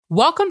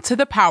Welcome to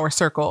the Power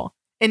Circle,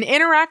 an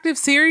interactive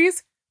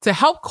series to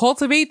help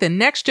cultivate the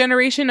next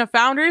generation of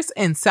founders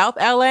in South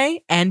LA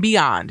and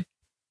beyond.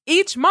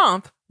 Each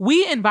month,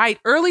 we invite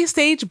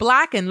early-stage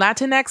Black and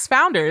Latinx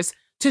founders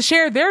to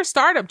share their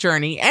startup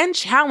journey and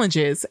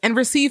challenges and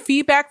receive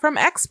feedback from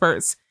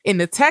experts in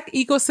the tech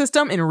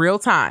ecosystem in real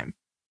time.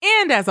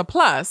 And as a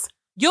plus,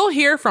 you'll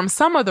hear from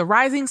some of the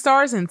rising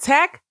stars in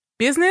tech,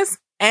 business,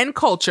 and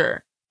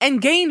culture, and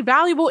gain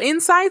valuable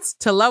insights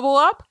to level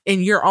up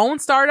in your own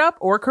startup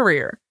or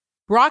career.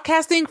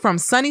 Broadcasting from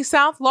sunny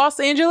South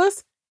Los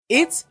Angeles,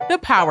 it's the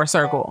Power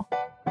Circle.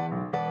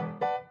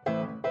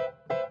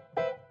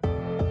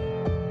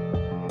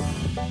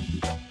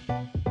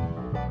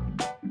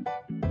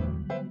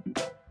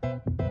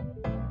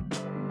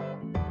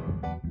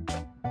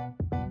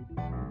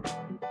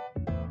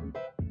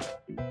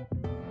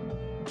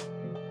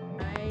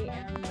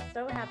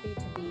 So happy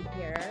to be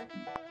here.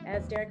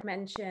 As Derek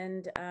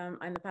mentioned,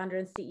 I'm the founder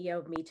and CEO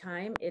of Me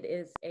Time. It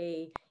is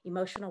a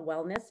emotional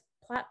wellness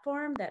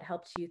platform that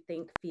helps you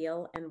think,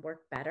 feel, and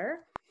work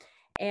better.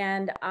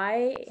 And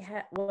I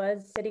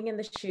was sitting in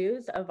the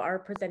shoes of our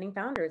presenting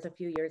founders a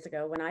few years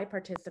ago when I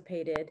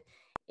participated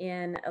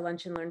in a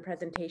lunch and learn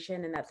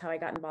presentation, and that's how I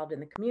got involved in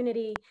the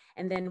community,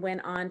 and then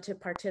went on to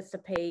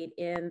participate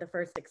in the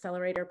first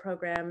accelerator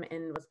program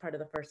and was part of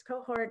the first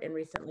cohort and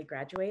recently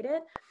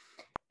graduated.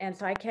 And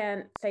so I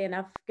can't say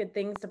enough good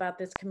things about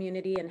this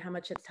community and how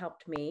much it's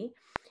helped me.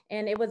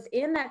 And it was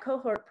in that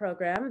cohort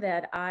program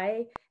that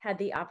I had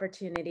the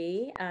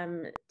opportunity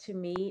to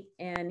meet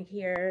and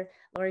hear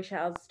Lori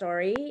Shao's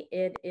story.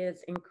 It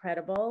is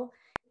incredible,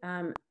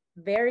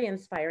 very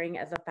inspiring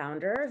as a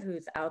founder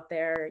who's out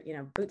there,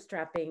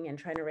 bootstrapping and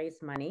trying to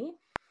raise money.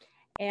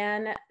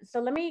 And so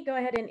let me go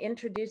ahead and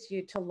introduce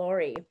you to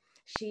Lori.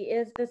 She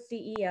is the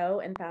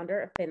CEO and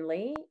founder of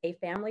Finli, a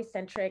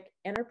family-centric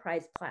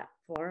enterprise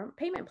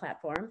payment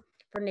platform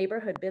for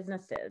neighborhood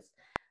businesses.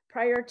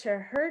 Prior to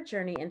her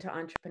journey into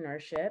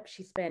entrepreneurship,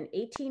 she spent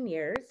 18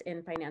 years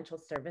in financial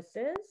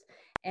services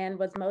and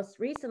was most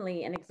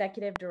recently an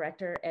executive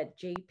director at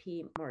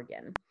JP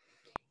Morgan,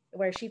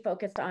 where she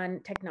focused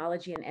on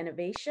technology and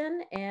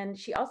innovation. And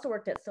she also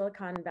worked at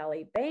Silicon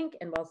Valley Bank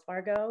and Wells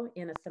Fargo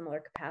in a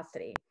similar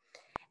capacity.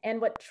 And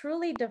what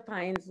truly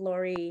defines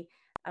Lori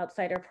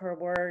outside of her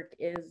work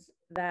is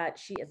that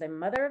she is a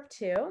mother of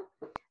two.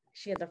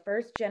 She is a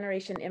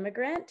first-generation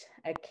immigrant,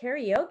 a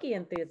karaoke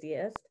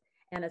enthusiast,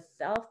 and a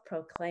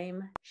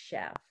self-proclaimed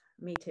chef.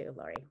 Me too,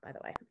 Lori, by the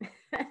way.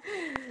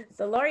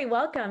 So Lori,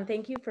 welcome.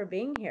 Thank you for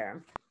being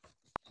here.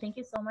 Thank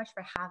you so much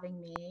for having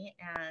me.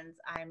 And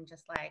I'm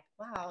just like,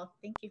 wow,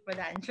 thank you for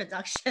that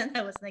introduction.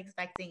 I wasn't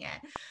expecting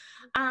it.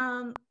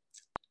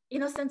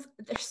 Since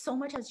there's so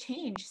much has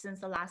changed since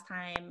the last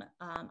time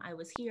I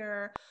was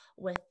here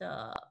with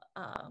the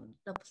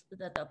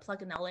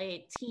Plug in LA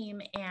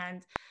team,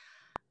 and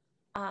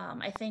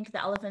I think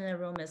the elephant in the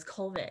room is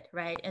COVID,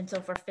 right? And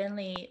so for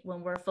Finli,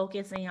 when we're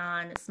focusing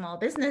on small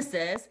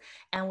businesses,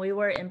 and we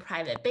were in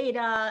private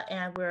beta,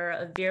 and we're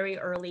a very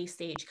early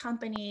stage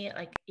company,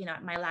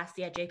 my last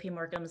day at JP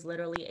Morgan was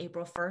literally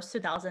April 1st,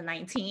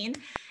 2019,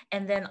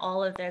 and then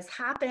all of this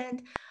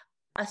happened.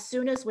 As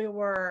soon as we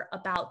were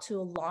about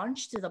to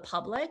launch to the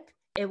public,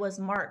 it was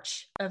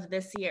March of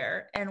this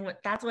year. And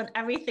that's when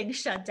everything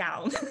shut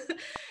down.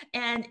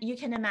 And you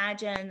can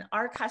imagine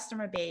our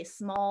customer base,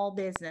 small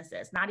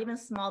businesses, not even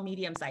small,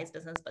 medium-sized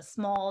business, but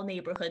small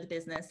neighborhood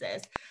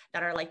businesses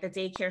that are like the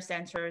daycare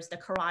centers, the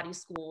karate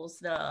schools,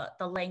 the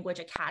language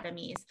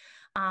academies.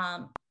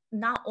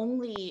 Not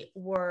only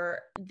were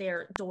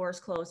their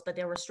doors closed, but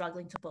they were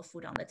struggling to put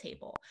food on the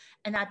table.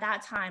 And at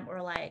that time, we're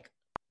like,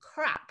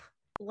 crap.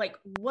 Like,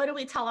 what do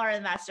we tell our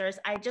investors?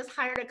 I just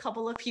hired a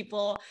couple of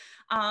people,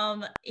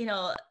 I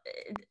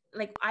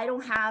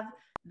don't have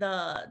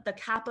the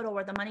capital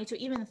or the money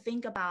to even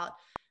think about.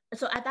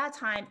 So at that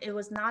time, it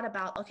was not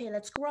about, okay,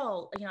 let's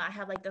grow. I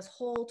have like this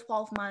whole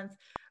 12-month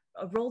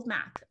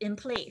roadmap in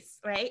place,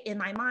 right? In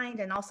my mind.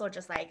 And also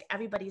just like,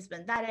 everybody's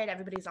been vetted,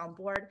 everybody's on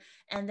board.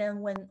 And then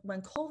when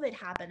COVID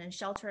happened and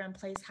shelter in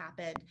place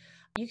happened,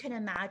 you can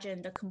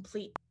imagine the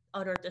complete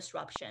utter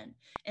disruption.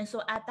 And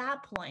so at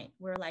that point,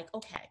 we're like,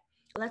 okay,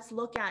 let's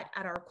look at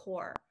our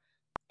core.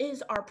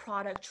 Is our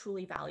product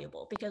truly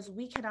valuable? Because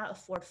we cannot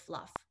afford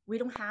fluff. We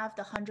don't have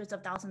the hundreds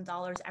of thousands of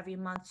dollars every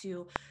month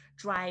to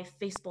drive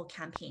Facebook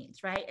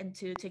campaigns, right? And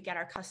to get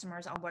our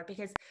customers on board,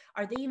 because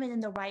are they even in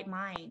the right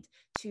mind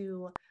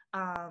to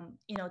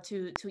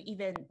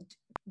even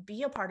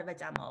be a part of a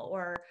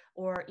demo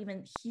or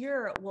even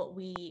hear what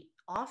we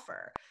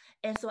offer?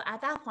 And so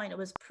at that point, it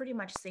was pretty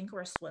much sink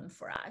or swim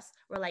for us.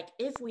 We're like,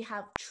 if we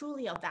have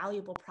truly a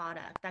valuable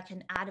product that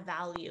can add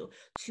value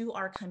to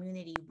our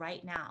community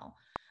right now.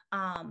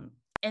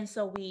 And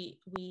so we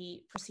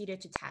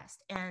proceeded to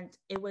test, and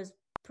it was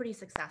pretty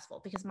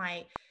successful, because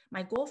my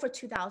goal for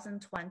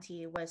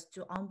 2020 was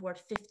to onboard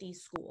 50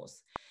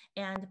 schools.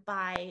 And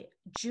by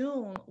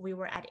June, we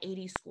were at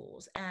 80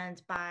 schools.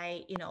 And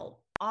by,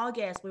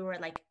 August, we were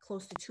like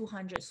close to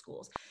 200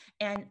 schools,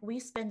 and we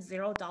spent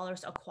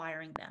 $0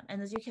 acquiring them.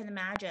 And as you can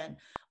imagine,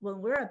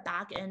 when we're a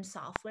back-end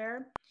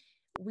software,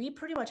 we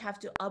pretty much have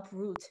to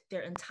uproot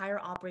their entire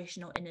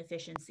operational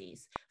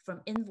inefficiencies,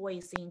 from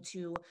invoicing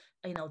to,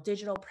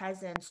 digital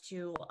presence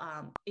to,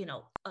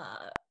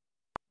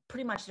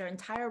 pretty much their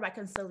entire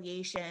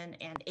reconciliation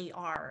and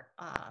AR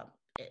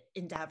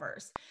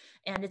endeavors.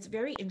 And it's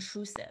very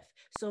intrusive.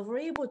 So we're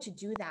able to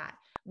do that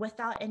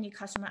without any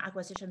customer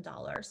acquisition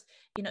dollars.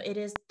 It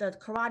is the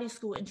karate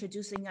school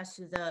introducing us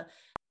to the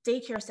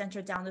daycare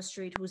center down the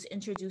street, who's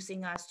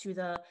introducing us to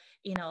the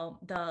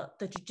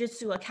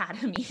jiu-jitsu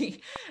academy,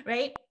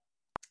 right?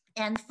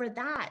 And for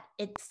that,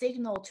 it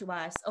signaled to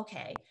us,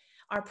 okay,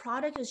 our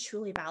product is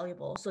truly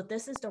valuable. So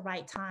this is the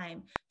right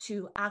time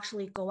to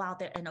actually go out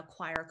there and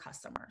acquire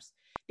customers.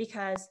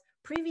 Because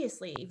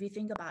previously, if you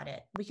think about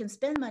it, we can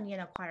spend money in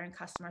acquiring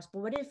customers, but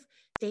what if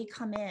they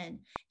come in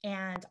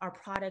and our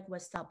product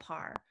was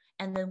subpar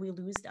and then we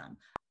lose them?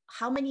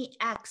 How many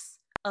X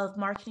of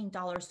marketing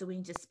dollars do we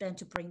need to spend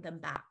to bring them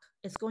back?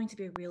 It's going to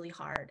be really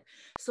hard.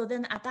 So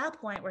then at that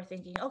point, we're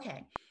thinking,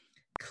 okay,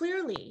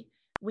 clearly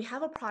we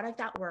have a product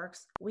that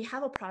works. We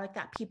have a product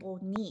that people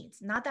need,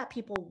 not that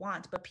people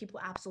want, but people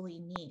absolutely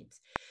need.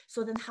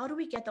 So then how do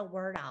we get the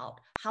word out?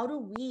 How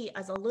do we,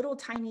 as a little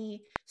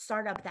tiny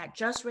startup that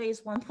just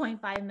raised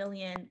 1.5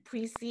 million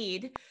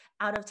pre-seed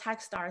out of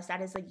Techstars,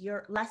 that is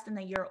less than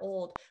a year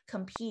old,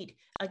 compete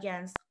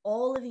against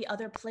all of the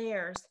other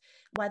players,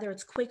 whether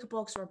it's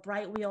QuickBooks or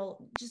Brightwheel,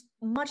 just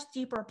much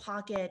deeper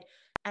pocket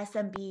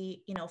SMB,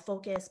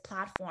 focused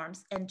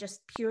platforms, and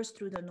just pierce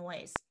through the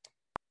noise?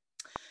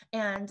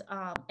 And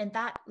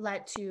that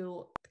led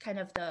to kind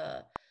of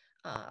the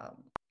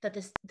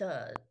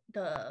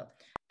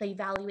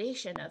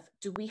evaluation of,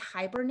 do we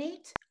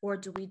hibernate or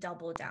do we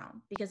double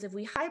down? Because if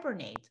we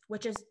hibernate,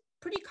 which is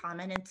pretty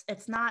common,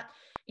 it's not,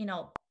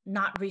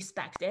 not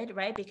respected,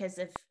 right? Because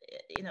if,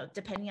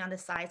 depending on the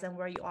size and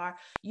where you are,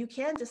 you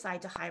can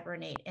decide to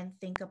hibernate and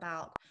think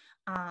about,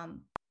 can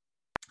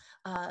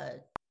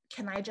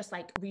I just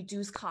like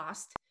reduce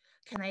cost?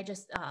 Can I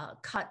just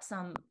cut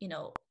some,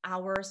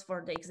 hours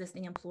for the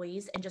existing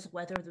employees and just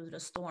weather through the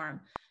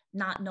storm,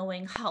 not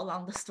knowing how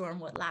long the storm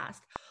would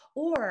last?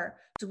 Or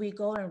do we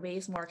go and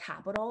raise more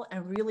capital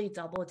and really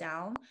double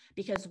down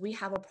because we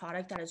have a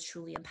product that is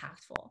truly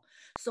impactful?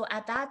 So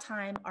at that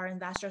time, our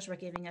investors were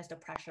giving us the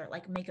pressure,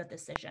 like, make a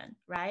decision,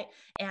 right?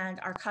 And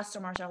our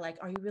customers are like,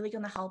 are you really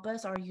going to help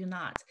us or are you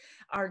not?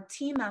 Our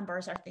team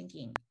members are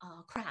thinking,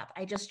 oh crap,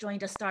 I just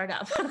joined a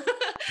startup.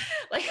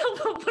 Like,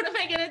 what am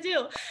I going to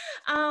do?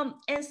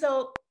 And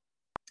so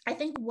I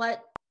think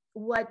what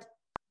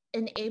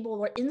enabled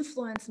or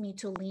influenced me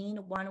to lean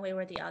one way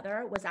or the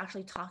other was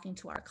actually talking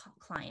to our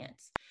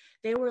clients.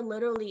 They were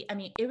literally,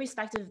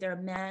 irrespective if they're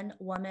men,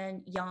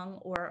 women, young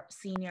or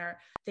senior,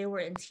 they were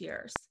in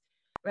tears,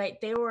 right?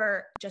 They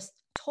were just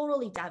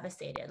totally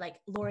devastated. Like,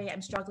 Lori,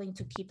 I'm struggling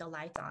to keep the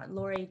lights on.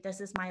 Lori,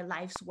 this is my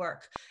life's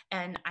work,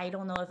 and I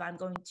don't know if I'm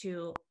going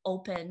to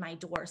open my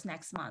doors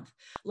next month.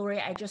 Lori,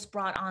 I just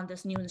brought on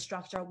this new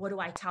instructor. What do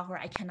I tell her?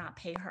 I cannot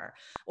pay her.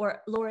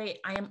 Or, Lori,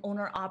 I am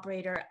owner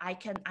operator.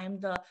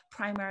 I'm the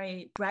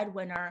primary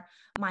breadwinner.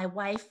 My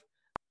wife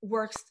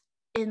works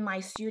in my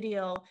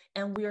studio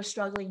and we are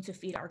struggling to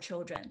feed our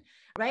children,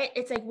 right?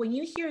 It's like, when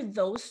you hear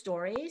those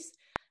stories,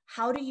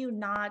 how do you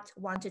not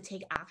want to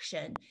take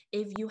action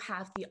if you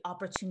have the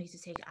opportunity to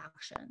take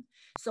action?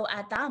 So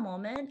at that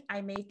moment, I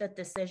made the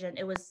decision.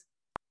 It was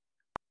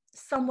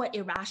somewhat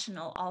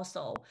irrational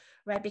also,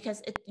 right?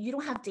 Because you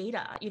don't have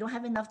data. You don't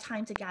have enough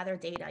time to gather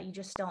data. You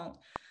just don't,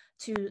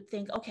 to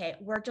think, okay,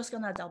 we're just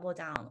going to double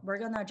down. We're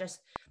going to just,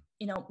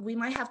 we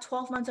might have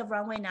 12 months of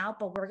runway now,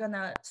 but we're going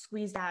to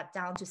squeeze that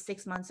down to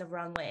 6 months of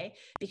runway,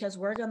 because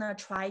we're going to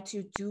try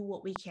to do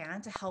what we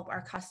can to help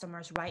our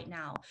customers right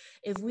now.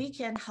 If we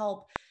can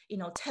help,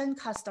 10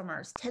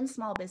 customers, 10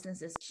 small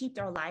businesses keep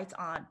their lights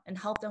on and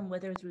help them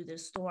weather through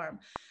this storm,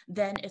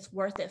 then it's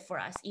worth it for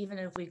us, even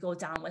if we go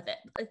down with it.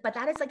 But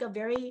that is like a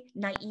very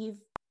naive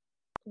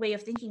way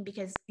of thinking,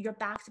 because you're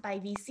backed by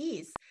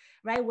VCs,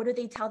 right? What do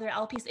they tell their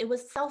LPs? It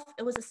was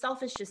a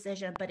selfish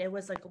decision, but it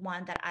was like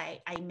one that I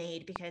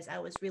made because I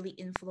was really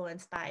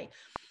influenced by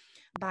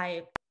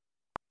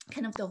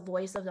kind of the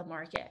voice of the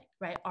market,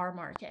 right? Our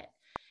market.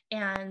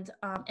 And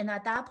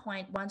at that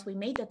point, once we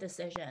made the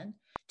decision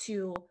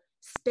to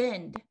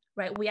spend,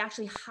 right, we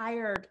actually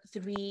hired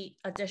 3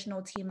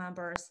 additional team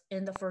members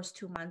in the first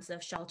 2 months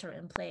of shelter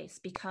in place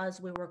because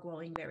we were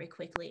growing very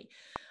quickly.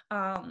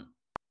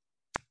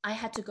 I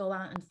had to go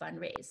out and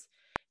fundraise,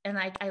 and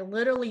I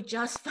literally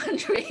just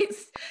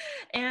fundraised,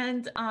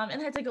 and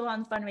had to go out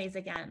and fundraise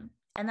again.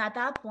 And at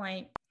that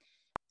point,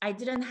 I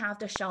didn't have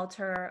the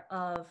shelter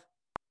of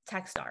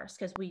Techstars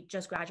because we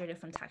just graduated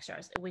from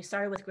Techstars. We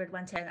started with Grid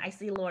 110. I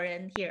see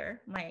Lauren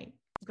here, my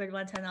Grid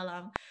 110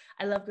 alum.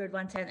 I love Grid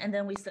 110. And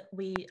then we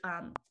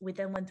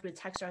then went through the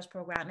Techstars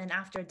program. And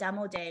after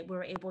demo day, we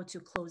were able to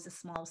close the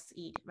small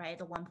seed, right,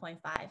 the 1.5.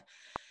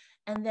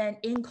 And then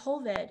in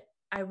COVID,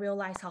 I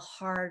realized how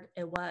hard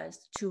it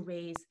was to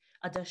raise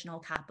additional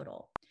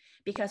capital,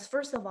 because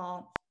first of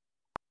all,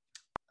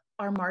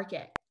 our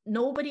market,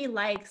 nobody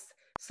likes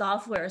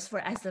softwares for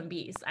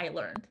SMBs, I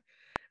learned,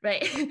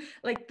 right?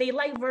 Like they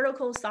like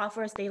vertical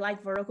softwares, they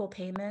like vertical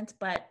payment,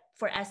 but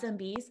for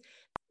SMBs,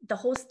 the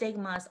whole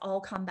stigmas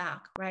all come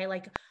back, right?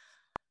 Like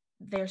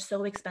they're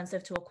so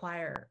expensive to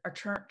acquire, or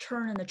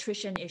churn and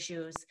attrition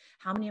issues.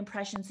 How many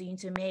impressions do you need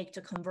to make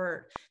to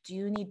convert? Do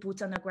you need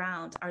boots on the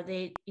ground? Are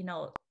they,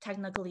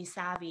 technically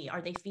savvy?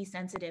 Are they fee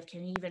sensitive?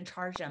 Can you even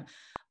charge them?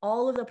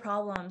 All of the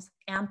problems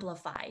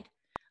amplified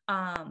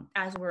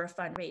as we're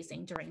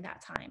fundraising during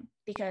that time,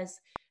 because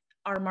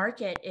our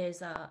market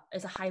is a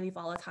highly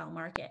volatile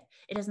market.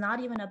 It is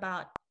not even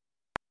about,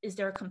 is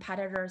there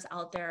competitors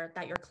out there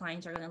that your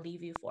clients are going to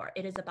leave you for?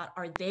 It is about,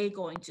 are they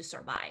going to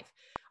survive?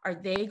 Are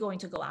they going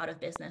to go out of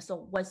business?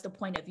 So what's the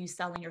point of you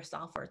selling your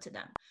software to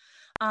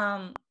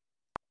them?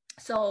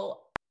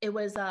 So it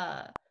was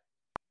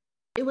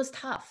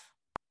tough,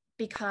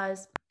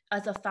 because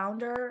as a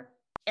founder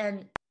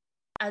and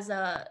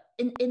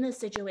in a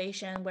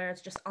situation where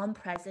it's just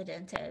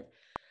unprecedented,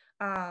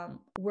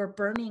 we're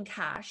burning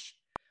cash,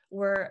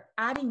 we're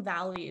adding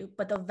value,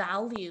 but the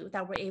value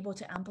that we're able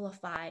to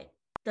amplify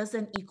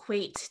doesn't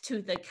equate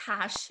to the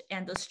cash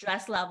and the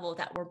stress level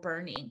that we're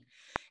burning.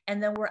 And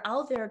then we're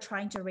out there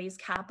trying to raise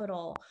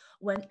capital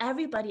when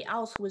everybody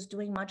else who was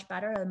doing much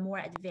better and more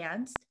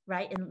advanced,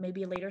 right, and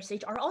maybe a later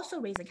stage, are also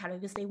raising capital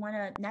because they want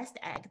a nest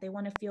egg. They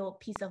want to feel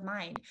peace of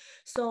mind.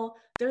 So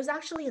there's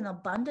actually an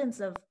abundance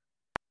of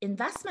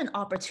investment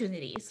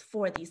opportunities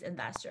for these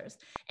investors.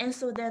 And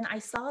so then I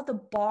saw the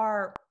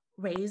bar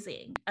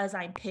raising as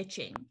I'm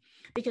pitching,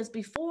 because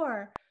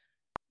before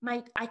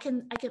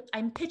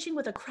I'm pitching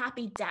with a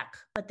crappy deck,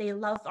 but they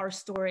love our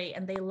story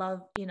and they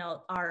love,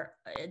 our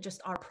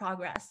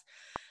progress.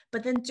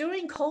 But then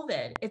during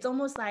COVID, it's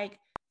almost like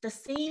the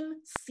same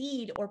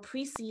seed or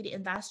pre-seed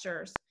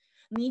investors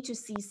need to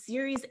see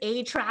Series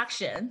A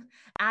traction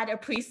at a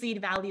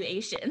pre-seed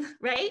valuation,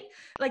 right?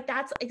 Like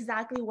that's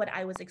exactly what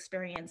I was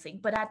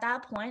experiencing. But at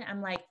that point,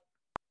 I'm like,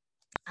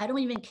 I don't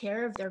even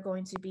care if they're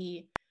going to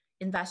be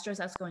investors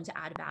that's going to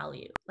add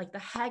value. Like the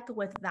heck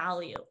with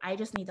value. I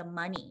just need the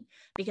money,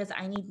 because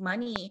I need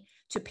money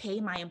to pay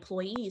my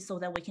employees so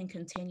that we can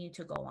continue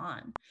to go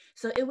on.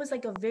 So it was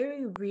like a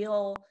very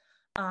real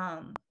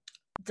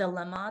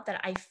dilemma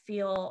that I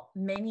feel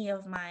many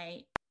of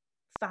my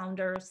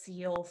founder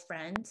CEO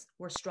friends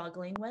were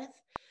struggling with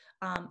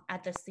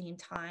at the same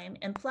time.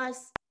 And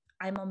plus,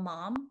 I'm a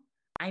mom.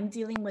 I'm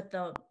dealing with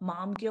the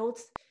mom guilt,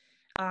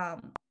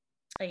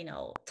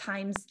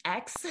 times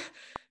X,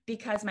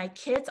 because my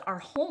kids are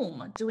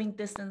home doing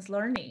distance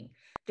learning.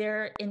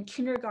 They're in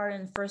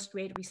kindergarten, first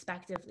grade,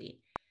 respectively,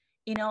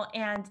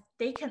 and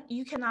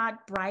you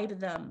cannot bribe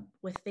them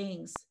with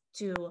things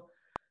to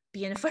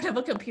be in front of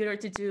a computer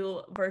to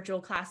do virtual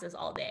classes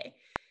all day.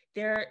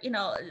 They're, and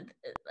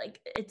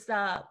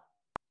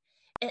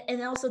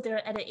also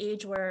they're at an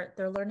age where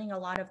they're learning a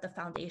lot of the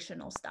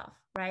foundational stuff,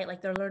 right?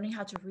 Like they're learning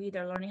how to read,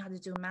 they're learning how to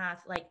do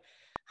math. Like,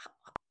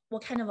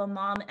 what kind of a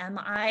mom am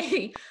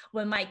I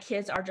when my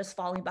kids are just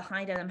falling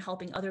behind and I'm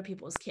helping other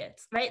people's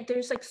kids, right?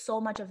 There's like so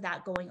much of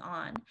that going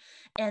on.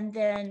 And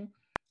then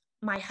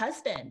my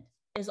husband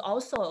is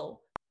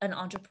also an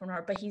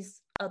entrepreneur, but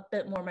he's a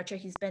bit more mature.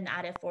 He's been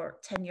at it for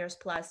 10 years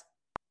plus.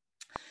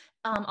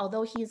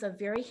 Although he's a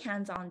very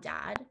hands-on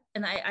dad,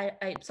 and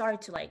I'm sorry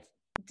to like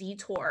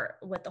detour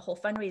with the whole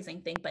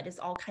fundraising thing, but it's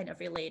all kind of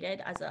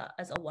related as a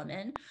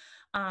woman.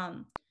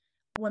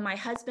 When my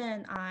husband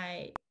and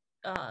I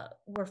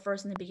were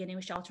first in the beginning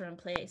with shelter in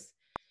place,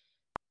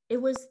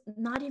 it was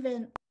not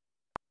even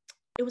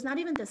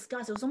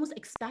discussed. It was almost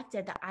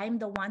expected that I'm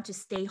the one to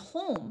stay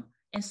home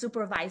and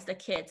supervise the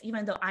kids,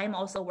 even though I'm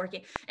also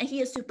working. And he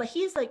is too, but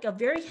he's like a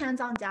very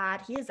hands-on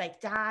dad. He is like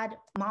dad,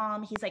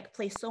 mom. He's like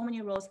plays so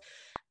many roles.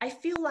 I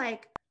feel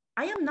like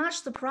I am not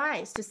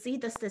surprised to see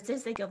the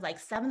statistic of like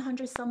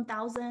 700 some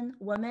thousand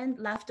women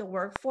left the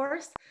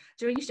workforce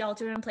during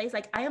shelter in place.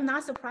 Like I am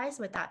not surprised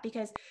with that,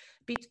 because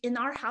in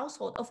our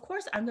household, of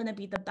course, I'm going to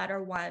be the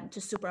better one to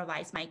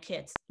supervise my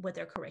kids with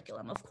their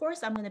curriculum. Of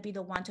course, I'm going to be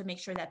the one to make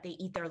sure that they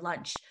eat their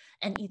lunch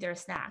and eat their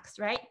snacks,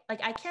 right?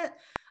 Like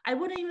I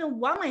wouldn't even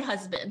want my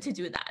husband to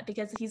do that,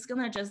 because he's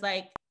going to just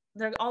like,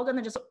 they're all going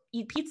to just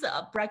eat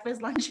pizza,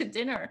 breakfast, lunch, and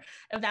dinner,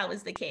 if that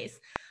was the case.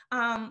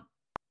 And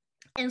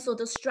so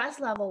the stress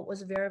level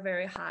was very,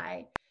 very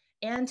high.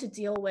 And to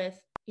deal with,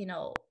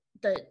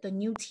 the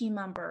new team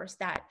members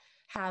that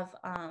have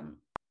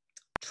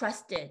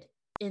trusted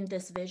in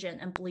this vision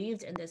and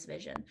believed in this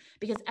vision.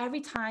 Because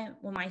every time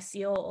when my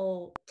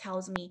COO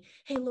tells me,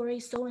 hey, Lori,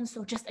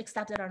 so-and-so just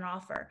accepted an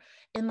offer,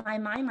 in my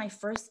mind, my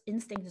first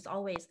instinct is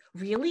always,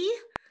 really?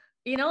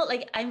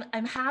 Like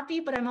I'm happy,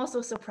 but I'm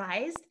also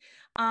surprised.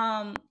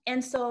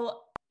 And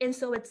so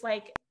it's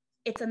like,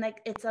 it's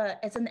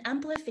an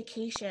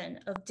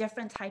amplification of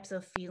different types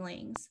of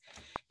feelings.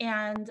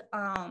 And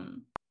I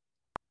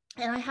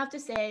have to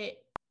say,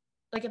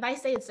 like, if I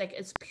say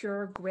it's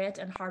pure grit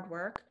and hard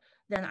work,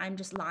 then I'm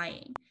just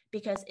lying,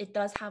 because it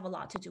does have a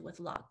lot to do with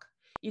luck.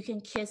 You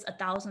can kiss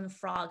 1,000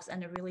 frogs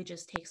and it really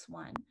just takes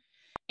one.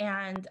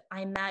 And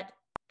I met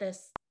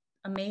this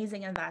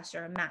amazing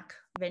investor, Mac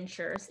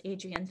Ventures,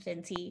 Adrian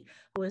Finti,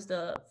 who is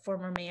the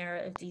former mayor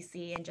of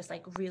DC and just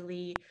like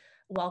really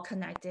well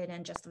connected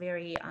and just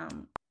very,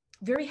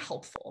 very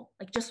helpful.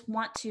 Like just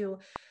want to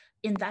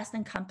invest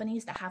in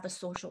companies that have a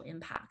social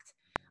impact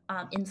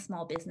in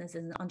small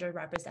businesses and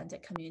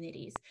underrepresented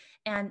communities.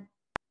 And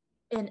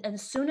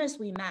as soon as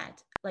we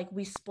met, like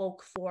we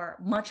spoke for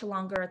much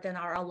longer than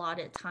our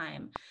allotted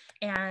time.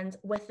 And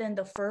within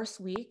the first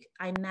week,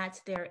 I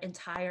met their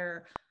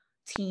entire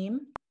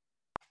team.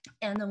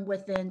 And then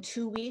within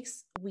 2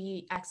 weeks,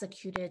 we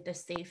executed the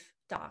safe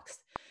docs.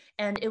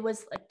 And it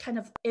was like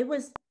it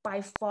was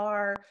by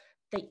far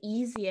the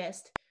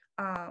easiest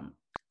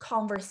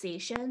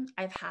conversation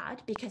I've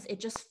had, because it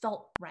just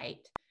felt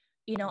right,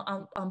 you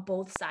know, on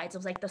both sides. It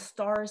was like the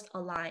stars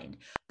aligned,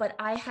 but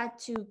I had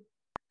to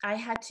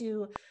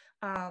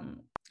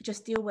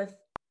just deal with,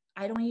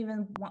 I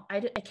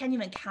can't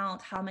even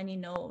count how many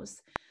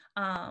no's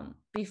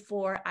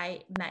before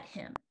I met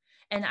him.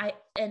 And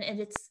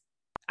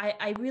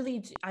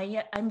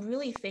I'm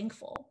really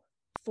thankful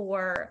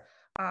for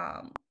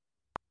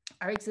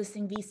our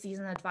existing VCs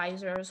and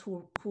advisors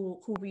who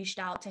reached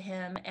out to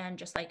him and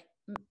just like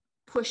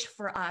pushed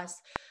for us,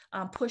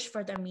 pushed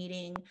for the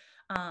meeting.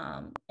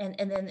 And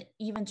then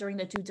even during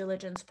the due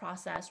diligence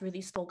process,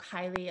 really spoke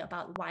highly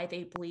about why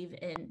they believe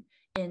in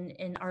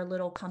our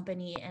little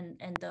company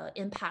and the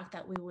impact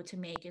that we were to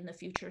make in the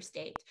future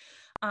state.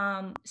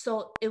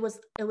 So it was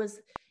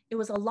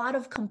a lot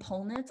of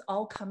components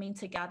all coming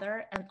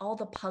together, and all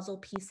the puzzle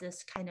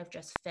pieces kind of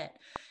just fit.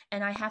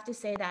 And I have to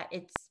say that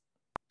it's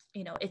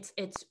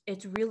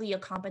really a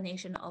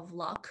combination of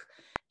luck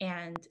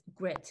and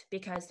grit,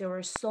 because there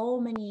were so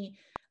many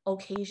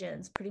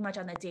occasions pretty much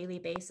on a daily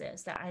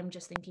basis that I'm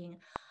just thinking,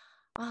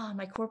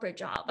 my corporate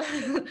job,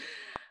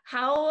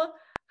 how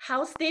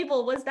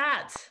stable was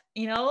that?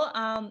 We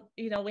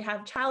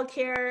have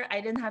childcare.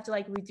 I didn't have to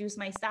like reduce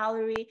my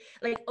salary.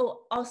 Like,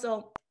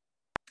 also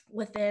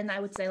within,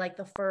 I would say like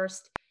the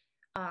first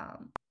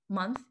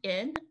month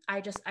in,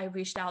 I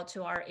reached out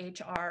to our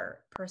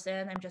HR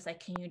person. I'm just like,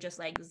 can you just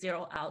like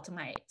zero out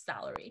my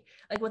salary,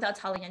 like without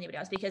telling anybody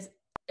else, because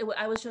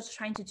I was just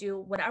trying to do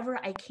whatever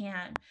I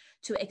can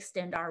to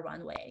extend our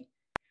runway,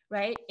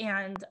 right?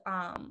 And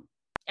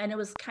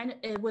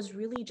it was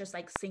really just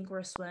like sink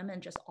or swim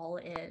and just all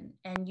in.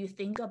 And you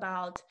think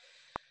about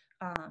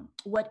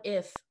what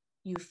if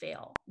you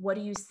fail? What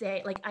do you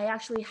say? Like I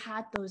actually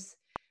had those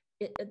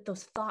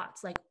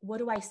thoughts, like what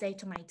do I say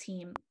to my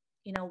team,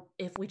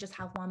 if we just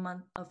have 1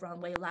 month of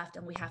runway left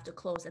and we have to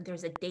close and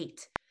there's a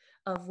date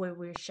of where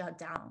we're shut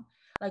down?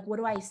 Like, what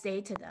do I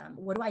say to them?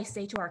 What do I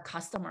say to our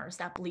customers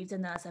that believed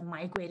in us and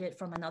migrated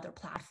from another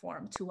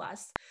platform to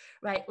us,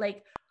 right?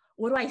 Like,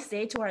 what do I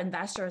say to our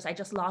investors? I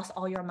just lost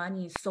all your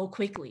money so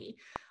quickly.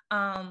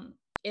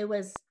 It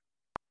was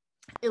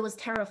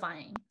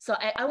terrifying. So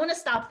I want to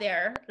stop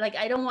there. Like,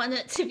 I don't want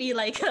it to be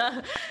like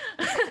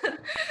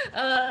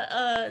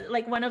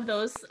like one of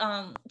those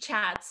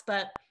chats,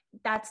 but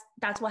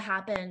that's what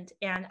happened.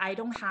 And I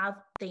don't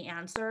have the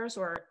answers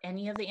or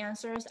any of the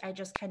answers. I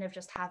just kind of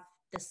just have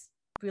this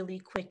really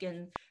quick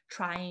and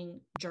trying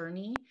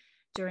journey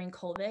during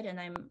COVID. And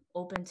I'm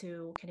open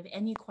to kind of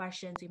any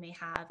questions you may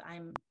have.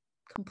 I'm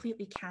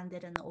completely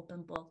candid and an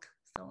open book.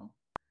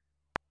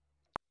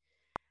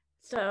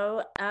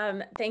 So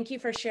thank you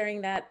for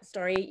sharing that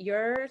story.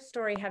 Your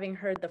story, having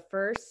heard the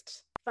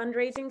first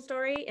fundraising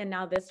story and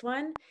now this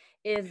one,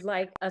 is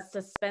like a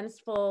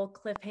suspenseful,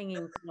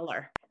 cliffhanging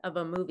thriller of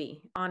a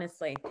movie,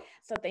 honestly.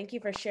 So thank you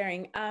for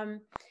sharing.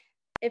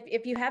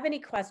 If you have any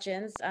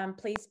questions,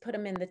 please put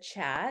them in the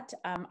chat.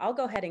 I'll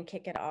go ahead and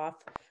kick it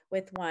off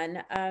with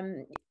one.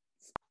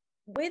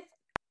 With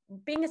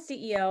being a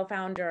CEO,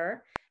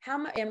 founder,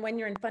 and when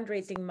you're in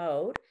fundraising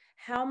mode,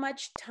 how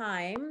much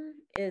time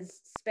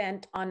is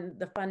spent on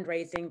the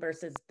fundraising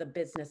versus the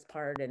business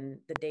part and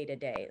the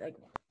day-to-day? Like,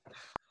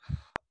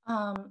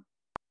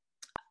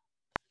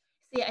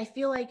 see, I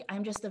feel like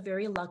I'm just a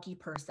very lucky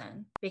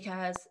person,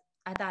 because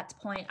at that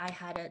point I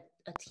had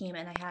a team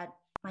and I had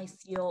my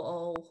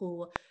COO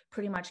who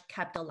pretty much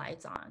kept the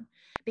lights on,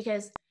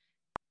 because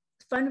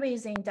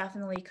fundraising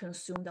definitely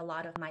consumed a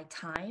lot of my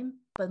time,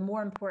 but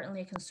more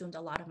importantly, it consumed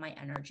a lot of my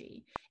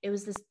energy. It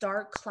was this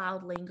dark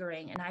cloud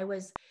lingering. And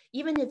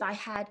even if I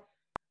had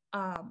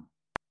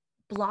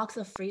blocks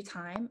of free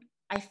time,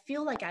 I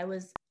feel like I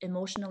was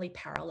emotionally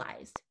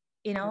paralyzed.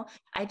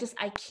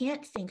 I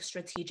can't think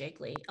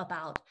strategically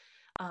about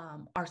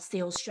our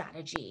sales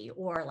strategy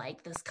or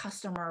like this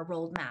customer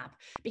roadmap,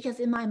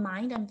 because in my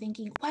mind, I'm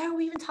thinking, why are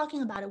we even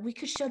talking about it? We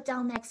could shut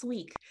down next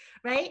week,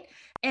 right?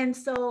 And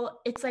so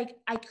it's like,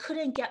 I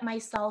couldn't get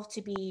myself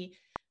to be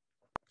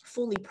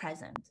fully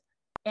present.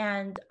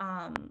 And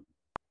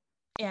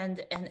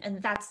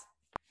that's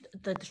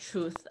the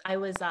truth. I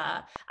was,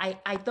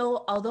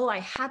 although I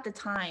had the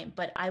time,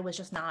 but I was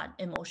just not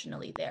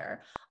emotionally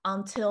there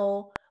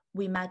until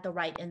we met the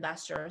right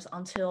investors,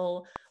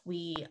 until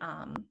we,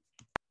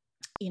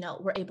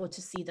 we're able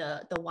to see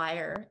the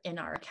wire in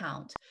our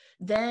account.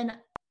 Then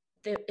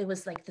it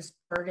was like this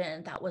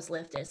burden that was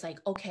lifted. It's like,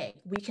 okay,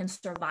 we can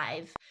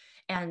survive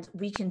and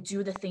we can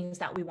do the things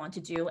that we want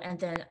to do. And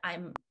then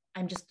I'm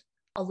just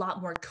a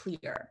lot more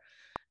clear.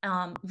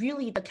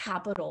 Really the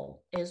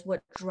capital is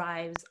what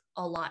drives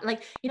a lot.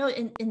 Like,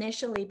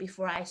 initially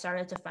before I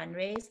started to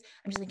fundraise,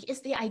 I'm just like, it's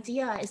the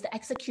idea, it's the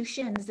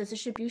execution, it's the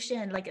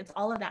distribution, like it's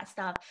all of that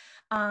stuff.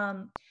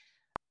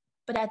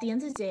 But at the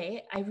end of the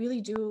day, I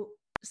really do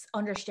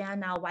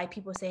understand now why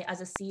people say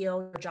as a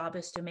CEO, your job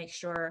is to make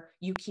sure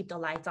you keep the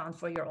lights on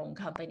for your own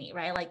company,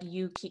 right? Like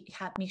you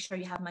make sure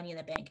you have money in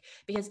the bank,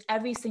 because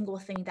every single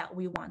thing that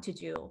we want to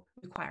do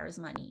requires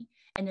money.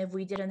 And if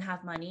we didn't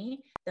have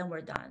money, then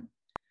we're done.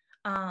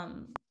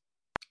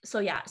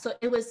 So to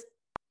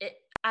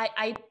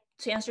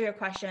answer your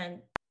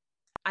question,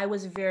 I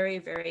was very,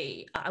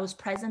 very, I was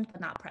present,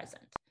 but not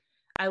present.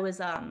 I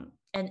was, and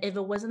if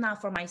it wasn't not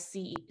for my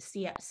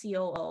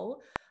COO,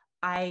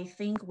 I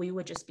think we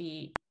would just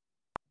be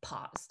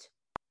paused.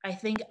 I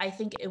think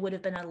it would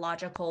have been a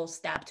logical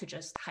step to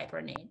just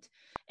hibernate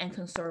and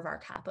conserve our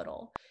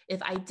capital if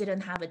I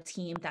didn't have a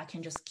team that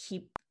can just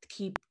keep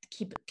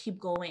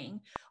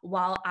going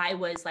while I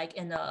was like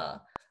in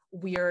a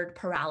weird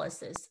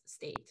paralysis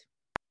state.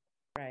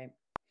 Right.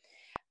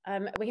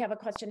 We have a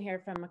question here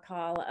from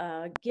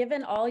McCall.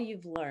 Given all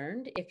you've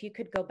learned, if you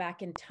could go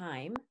back in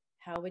time,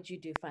 how would you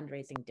do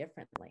fundraising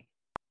differently?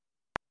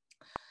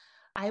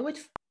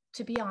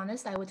 To be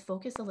honest, I would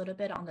focus a little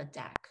bit on the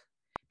deck,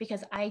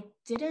 because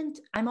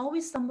I'm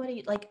always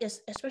somebody like,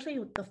 especially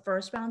the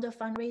first round of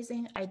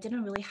fundraising, I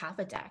didn't really have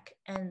a deck.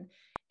 And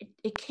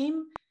it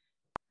came,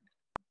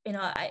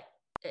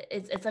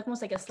 it's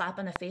almost like a slap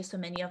on the face to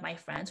many of my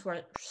friends who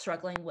are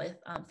struggling with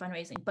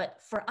fundraising.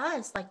 But for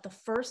us, like the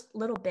first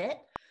little bit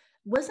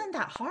wasn't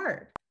that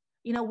hard.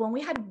 When we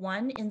had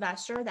one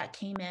investor that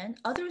came in,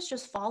 others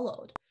just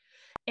followed.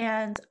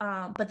 And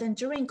but then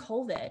during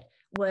COVID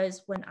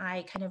was when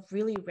I kind of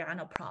really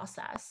ran a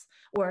process,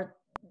 or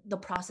the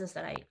process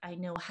that I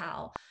know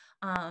how,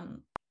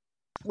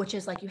 which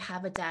is like you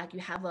have a deck, you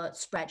have a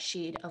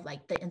spreadsheet of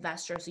like the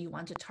investors you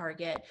want to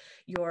target,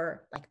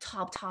 your like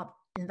top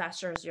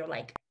investors, your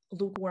like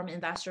lukewarm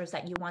investors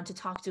that you want to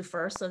talk to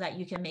first, so that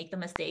you can make the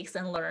mistakes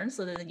and learn,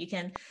 so that you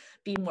can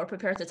be more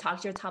prepared to talk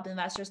to your top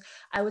investors.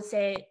 I would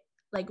say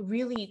like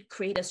really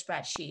create a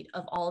spreadsheet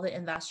of all the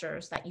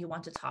investors that you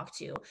want to talk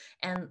to,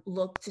 and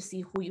look to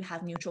see who you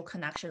have mutual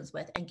connections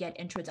with, and get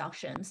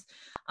introductions,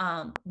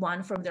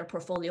 one from their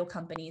portfolio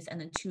companies, and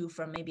then two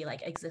from maybe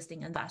like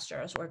existing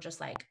investors or just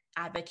like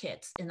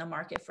advocates in the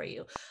market for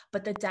you.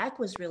 But the deck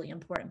was really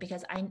important,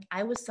 because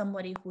I was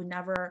somebody who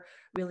never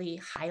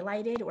really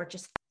highlighted or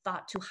just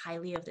thought too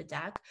highly of the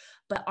deck.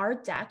 But our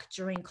deck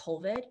during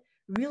COVID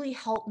really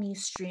helped me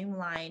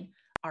streamline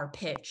our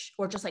pitch,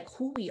 or just like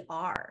who we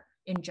are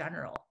in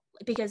general,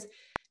 because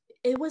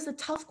it was a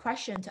tough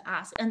question to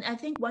ask. And I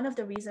think one of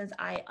the reasons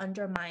I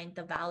undermined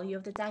the value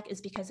of the deck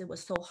is because it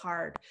was so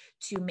hard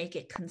to make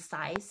it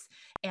concise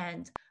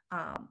and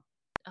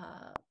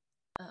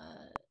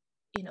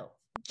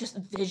just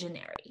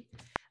visionary.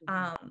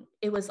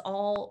 It was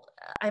all,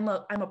 I'm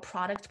a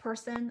product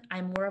person.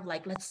 I'm more of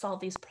like, let's solve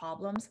these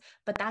problems,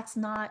 but that's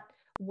not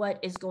what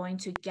is going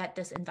to get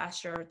this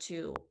investor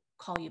to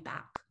call you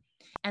back.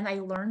 And I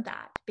learned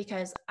that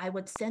because I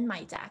would send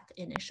my deck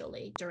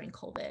initially during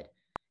COVID,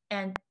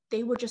 and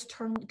they would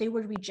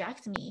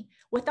reject me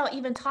without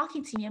even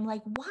talking to me. I'm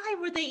like, why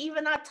would they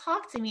even not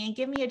talk to me and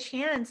give me a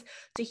chance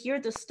to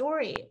hear the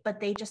story? But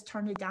they just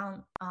turned it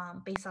down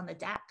based on the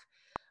deck.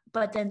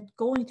 But then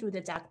going through the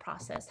deck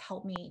process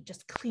helped me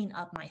just clean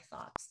up my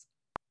thoughts.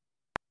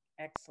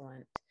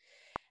 Excellent.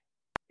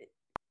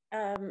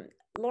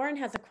 Lauren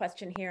has a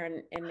question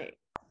here, and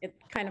it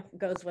kind of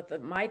goes with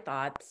my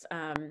thoughts.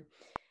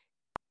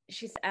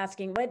 She's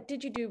asking, what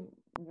did you do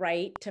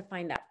right to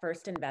find that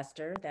first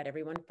investor that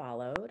everyone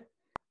followed?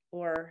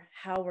 Or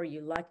how were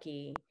you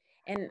lucky?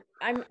 And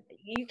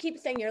you keep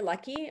saying you're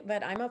lucky,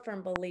 but I'm a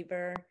firm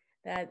believer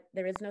that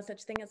there is no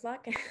such thing as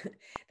luck,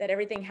 that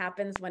everything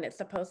happens when it's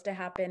supposed to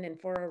happen and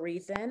for a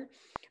reason.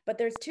 But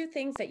there's two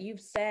things that you've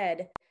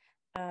said,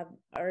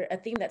 or a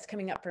theme that's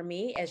coming up for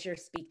me as you're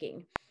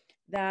speaking,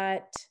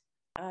 that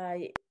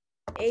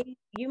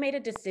you made a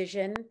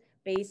decision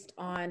based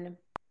on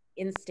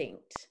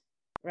instinct,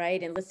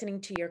 right? And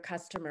listening to your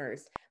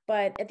customers.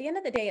 But at the end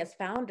of the day, as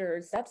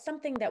founders, that's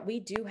something that we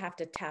do have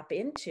to tap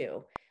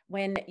into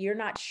when you're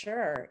not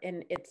sure.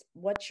 And it's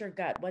what's your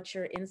gut, what's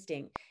your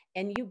instinct?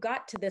 And you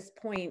got to this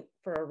point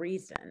for a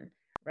reason,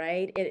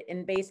 right?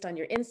 And based on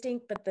your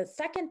instinct. But the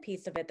second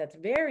piece of it that's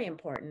very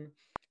important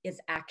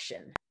is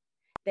action.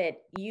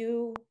 That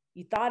you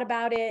thought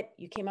about it,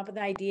 you came up with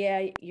an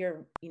idea,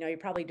 you're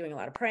probably doing a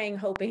lot of praying,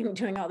 hoping,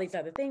 doing all these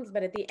other things.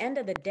 But at the end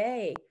of the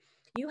day,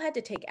 you had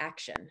to take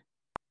action.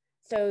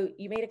 So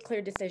you made a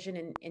clear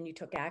decision and you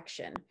took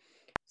action.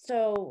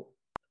 So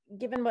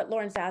given what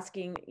Lauren's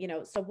asking,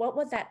 so what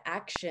was that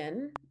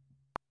action?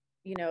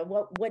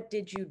 What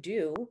did you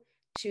do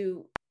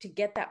to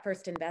get that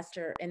first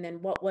investor? And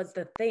then what was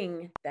the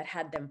thing that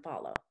had them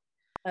follow,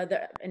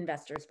 the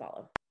investors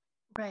follow?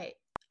 Right.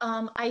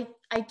 I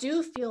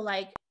do feel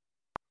like,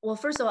 well,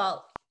 first of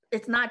all,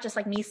 it's not just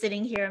like me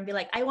sitting here and be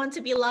like, I want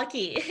to be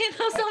lucky,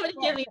 somebody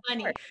give me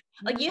money.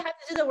 Like, you have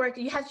to do the work.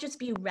 You have to just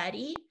be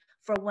ready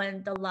for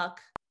when the luck,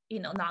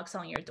 knocks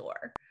on your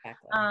door.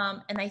 Exactly.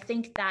 And I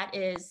think that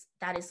is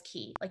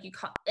key. Like,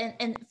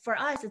 and for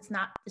us, it's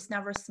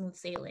never smooth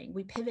sailing.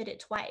 We pivoted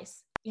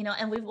twice,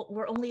 and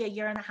we're only a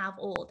year and a half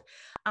old.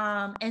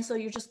 And so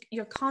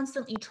you're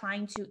constantly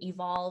trying to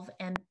evolve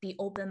and be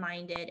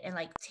open-minded and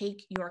like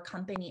take your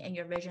company and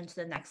your vision to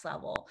the next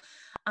level.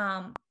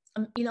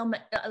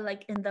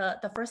 Like in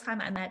the first time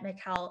I met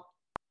Mikhail,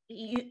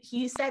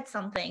 he said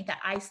something that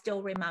I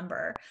still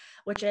remember,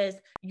 which is,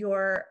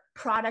 your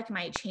product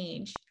might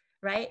change,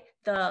 right?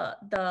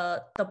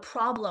 The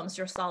problems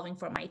you're solving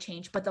for might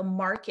change, but the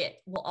market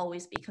will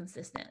always be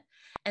consistent.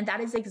 And that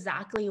is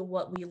exactly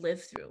what we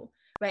live through,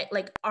 right?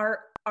 Like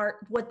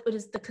what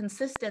is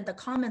the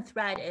common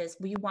thread is,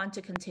 we want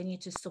to continue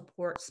to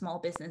support small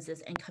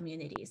businesses and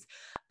communities.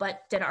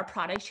 But did our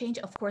product change?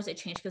 Of course it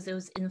changed, because it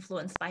was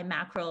influenced by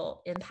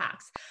macro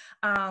impacts.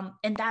 And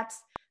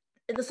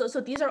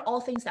so these are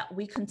all things that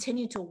we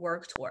continue to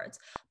work towards.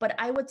 But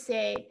I would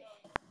say,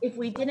 if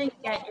we didn't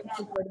get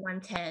into Grid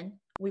 110,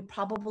 we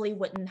probably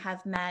wouldn't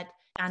have met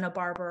Anna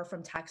Barber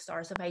from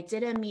Techstars. If I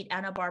didn't meet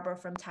Anna Barber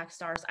from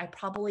Techstars, I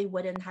probably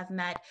wouldn't have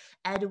met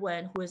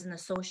Edwin, who is an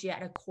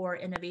associate at Core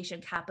Innovation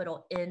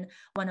Capital, in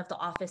one of the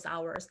office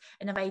hours.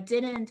 And if I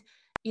didn't,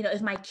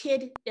 if my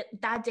kid,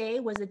 that day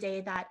was the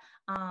day that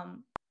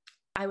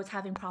I was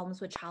having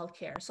problems with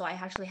childcare. So I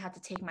actually had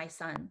to take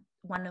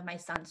one of my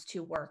sons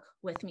to work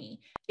with me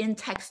in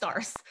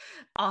Techstars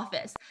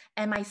office.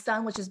 And my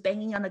son was just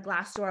banging on the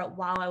glass door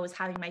while I was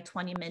having my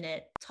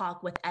 20-minute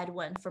talk with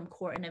Edwin from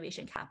Core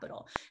Innovation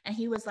Capital. And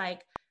he was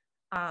like,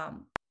 oh,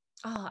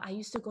 I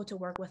used to go to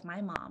work with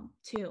my mom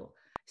too.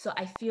 So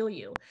I feel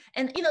you.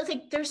 And, it's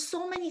like, there's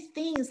so many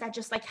things that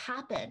just like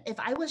happen. If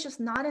I was just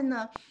not in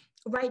the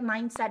right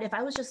mindset, if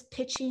I was just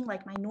pitching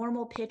like my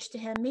normal pitch to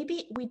him,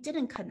 maybe we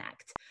didn't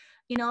connect.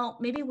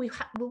 Maybe we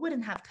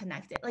wouldn't have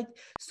connected. Like,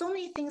 so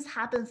many things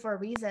happen for a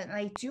reason. And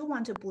I do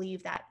want to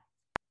believe that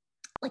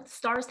like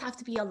stars have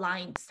to be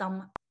aligned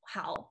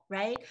somehow,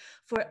 right?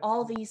 For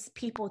all these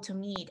people to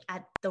meet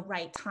at the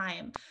right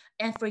time,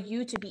 and for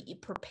you to be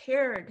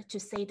prepared to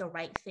say the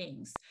right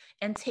things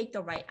and take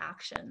the right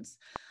actions.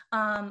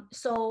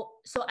 So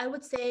I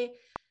would say,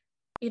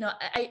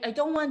 I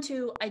don't want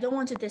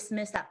to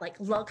dismiss that like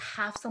luck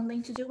have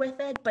something to do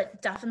with it,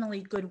 but definitely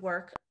good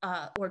work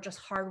or just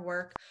hard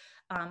work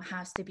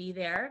has to be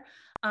there.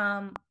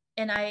 And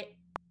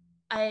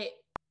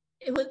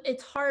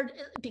it's hard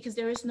because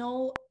there is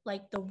no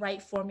like the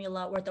right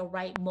formula or the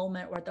right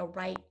moment or the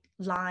right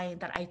line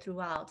that I threw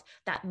out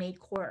that made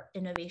Core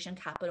Innovation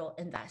Capital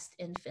invest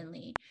in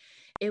Finli.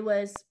 It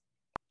was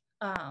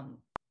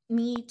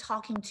me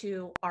talking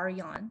to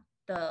Aryan,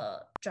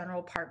 the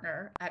general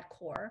partner at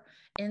Core,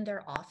 in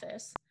their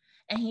office.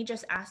 And he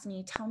just asked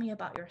me, tell me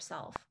about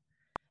yourself.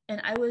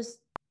 And I was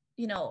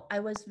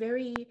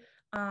very,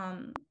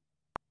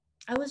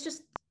 I was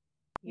just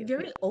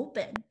very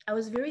open. I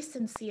was very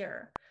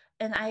sincere.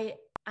 And I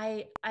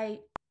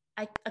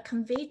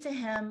conveyed to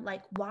him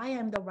like why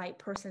I'm the right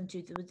person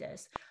to do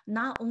this,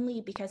 not only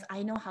because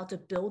I know how to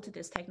build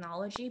this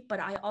technology, but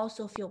I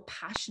also feel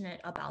passionate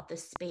about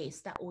this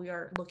space that we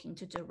are looking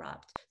to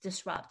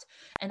disrupt.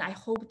 And I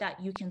hope that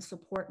you can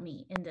support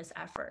me in this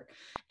effort.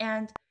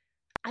 And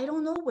I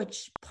don't know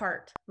which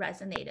part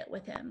resonated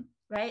with him,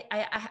 right?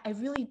 I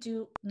really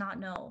do not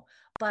know,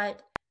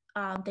 but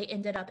they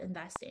ended up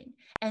investing.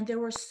 And there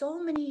were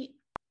so many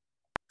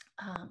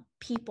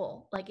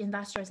people, like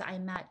investors I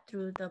met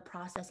through the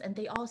process, and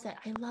they all said,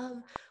 I love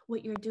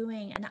what you're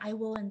doing and I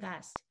will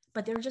invest,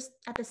 but they're just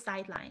at the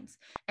sidelines.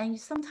 And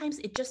sometimes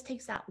it just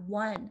takes that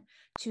one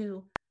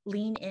to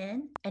lean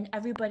in and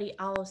everybody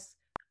else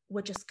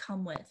would just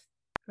come with,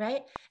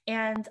 right?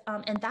 And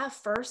that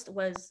first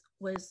was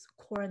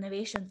Core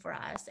Innovation for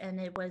us. And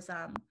it was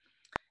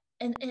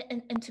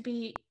and to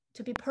be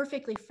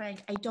perfectly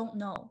frank, I don't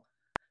know,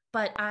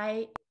 but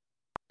I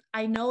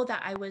know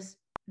that I was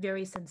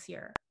very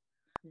sincere.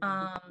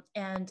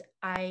 And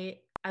I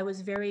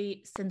was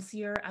very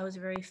sincere. I was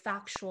very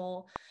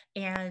factual,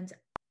 and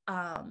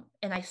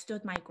I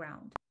stood my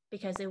ground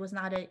because it was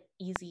not an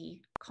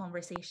easy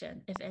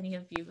conversation. If any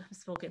of you have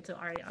spoken to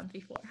Ariane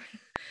before,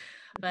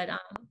 but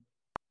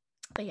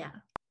yeah,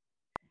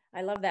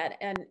 I love that,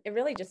 and it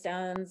really just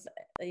sounds,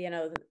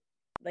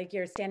 like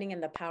you're standing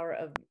in the power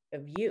of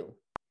you,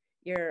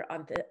 your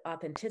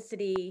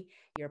authenticity,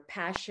 your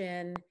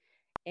passion,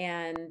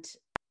 and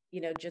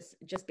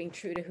just being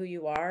true to who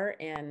you are.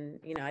 And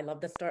I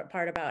love the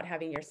part about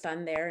having your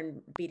son there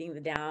and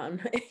beating down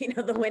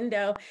the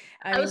window.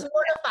 I was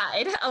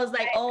mortified. I was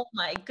like, oh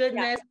my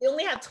goodness, we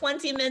only have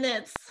 20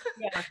 minutes.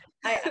 Yeah,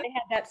 I had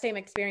that same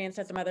experience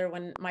as a mother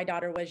when my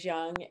daughter was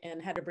young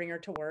and had to bring her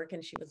to work,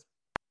 and she was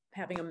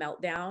having a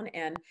meltdown.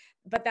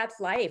 But that's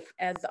life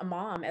as a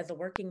mom, as a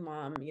working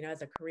mom,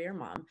 as a career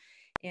mom.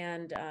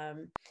 And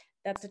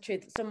That's the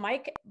truth. So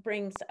Mike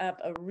brings up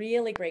a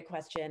really great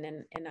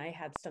question, and I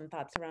had some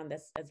thoughts around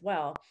this as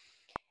well.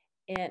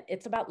 And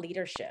it's about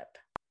leadership.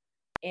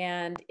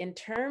 And in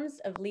terms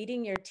of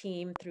leading your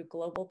team through a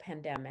global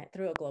pandemic,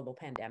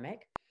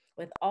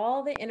 with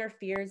all the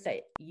interference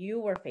that you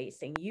were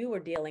facing, you were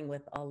dealing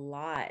with a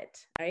lot,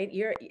 right?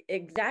 You're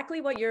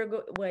exactly what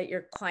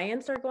your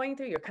clients are going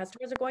through, your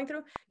customers are going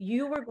through.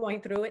 You were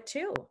going through it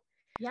too,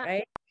 Yeah.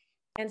 right?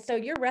 And so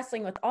you're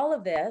wrestling with all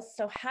of this.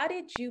 So how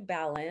did you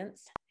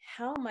balance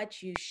how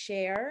much you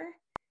share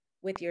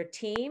with your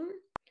team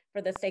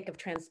for the sake of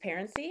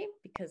transparency?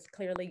 Because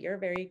clearly you're a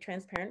very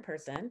transparent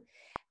person,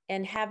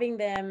 and having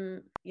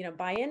them,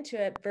 buy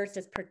into it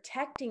versus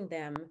protecting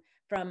them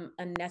from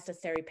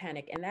unnecessary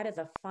panic. And that is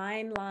a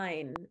fine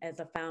line as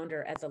a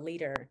founder, as a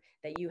leader,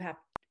 that you have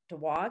to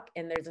walk.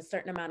 And there's a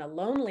certain amount of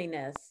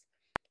loneliness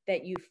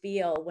that you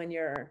feel when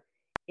you're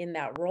in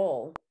that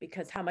role,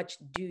 because how much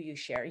do you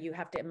share? You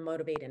have to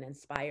motivate and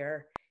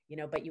inspire,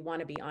 but you want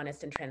to be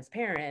honest and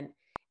transparent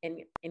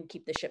and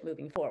keep the ship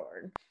moving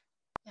forward.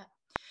 Yeah.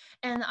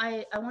 And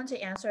I want to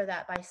answer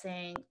that by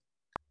saying,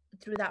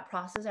 through that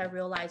process, I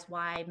realized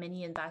why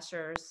many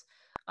investors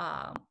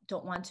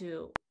don't want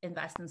to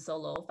invest in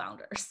solo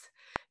founders,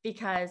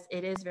 because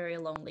it is very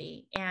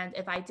lonely. And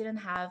if I didn't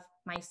have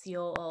my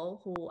COO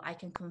who I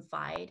can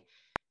confide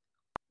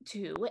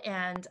to,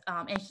 and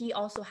he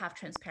also have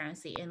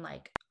transparency in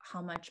like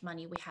how much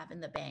money we have in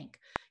the bank,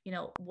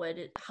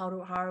 how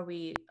are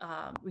we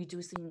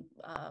reducing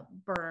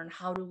burn,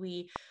 how do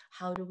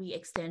we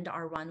extend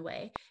our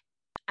runway.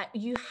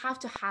 You have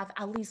to have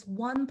at least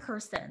one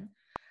person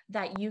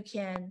that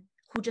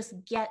who just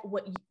get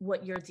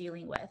what you're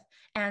dealing with.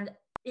 And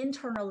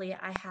internally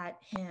I had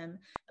him,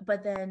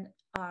 but then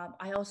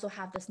I also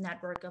have this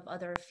network of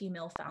other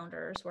female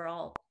founders. We're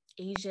all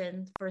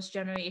Asian, first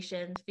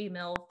generation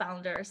female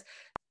founders,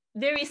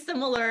 very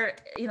similar,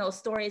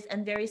 stories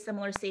and very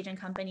similar stage in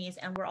companies.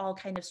 And we're all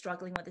kind of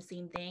struggling with the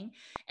same thing.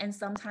 And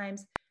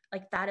sometimes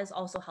like that is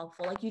also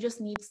helpful. Like you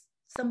just need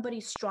somebody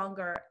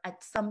stronger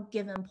at some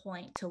given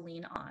point to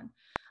lean on.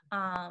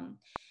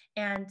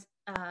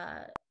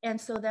 And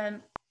so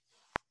then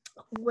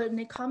when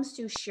it comes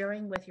to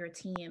sharing with your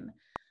team,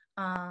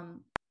 I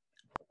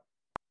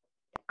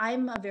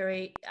am a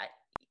very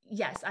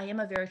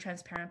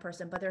transparent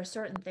person, but there are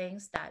certain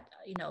things that,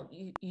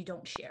 you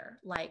don't share,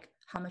 like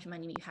how much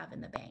money you have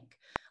in the bank.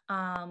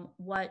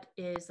 What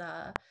is,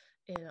 how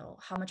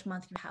much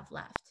month you have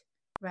left,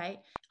 right?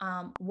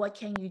 What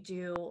can you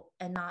do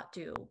and not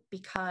do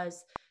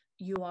because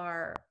you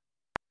are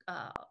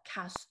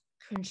cash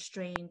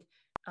constrained,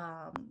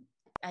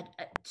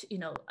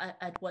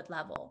 at what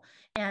level.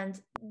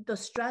 And the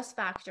stress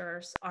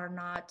factors are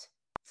not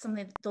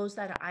something, those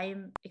that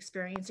I'm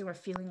experiencing or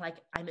feeling like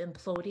I'm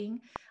imploding,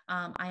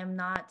 I am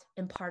not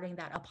imparting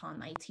that upon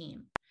my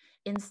team.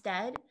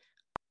 Instead,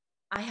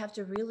 I have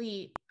to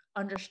really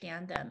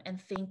understand them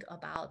and think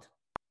about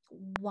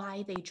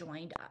why they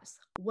joined us.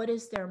 What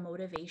is their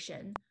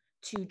motivation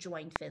to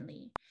join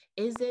Finli?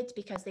 Is it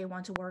because they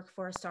want to work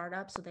for a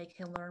startup so they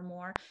can learn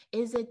more?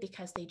 Is it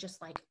because they just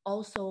like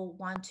also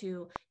want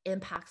to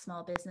impact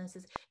small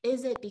businesses?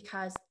 Is it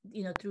because,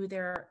 through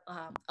their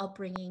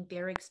upbringing,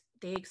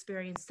 they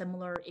experience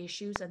similar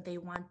issues and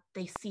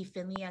they see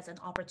Finli as an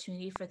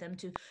opportunity for them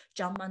to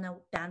jump on a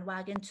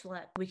bandwagon so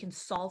that we can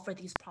solve for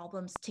these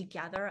problems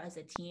together as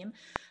a team?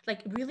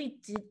 Like really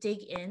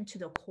dig into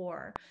the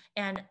core.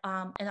 And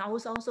I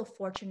was also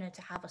fortunate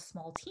to have a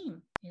small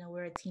team.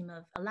 We're a team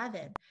of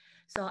 11.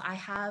 So I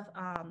have,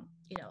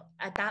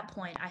 at that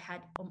point I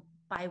had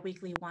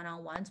bi-weekly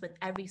one-on-ones with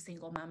every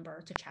single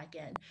member to check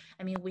in.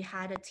 I mean, we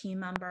had a team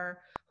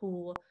member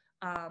who,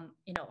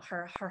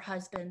 her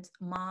husband's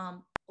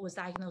mom was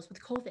diagnosed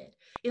with COVID.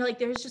 Like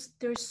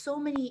there's so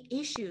many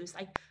issues,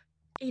 like,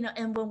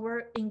 and when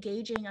we're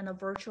engaging in a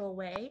virtual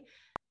way,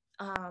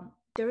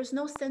 there is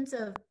no sense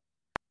of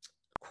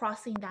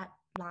crossing that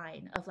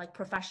line of like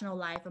professional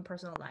life and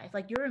personal life.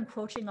 Like you're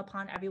encroaching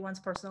upon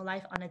everyone's personal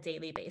life on a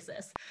daily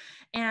basis.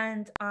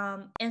 And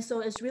so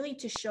it's really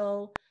to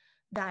show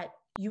that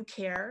you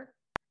care,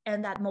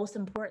 and that most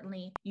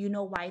importantly, you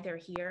know why they're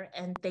here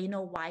and they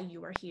know why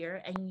you are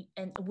here. And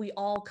we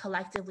all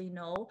collectively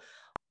know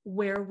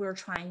where we're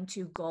trying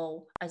to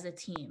go as a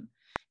team.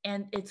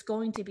 And it's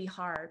going to be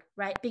hard,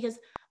 right? Because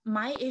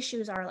my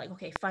issues are like,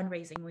 okay,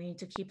 fundraising, we need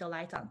to keep the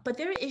lights on. But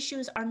their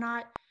issues are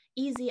not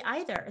easy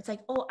either. It's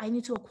like, oh, I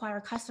need to acquire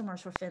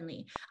customers for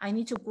Finli. I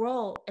need to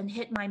grow and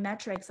hit my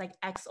metrics like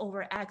X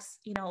over X,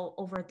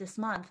 over this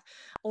month.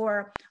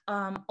 Or,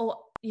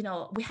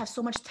 we have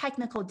so much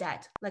technical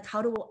debt. Like,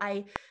 how do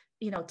I,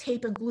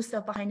 tape and glue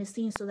stuff behind the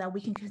scenes so that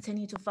we can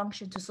continue to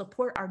function to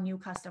support our new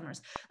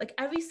customers? Like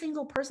every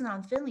single person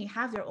on Finli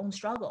have their own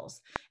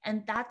struggles.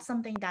 And that's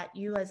something that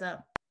you as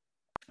a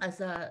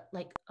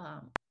like,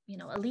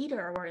 a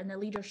leader or in a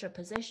leadership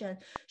position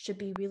should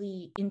be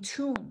really in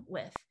tune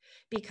with,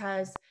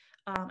 because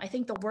I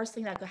think the worst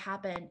thing that could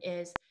happen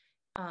is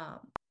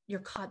you're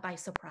caught by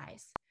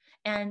surprise.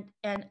 And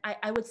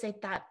I would say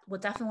that will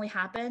definitely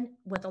happen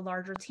with a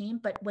larger team,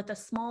 but with a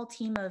small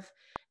team of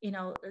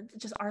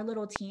just our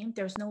little team,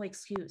 there's no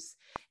excuse.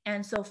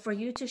 And so for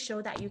you to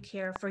show that you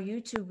care, for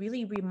you to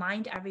really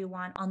remind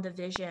everyone on the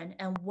vision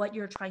and what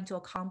you're trying to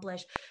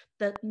accomplish,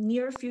 the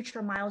near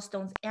future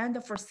milestones and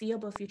the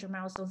foreseeable future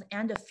milestones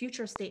and the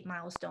future state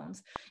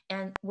milestones,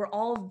 and we're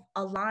all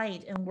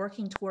aligned and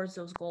working towards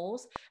those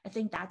goals, I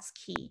think that's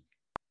key.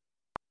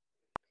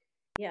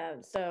 Yeah,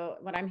 so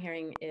what I'm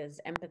hearing is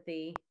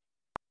empathy,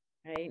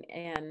 right?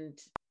 And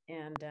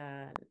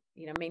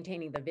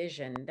maintaining the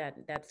vision,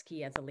 that's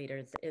key as a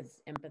leader,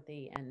 is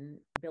empathy and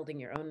building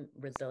your own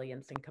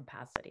resilience and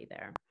capacity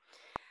there.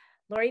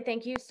 Lori,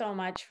 thank you so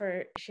much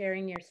for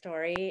sharing your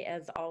story.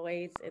 As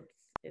always,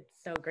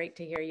 it's so great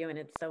to hear you, and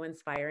it's so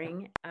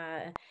inspiring.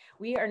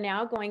 We are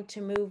now going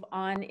to move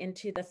on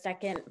into the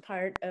second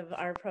part of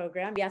our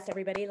program. Yes,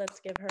 everybody, let's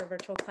give her a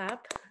virtual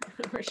clap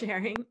for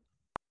sharing.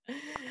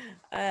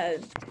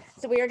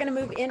 So we are going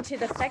to move into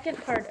the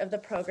second part of the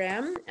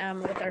program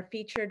with our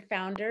featured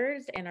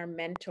founders and our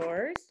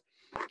mentors.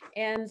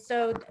 And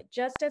so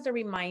just as a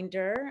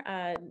reminder,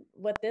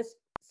 with this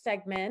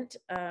segment,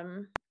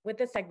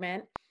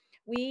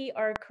 we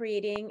are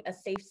creating a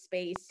safe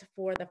space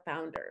for the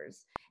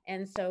founders.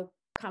 And so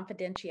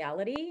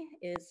confidentiality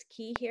is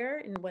key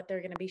here in what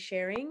they're going to be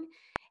sharing.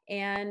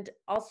 And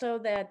also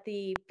that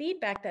the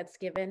feedback that's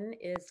given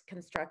is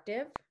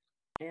constructive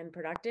and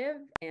productive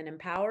and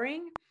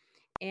empowering.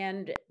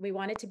 And we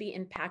want it to be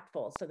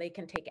impactful so they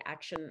can take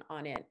action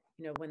on it,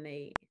 when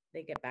they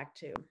get back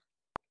to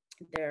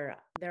their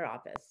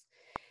office.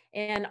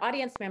 And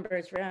audience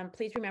members,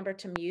 please remember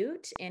to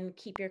mute and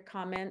keep your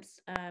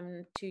comments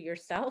to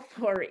yourself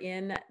or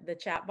in the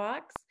chat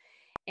box.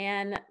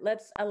 And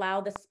let's allow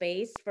the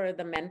space for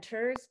the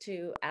mentors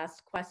to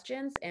ask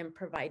questions and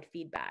provide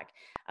feedback.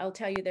 I'll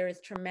tell you, there is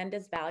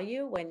tremendous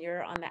value when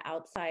you're on the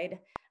outside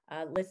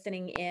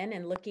listening in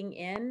and looking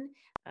in,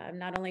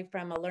 not only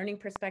from a learning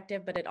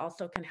perspective, but it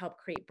also can help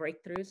create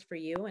breakthroughs for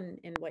you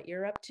and what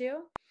you're up to.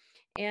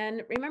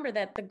 And remember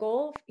that the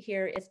goal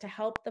here is to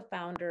help the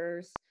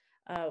founders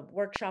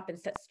workshop and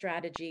set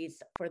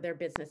strategies for their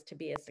business to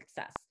be a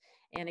success.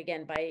 And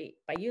again, by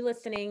you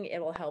listening, it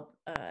will help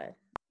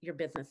your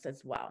business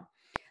as well.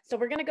 So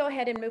we're going to go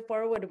ahead and move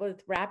forward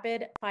with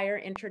rapid fire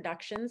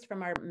introductions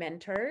from our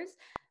mentors.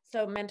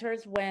 So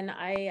mentors, when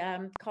I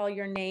call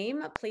your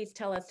name, please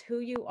tell us who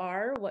you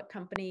are, what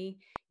company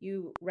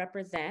you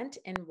represent,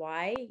 and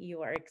why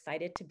you are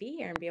excited to be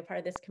here and be a part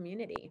of this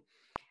community.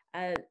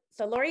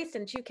 So Lori,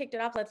 since you kicked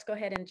it off, let's go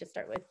ahead and just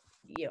start with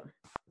you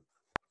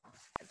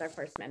as our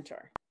first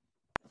mentor.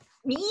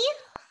 Me?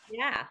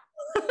 Yeah.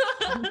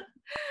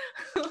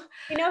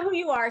 You know who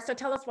you are, so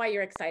tell us why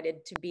you're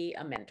excited to be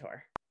a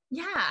mentor.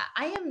 Yeah,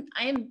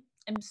 I'm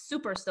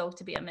super stoked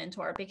to be a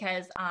mentor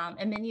because,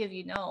 and many of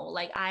you know,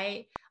 like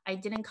I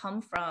didn't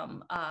come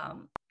from,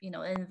 an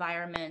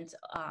environment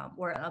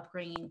or an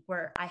upbringing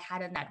where I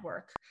had a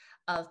network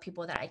of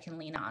people that I can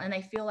lean on. And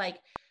I feel like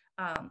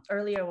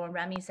earlier when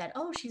Remy said,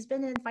 oh, she's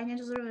been in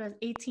financial services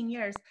 18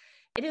 years,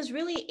 it is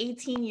really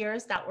 18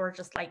 years that were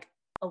just like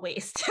a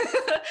waste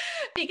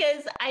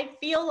because I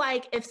feel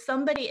like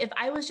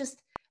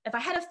if I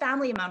had a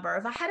family member,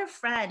 if I had a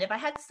friend, if I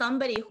had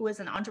somebody who is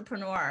an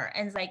entrepreneur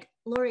and is like,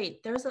 Lori,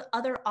 there's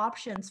other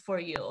options for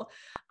you.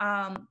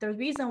 The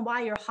reason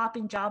why you're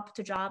hopping job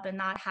to job and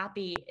not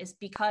happy is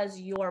because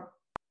you're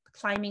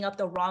climbing up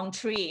the wrong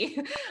tree.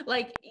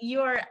 Like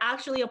you're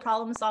actually a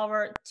problem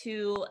solver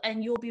too,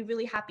 and you'll be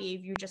really happy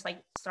if you just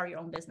like start your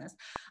own business.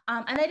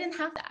 And I didn't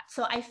have that.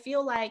 So I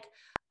feel like,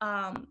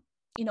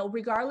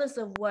 regardless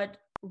of what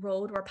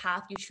road or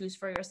path you choose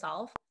for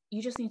yourself,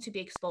 you just need to be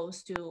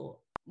exposed to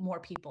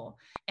more people.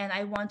 And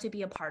I want to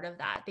be a part of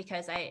that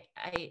because I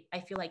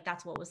feel like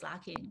that's what was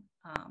lacking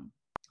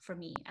for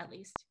me, at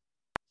least.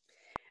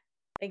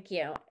 Thank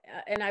you.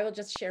 And I will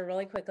just share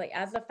really quickly,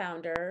 as a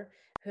founder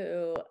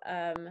who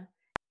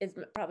is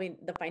probably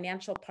the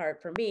financial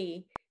part for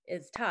me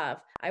is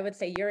tough. I would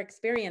say your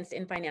experience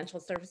in financial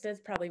services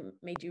probably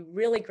made you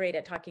really great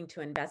at talking to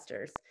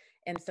investors.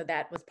 And so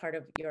that was part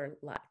of your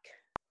luck.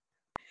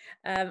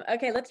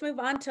 Okay, let's move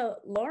on to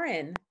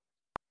Lauren.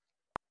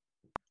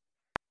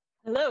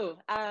 Hello,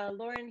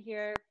 Lauren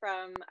here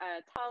from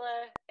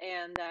Tala,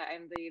 and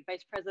I'm the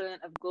Vice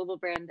President of Global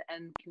Brand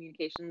and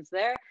Communications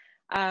there.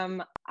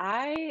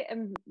 I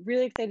am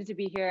really excited to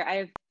be here.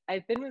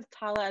 I've been with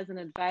Tala as an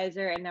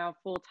advisor and now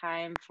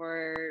full-time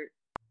for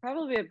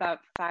probably about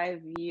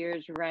 5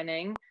 years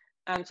running.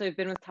 So I've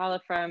been with Tala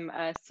from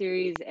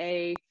Series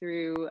A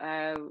through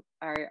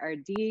our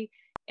D,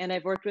 and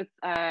I've worked with,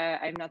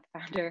 I'm not the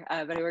founder,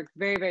 but I worked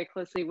very, very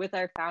closely with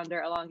our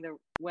founder along the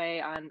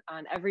way on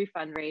every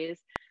fundraise.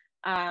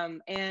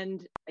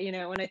 And,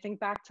 when I think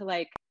back to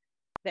like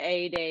the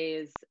A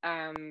days,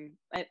 and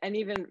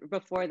even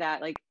before that,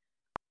 like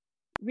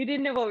we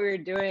didn't know what we were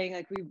doing.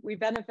 Like we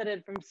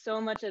benefited from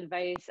so much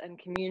advice and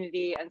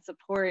community and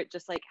support,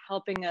 just like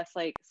helping us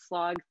like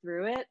slog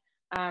through it.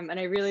 And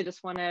I really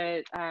just want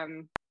to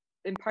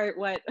impart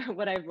what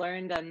I've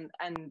learned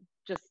and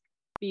just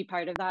be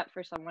part of that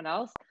for someone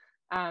else.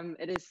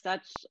 It is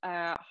such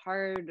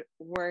hard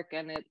work,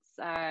 and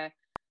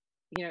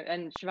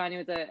and Shivani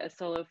was a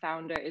solo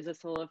founder, is a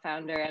solo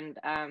founder, and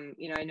I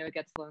know it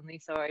gets lonely,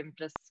 so I'm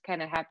just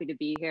kind of happy to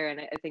be here. And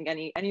I think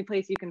any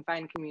place you can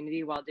find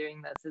community while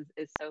doing this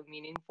is so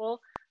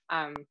meaningful.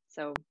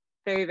 So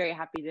very, very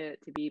happy to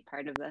be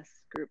part of this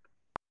group.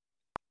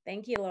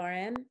 Thank you,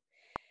 Lauren.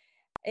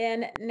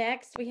 And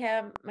next we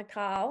have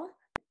Mikal.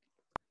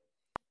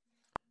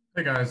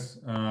 Hey guys,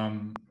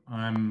 I'm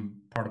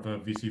part of a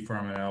VC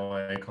firm in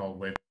LA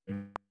called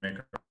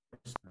Wavemakers,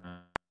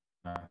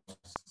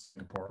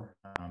 Singapore.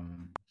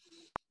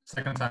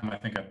 Second time I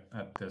think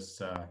at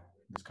this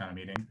kind of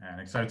meeting,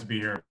 and excited to be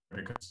here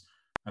because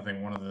I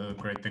think one of the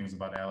great things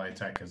about LA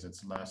Tech is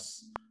it's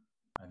less,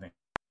 I think,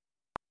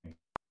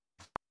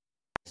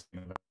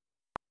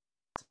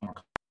 more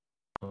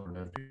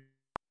collaborative,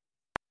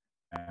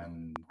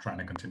 and trying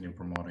to continue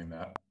promoting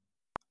that.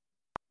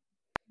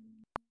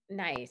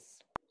 Nice.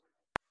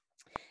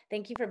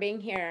 Thank you for being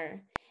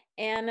here.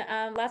 And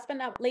last but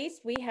not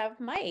least, we have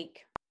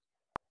Mike.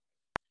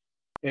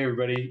 Hey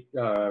everybody,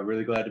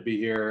 really glad to be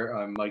here.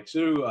 I'm Mike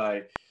Su.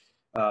 I'm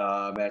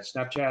at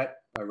Snapchat.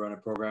 I run a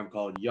program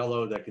called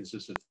Yellow that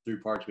consists of 3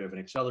 parts. We have an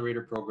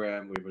accelerator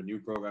program. We have a new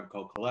program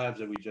called Collabs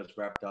that we just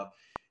wrapped up.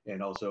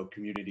 And also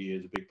community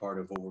is a big part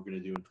of what we're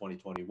going to do in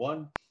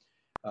 2021.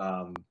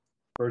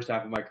 First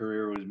half of my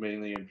career was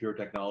mainly in pure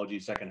technology.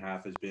 Second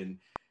half has been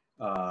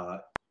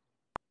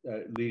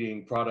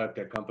leading product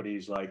at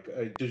companies like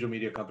digital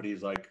media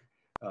companies like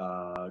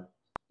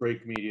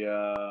Break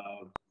Media,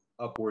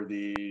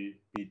 Upworthy,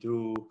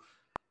 B2,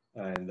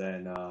 and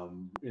then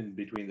in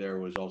between there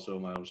was also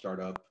my own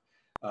startup.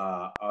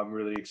 I'm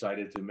really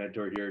excited to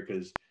mentor here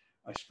because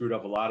I screwed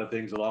up a lot of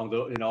things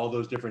in all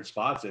those different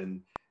spots,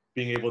 and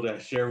being able to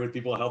share with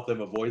people, help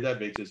them avoid that,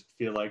 makes us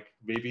feel like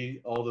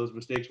maybe all those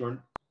mistakes weren't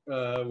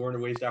a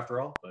waste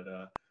after all. But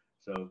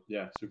so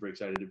yeah, super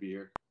excited to be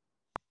here.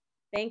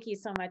 Thank you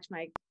so much,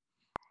 Mike.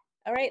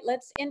 All right,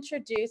 let's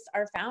introduce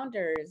our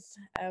founders.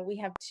 We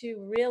have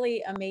 2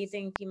 really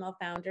amazing female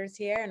founders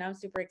here, and I'm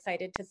super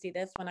excited to see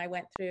this. When I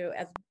went through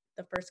as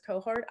the first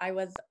cohort, I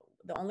was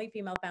the only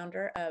female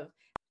founder of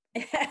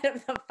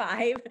the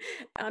 5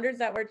 founders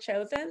that were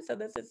chosen. So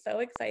this is so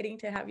exciting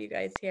to have you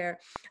guys here.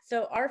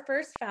 So our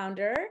first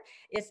founder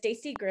is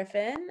Stacy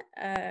Griffin,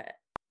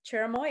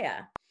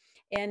 Chirimoya.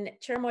 And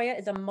Chirimoya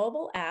is a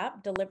mobile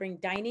app delivering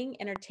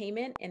dining,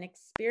 entertainment, and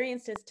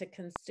experiences to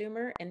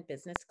consumer and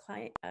business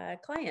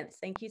clients.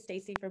 Thank you,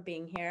 Stacy, for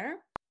being here.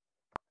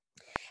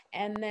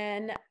 And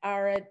then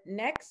our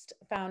next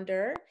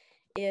founders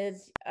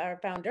is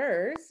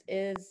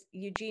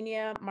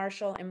Eugenia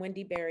Marshall and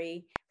Wendy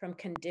Berry from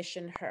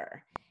Condition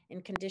Her.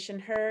 And Condition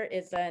Her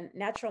is a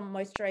natural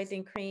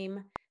moisturizing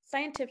cream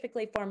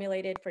scientifically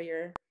formulated for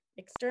your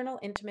external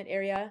intimate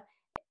area,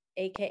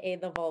 aka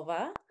the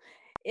vulva.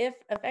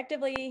 It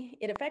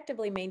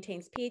effectively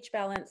maintains pH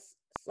balance,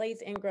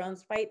 slays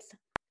ingrowns, fights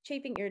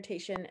chafing,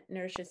 irritation,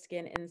 nourishes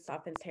skin, and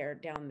softens hair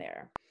down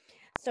there.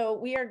 So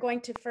we are going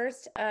to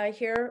first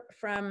hear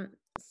from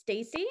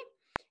Stacy.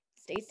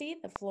 Stacy,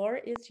 the floor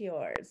is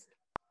yours.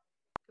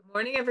 Good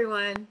morning,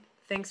 everyone.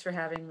 Thanks for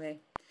having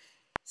me.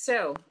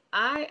 So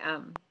I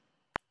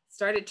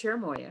started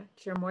Chirimoya.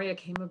 Chirimoya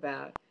came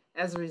about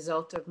as a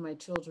result of my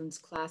children's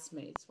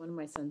classmates, one of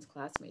my son's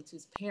classmates,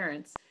 whose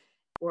parents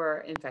were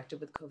infected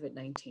with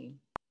COVID-19.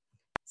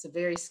 It's a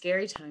very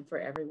scary time for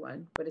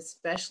everyone, but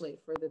especially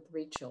for the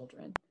 3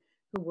 children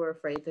who were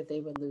afraid that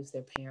they would lose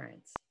their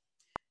parents.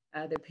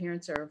 Their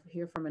parents are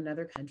here from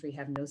another country,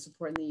 have no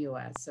support in the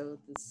US. So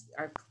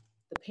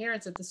the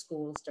parents at the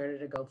school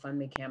started a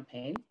GoFundMe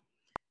campaign,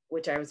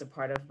 which I was a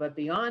part of. But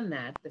beyond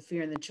that, the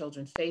fear in the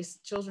children's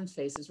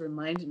faces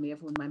reminded me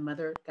of when my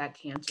mother got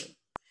cancer.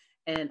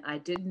 And I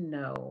didn't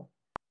know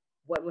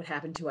what would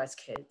happen to us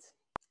kids.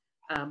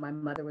 My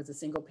mother was a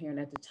single parent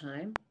at the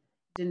time,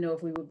 didn't know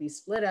if we would be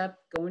split up,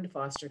 go into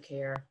foster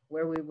care,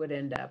 where we would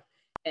end up.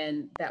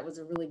 And that was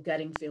a really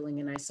gutting feeling.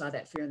 And I saw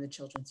that fear in the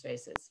children's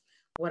faces.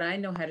 What I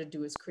know how to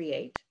do is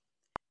create.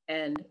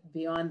 And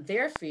beyond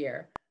their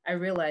fear, I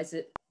realized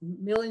that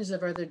millions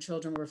of other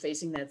children were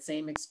facing that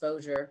same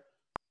exposure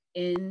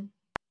in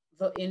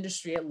the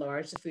industry at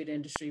large, the food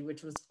industry,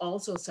 which was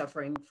also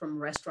suffering from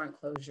restaurant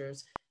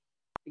closures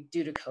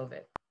due to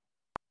COVID.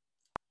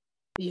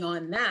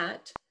 Beyond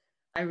that,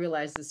 I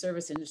realized the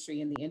service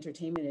industry and the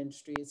entertainment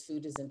industry is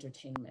food is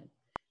entertainment.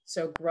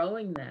 So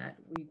growing that,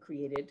 we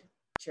created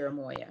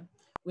Chirimoya,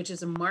 which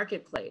is a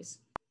marketplace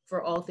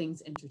for all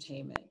things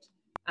entertainment.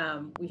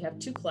 We have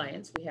 2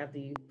 clients. We have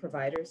the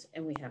providers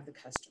and we have the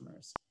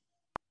customers.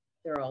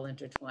 They're all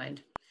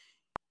intertwined.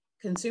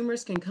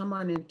 Consumers can come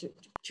on into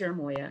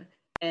Chirimoya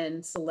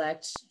and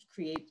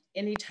create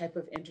any type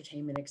of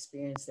entertainment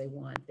experience they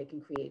want. They can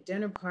create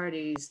dinner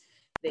parties.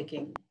 They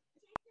can,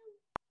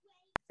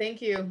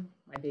 thank you.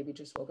 My baby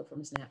just woke up from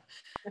his nap.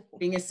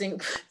 Being a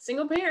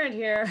single parent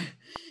here,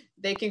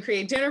 they can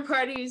create dinner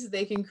parties.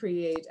 They can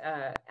create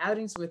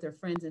outings with their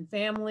friends and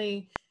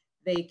family.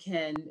 They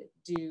can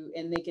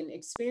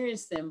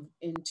experience them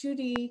in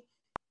 2D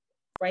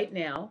right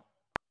now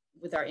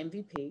with our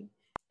MVP.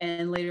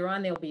 And later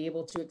on, they'll be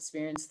able to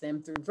experience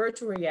them through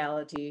virtual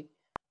reality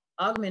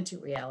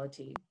augmented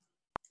reality,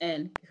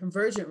 and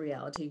convergent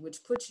reality,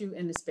 which puts you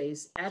in a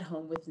space at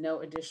home with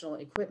no additional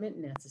equipment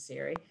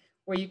necessary,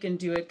 where you can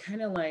do it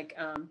kind of like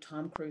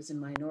Tom Cruise in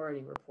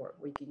Minority Report,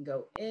 where you can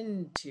go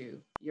into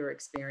your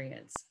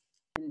experience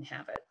and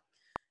have it.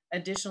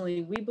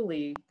 Additionally, we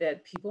believe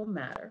that people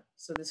matter.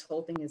 So this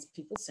whole thing is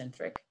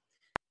people-centric.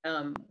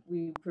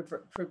 We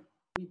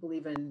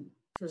believe in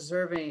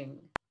preserving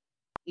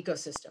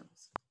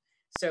ecosystems.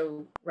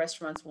 So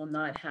restaurants will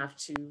not have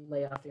to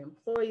lay off their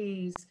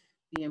employees.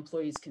 The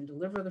employees can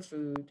deliver the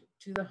food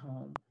to the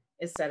home.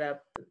 It's set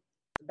up,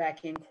 the back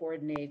end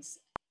coordinates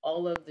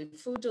all of the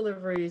food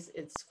deliveries.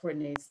 It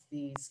coordinates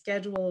the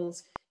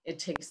schedules. It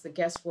takes the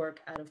guesswork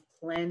out of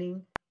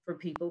planning for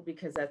people,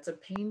 because that's a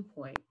pain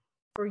point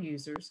for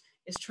users,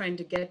 is trying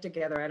to get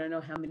together. I don't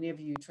know how many of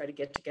you try to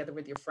get together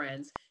with your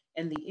friends.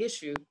 And the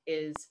issue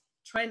is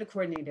trying to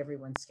coordinate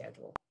everyone's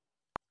schedule.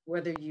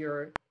 Whether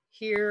you're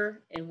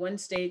here in one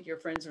state, your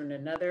friends are in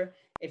another,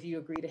 if you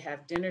agree to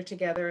have dinner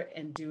together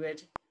and do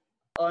it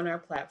on our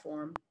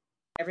platform,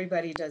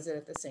 everybody does it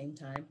at the same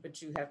time,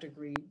 but you have to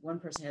agree, one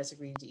person has to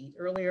agree to eat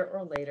earlier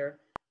or later.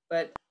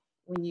 But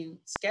when you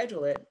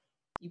schedule it,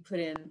 you put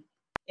in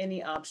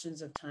any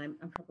options of time.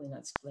 I'm probably not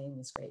explaining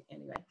this great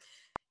anyway.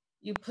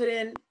 You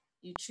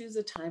choose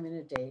a time and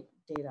a date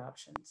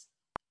options.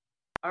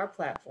 Our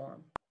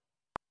platform,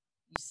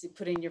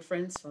 put in your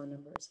friends' phone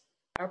numbers.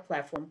 Our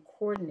platform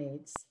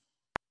coordinates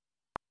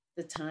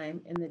the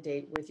time and the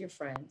date with your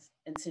friends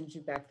and sends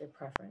you back their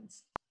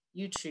preference.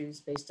 You choose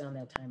based on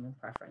that time and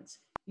preference.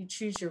 You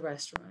choose your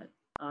restaurant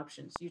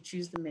options. You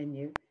choose the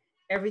menu.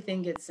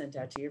 Everything gets sent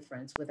out to your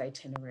friends with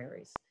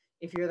itineraries.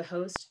 If you're the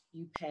host,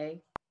 you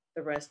pay.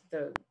 The rest,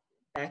 the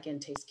back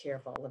end takes care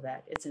of all of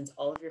that. It sends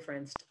all of your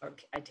friends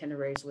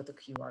itineraries with a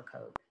QR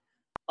code.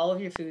 All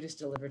of your food is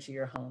delivered to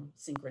your home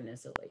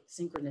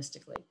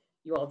synchronistically.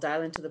 You all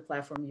dial into the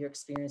platform, you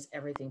experience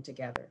everything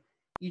together.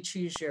 You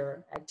choose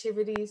your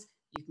activities,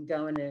 you can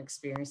go in and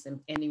experience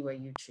them any way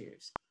you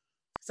choose.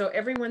 So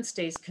everyone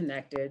stays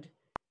connected.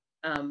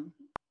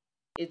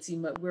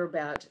 We're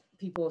about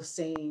people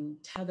staying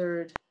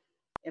tethered,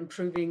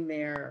 improving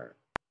their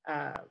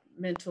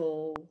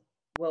mental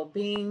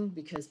well-being,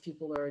 because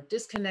people are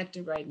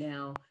disconnected right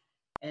now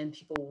and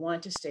people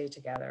want to stay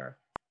together.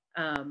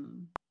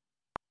 I'm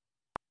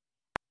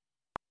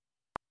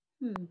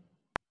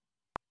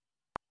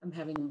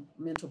having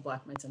mental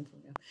block.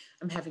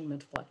 I'm having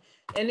mental block.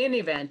 In any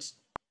event,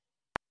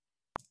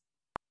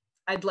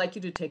 I'd like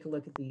you to take a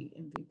look at the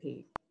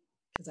MVP,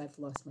 because I've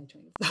lost my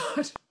train of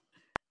thought.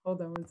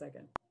 Hold on one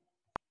second.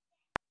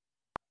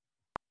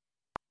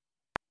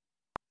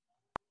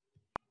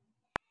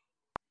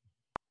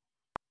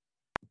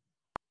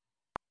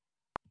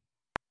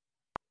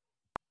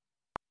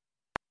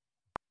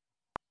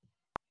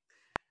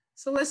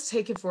 So let's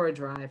take it for a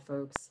drive,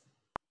 folks.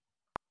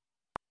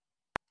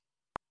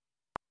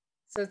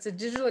 So it's a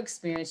digital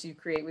experience you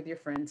create with your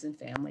friends and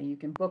family. You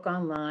can book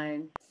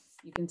online,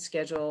 you can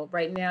schedule.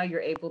 Right now,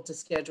 you're able to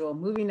schedule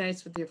movie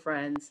nights with your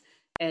friends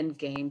and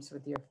games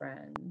with your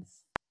friends.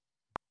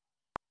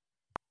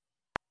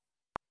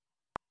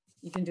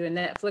 You can do a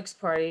Netflix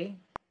party.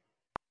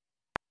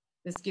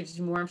 This gives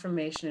you more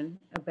information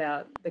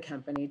about the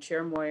company.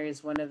 Cherimoya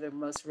is one of the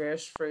most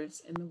rarest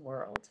fruits in the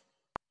world.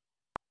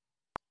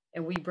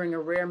 And we bring a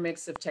rare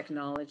mix of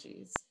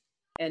technologies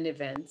and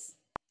events,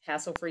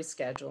 hassle-free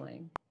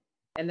scheduling,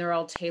 and they're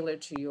all tailored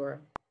to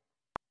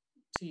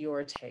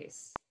your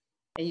tastes.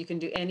 And you can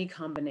do any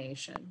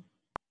combination.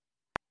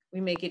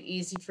 We make it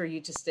easy for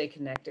you to stay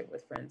connected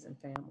with friends and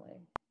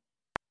family.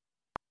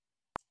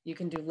 You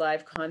can do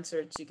live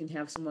concerts. You can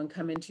have someone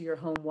come into your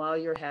home while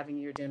you're having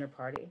your dinner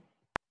party.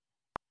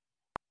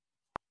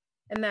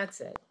 And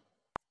that's it.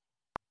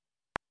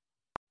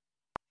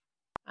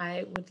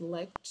 I would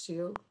like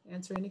to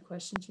answer any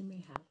questions you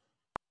may have.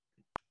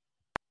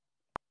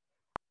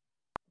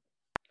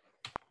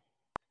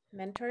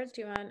 Mentors,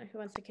 who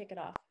wants to kick it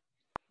off?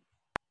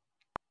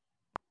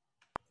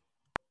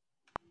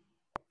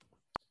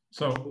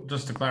 So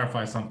just to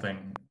clarify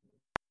something,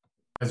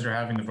 as you're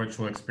having the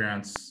virtual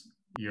experience,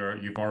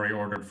 you've already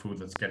ordered food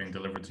that's getting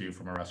delivered to you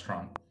from a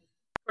restaurant.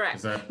 Correct.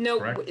 Is that no,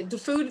 correct? The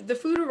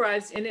food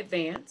arrives in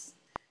advance.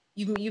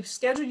 You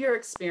schedule your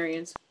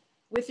experience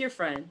with your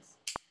friends.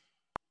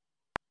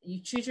 You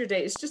choose your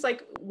day. It's just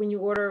like when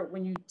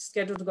you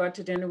schedule to go out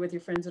to dinner with your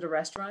friends at a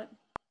restaurant.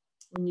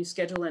 When you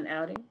schedule an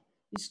outing,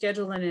 you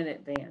schedule it in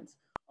advance.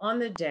 On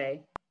the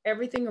day,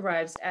 everything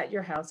arrives at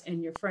your house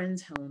and your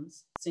friends'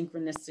 homes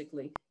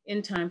synchronistically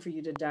in time for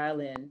you to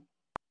dial in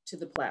to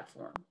the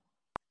platform.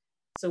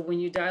 So when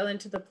you dial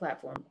into the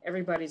platform,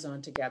 everybody's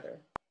on together.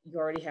 You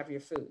already have your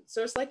food.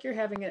 So it's like you're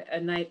having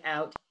a night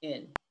out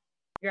in.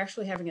 You're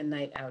actually having a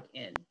night out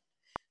in.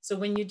 So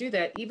when you do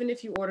that, even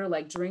if you order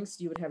like drinks,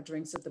 you would have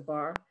drinks at the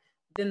bar.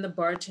 Then the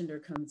bartender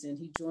comes in,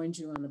 he joins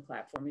you on the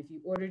platform. If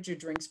you ordered your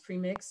drinks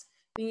pre-mix,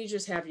 then you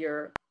just have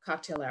your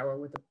cocktail hour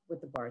with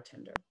the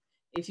bartender.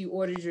 If you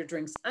ordered your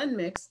drinks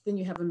unmixed, then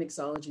you have a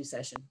mixology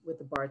session with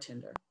the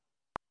bartender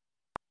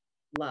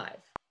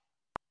live.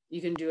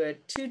 You can do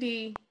it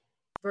 2D,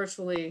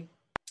 virtually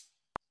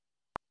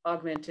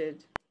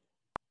augmented.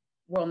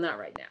 Well, not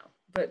right now,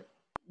 but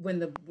when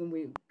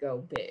we go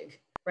big.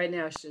 Right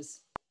now, it's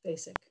just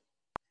basic.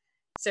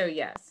 So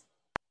yes.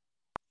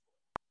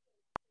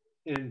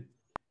 And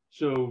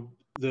so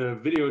the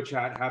video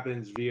chat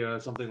happens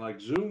via something like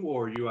Zoom,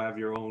 or you have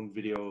your own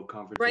video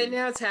conferencing? Right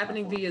now, it's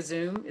happening platform? via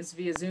Zoom. It's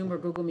via Zoom or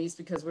Google Meets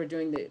because we're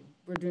doing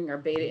our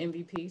beta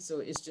MVP. So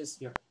it's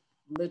just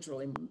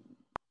literally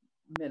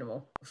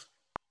minimal.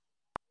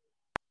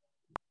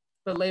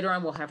 But later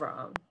on, we'll have our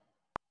own.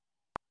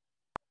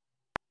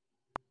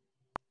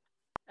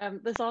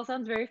 This all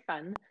sounds very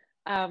fun.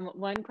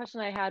 One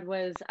question I had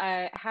was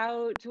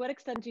to what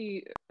extent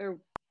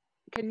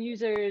can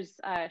users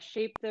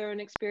shape their own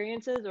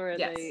experiences, or are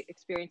the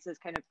experiences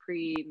kind of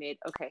pre-made?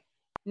 Okay.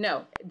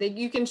 No,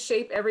 you can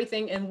shape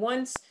everything. And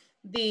once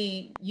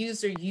the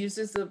user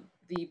uses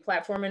the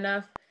platform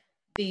enough,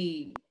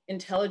 the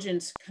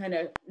intelligence kind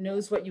of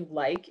knows what you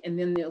like, and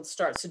then they'll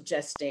start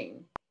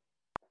suggesting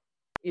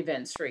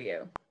events for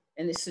you,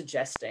 and it's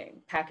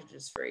suggesting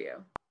packages for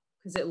you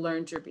because it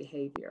learns your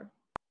behavior.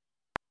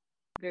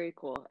 Very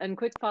cool. And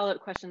quick follow-up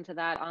question to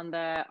that, on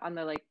the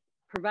like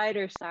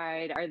provider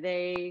side,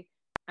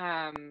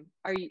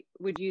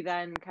 would you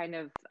then kind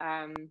of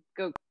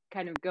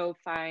go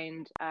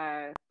find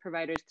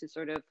providers to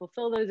sort of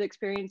fulfill those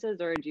experiences,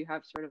 or do you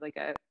have sort of like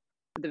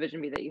the vision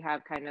be that you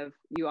have kind of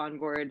you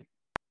onboard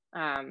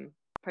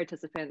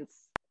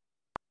participants?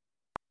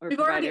 We've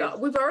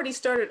already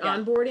started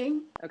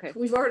onboarding. Okay.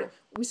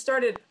 I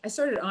started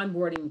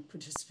onboarding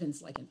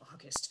participants like in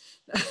August.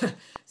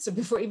 So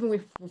before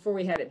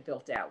we had it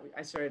built out,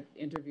 I started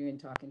interviewing,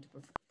 talking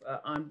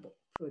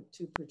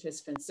to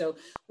participants. So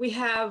we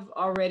have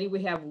wine,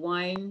 we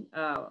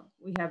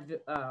have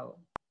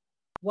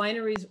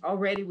wineries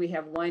already. We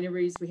have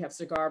wineries, we have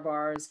cigar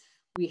bars,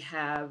 we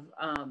have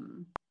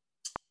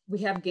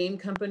game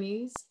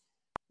companies,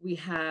 we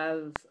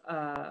have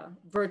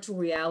virtual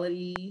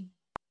reality.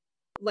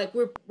 Like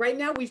right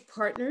now we've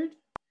partnered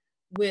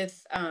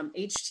with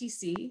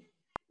HTC.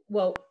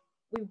 Well,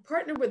 we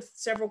partnered with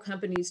several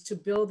companies to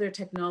build their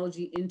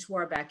technology into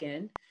our back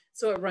end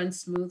so it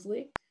runs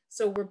smoothly.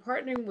 So we're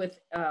partnering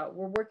with,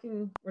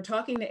 we're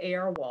talking to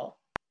AR Wall.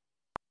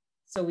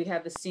 So we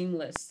have the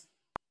seamless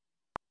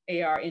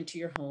AR into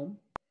your home.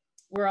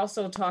 We're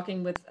also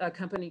talking with a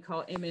company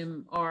called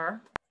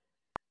MMR,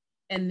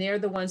 and they're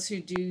the ones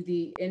who do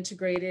the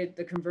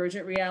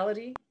convergent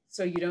reality.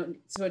 So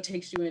it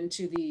takes you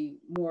into the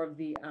more of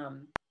the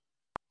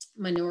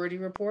Minority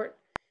Report.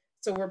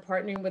 So we're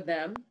partnering with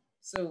them.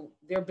 So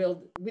they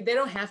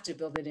don't have to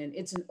build it in.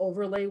 It's an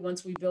overlay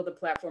once we build the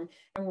platform,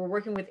 and we're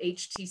working with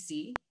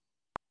HTC.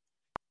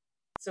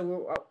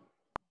 So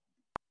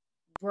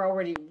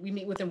we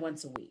meet with them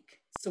once a week.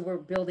 So we're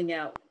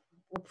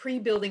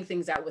pre-building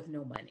things out with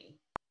no money,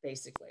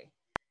 basically.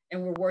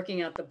 And we're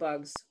working out the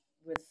bugs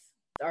with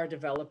our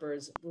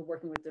developers. We're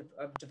working with the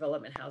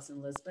development house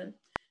in Lisbon.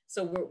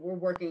 So we're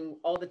working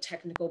all the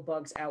technical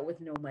bugs out with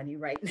no money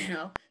right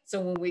now. So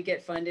when we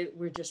get funded,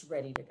 we're just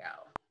ready to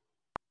go.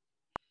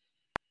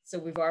 So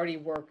we've already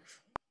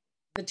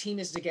the team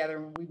is together,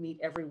 and we meet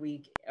every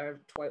week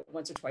or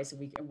once or twice a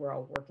week, and we're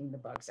all working the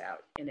bugs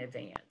out in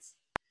advance.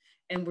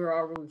 And we've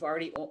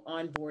already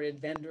onboarded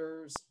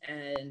vendors,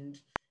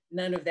 and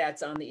none of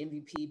that's on the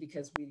MVP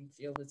because we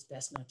feel it's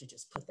best not to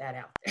just put that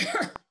out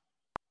there.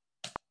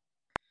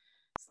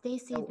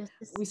 Stacy,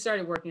 we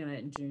started working on it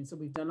in June, so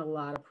we've done a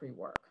lot of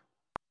pre-work.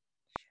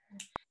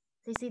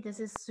 Stacy, this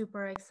is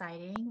super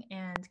exciting,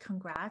 and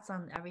congrats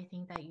on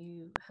everything that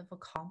you have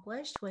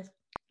accomplished with,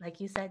 like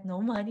you said,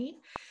 no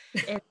money.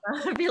 It's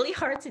really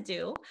hard to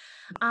do.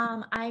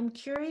 I'm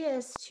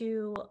curious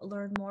to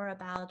learn more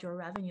about your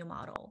revenue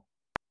model.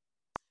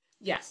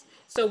 Yes.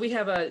 So we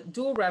have a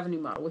dual revenue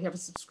model. We have a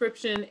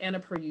subscription and a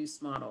per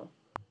use model,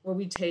 where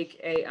we take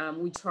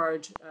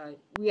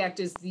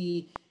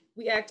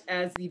we act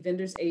as the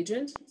vendor's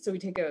agent. So we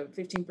take a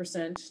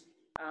 15%,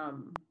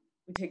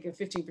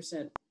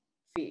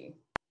 fee.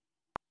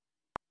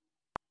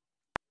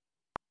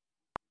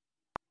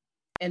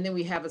 And then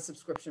we have a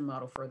subscription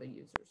model for the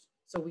users.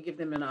 So we give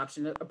them an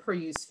option, a per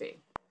use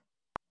fee.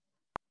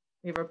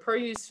 We have a per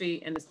use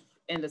fee and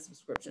a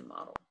subscription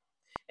model.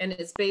 And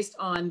it's based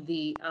on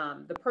the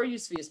per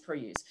use fee is per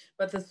use,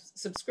 but the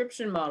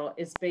subscription model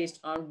is based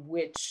on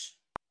which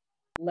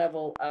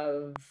level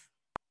of,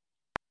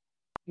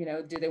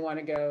 do they want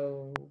to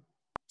go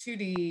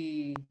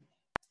 2D,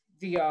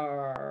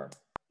 VR,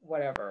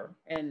 whatever,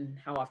 and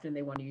how often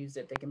they want to use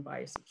it. They can buy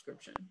a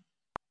subscription.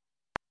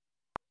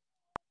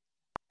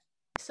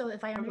 So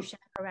if I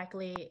understand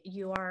correctly,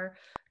 you are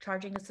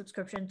charging a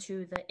subscription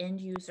to the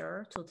end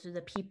user, to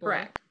the people,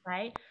 correct,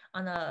 right?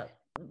 On a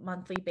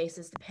monthly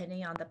basis,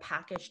 depending on the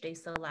package they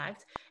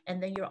select.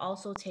 And then you're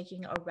also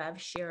taking a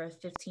rev share of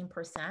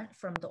 15%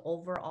 from the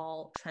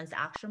overall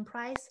transaction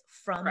price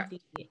from correct,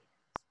 the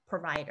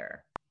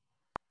provider.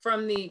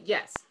 From the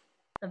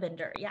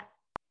vendor, yeah.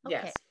 Okay.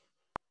 Yes.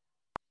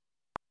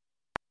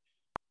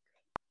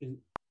 And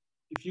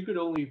if you could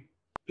only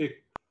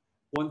pick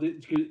one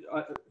thing,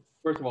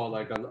 first of all,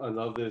 like I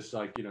love this.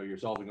 Like, you know, you're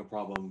solving a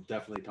problem,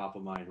 definitely top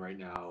of mind right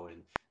now,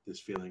 and this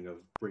feeling of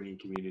bringing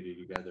community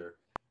together.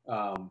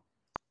 Um,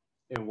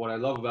 and what I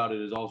love about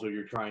it is also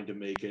you're trying to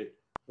make it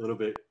a little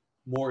bit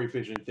more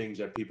efficient things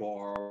that people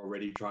are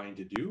already trying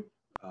to do,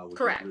 which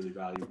Correct. is really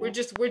valuable.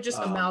 We're just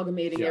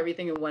amalgamating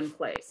everything in one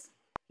place.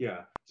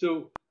 Yeah.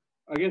 So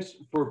I guess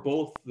for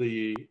both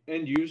the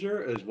end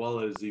user as well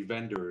as the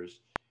vendors,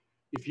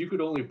 if you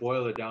could only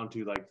boil it down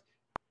to like,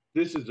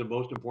 this is the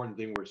most important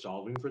thing we're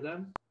solving for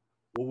them,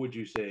 what would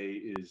you say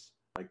is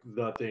like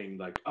the thing?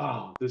 Like,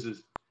 oh, this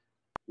is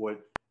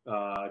what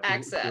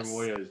Access.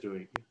 Chimoya is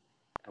doing.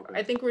 Okay.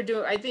 I think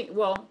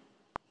well,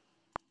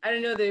 I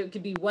don't know that it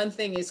could be one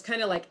thing. It's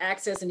kind of like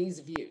access and ease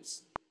of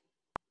use.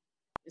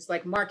 It's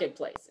like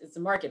marketplace. It's a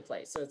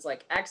marketplace. So it's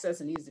like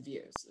access and ease of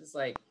use. It's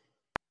like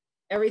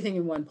everything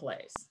in one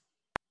place.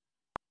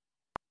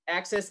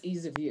 Access,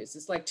 ease of use.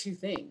 It's like two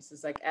things.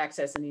 It's like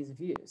access and ease of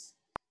use.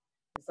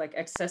 It's like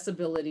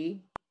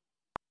accessibility.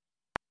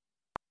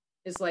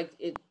 It's like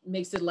it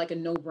makes it like a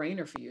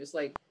no-brainer for you. It's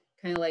like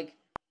kind of like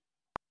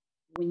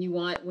when you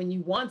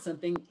want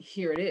something,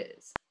 here it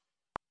is.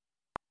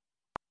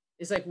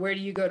 It's like, where do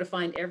you go to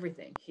find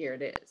everything? Here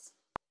it is.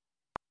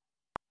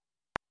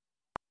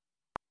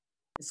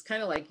 It's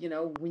kind of like, you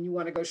know, when you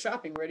want to go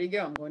shopping, where do you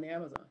go? I'm going to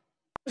Amazon.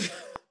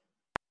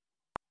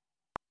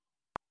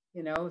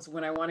 You know, it's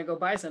when I want to go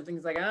buy something,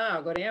 it's like,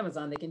 I'll go to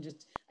Amazon.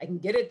 I can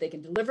get it, they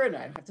can deliver it, and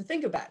I don't have to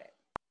think about it.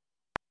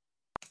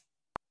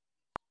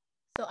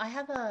 So I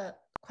have a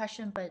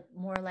question, but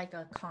more like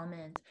a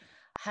comment.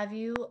 Have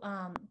you,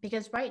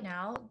 because right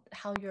now,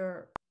 how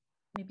you're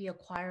maybe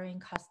acquiring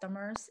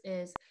customers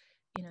is,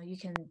 you know, you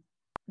can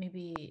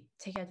maybe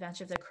take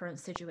advantage of the current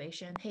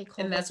situation. Hey, COVID,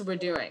 and that's what we're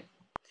doing.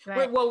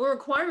 Right. We're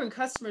acquiring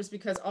customers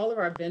because all of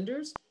our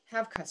vendors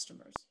have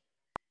customers.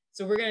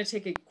 So we're going to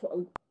take it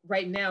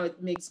right now.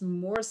 It makes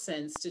more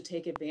sense to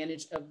take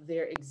advantage of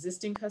their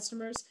existing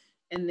customers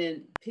and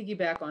then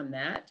piggyback on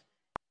that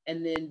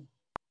and then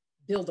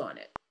build on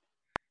it.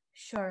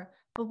 Sure.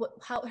 But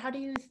how do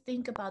you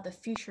think about the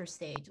future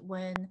state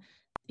when,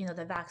 you know,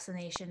 the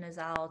vaccination is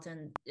out,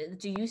 and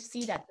do you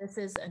see that this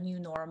is a new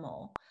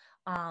normal?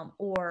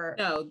 Or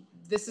no,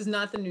 this is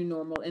not the new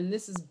normal, and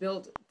this is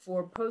built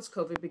for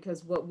post-COVID,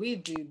 because what we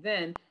do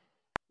then,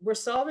 we're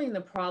solving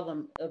the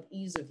problem of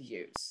ease of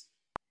use.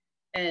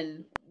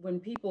 And when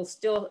people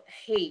still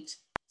hate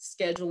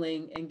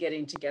scheduling and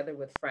getting together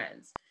with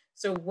friends.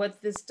 So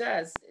what this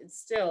does,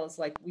 it's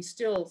like we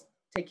still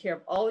take care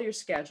of all your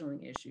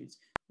scheduling issues.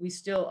 We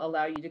still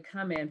allow you to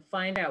come in,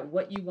 find out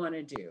what you want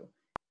to do,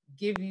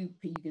 you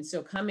can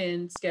still come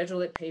in,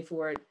 schedule it, pay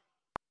for it,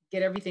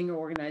 get everything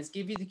organized,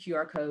 give you the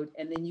QR code,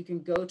 and then you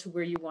can go to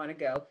where you want to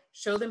go,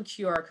 show them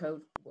QR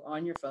code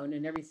on your phone,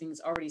 and everything's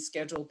already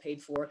scheduled,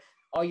 paid for.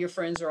 All your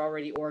friends are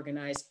already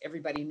organized.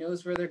 Everybody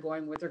knows where they're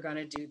going, what they're going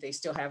to do. They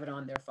still have it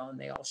on their phone.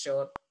 They all show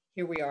up.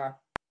 Here we are.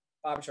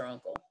 Bob's your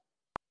uncle.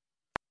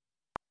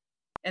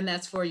 And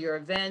that's for your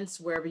events,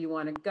 wherever you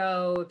want to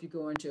go. If you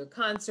go into a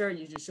concert,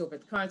 you just show up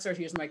at the concert.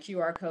 Here's my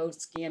QR code.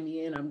 Scan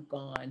me in. I'm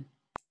gone.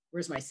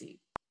 Where's my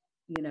seat?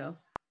 You know,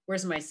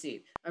 where's my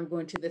seat? I'm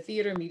going to the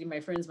theater, meeting my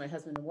friends, my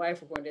husband and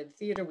wife. We're going to the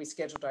theater. We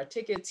scheduled our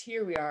tickets.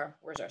 Here we are.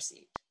 Where's our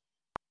seat?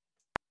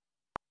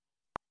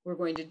 We're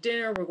going to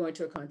dinner. We're going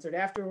to a concert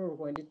afterward. We're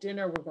going to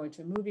dinner. We're going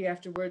to a movie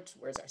afterwards.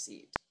 Where's our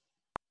seat?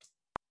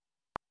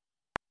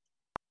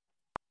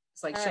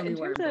 It's like, show me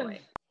where I'm going.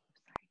 Sorry.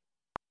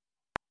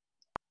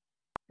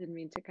 Didn't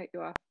mean to cut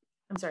you off.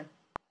 I'm sorry.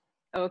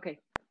 Oh, okay.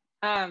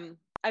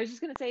 I was just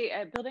going to say,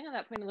 building on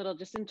that point a little,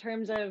 just in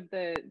terms of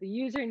the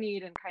user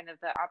need and kind of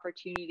the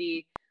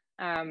opportunity,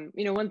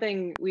 you know, one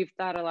thing we've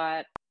thought a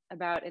lot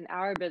about in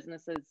our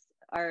businesses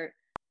are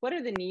what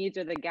are the needs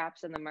or the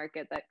gaps in the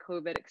market that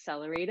COVID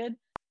accelerated?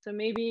 So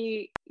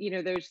maybe, you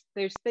know,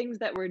 there's things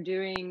that we're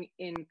doing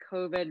in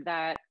COVID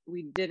that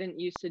we didn't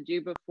used to do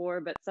before,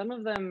 but some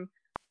of them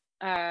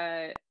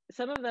are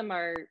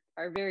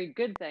very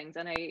good things,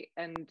 and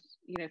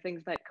you know,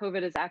 things that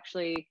COVID has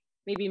actually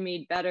maybe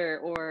made better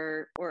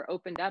or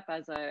opened up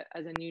as a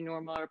new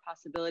normal or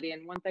possibility.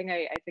 And one thing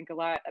I think a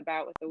lot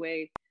about with the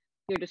way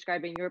you're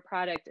describing your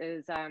product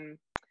is,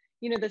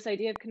 you know, this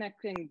idea of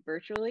connecting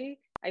virtually.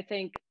 I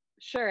think,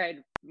 sure,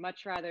 I'd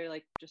much rather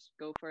like just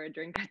go for a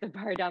drink at the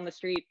bar down the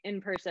street in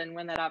person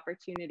when that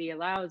opportunity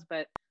allows.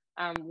 But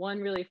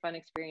one really fun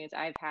experience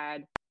I've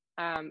had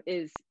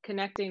is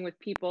connecting with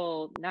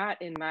people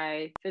not in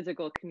my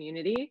physical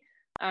community.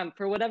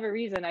 For whatever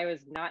reason, I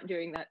was not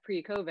doing that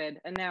pre-COVID,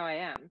 and now I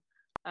am.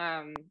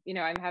 You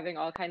know, I'm having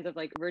all kinds of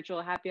like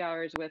virtual happy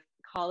hours with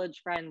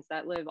college friends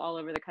that live all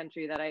over the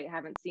country that I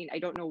haven't seen. I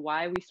don't know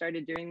why we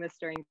started doing this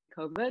during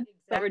COVID,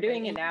 but we're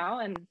doing it now,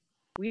 and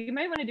we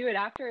might want to do it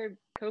after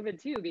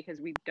COVID too,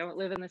 because we don't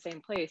live in the same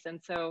place.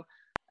 And so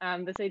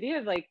this idea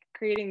of like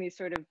creating these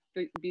sort of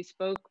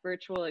bespoke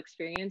virtual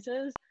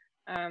experiences,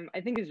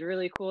 I think is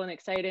really cool and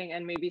exciting,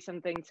 and maybe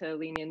something to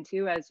lean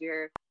into as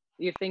you're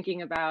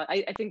thinking about.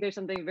 I think there's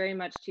something very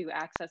much to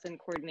access and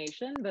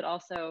coordination, but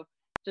also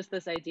just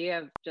this idea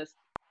of just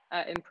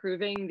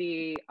improving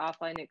the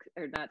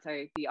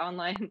the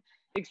online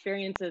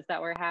experiences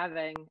that we're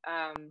having,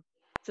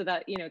 so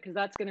that, because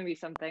that's going to be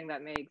something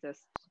that may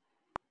exist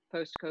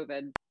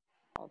post-COVID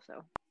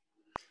also.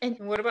 And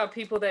what about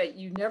people that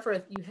you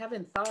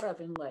haven't thought of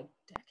in like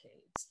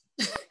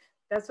decades?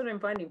 That's what I'm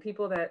finding.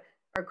 People that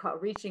are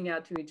reaching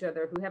out to each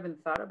other who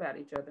haven't thought about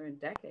each other in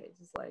decades.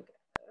 It's like,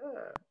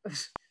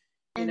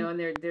 and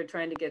they're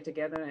trying to get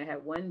together. And I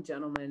had one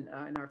gentleman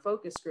in our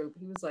focus group.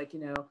 He was like,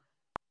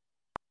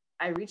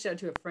 I reached out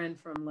to a friend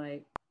from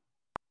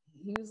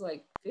he was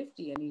like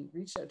 50, and he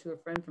reached out to a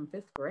friend from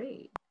 5th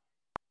grade,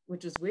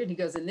 which was weird. He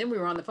goes, and then we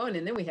were on the phone,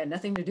 and then we had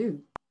nothing to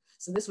do.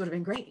 So this would have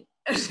been great,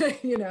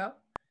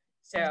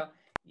 So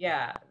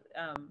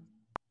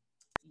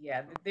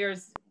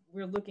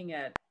we're looking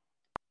at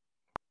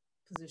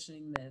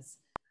positioning this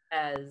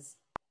as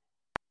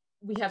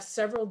we have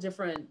several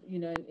different,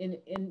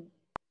 in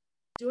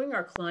doing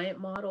our client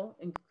model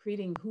and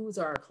creating who's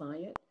our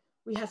client,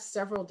 we have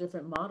several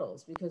different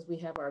models because we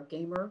have our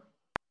gamer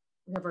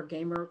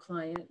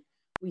client,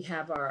 we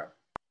have our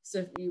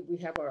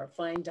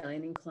fine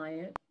dining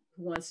client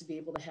who wants to be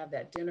able to have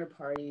that dinner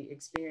party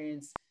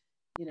experience,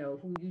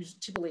 who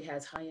typically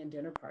has high-end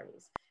dinner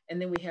parties.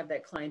 And then we have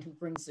that client who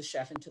brings the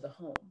chef into the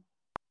home,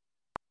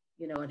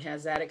 and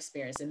has that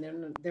experience. And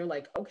then they're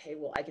like, okay,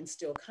 well, I can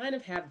still kind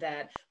of have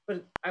that,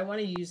 but I want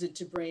to use it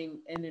to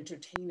bring an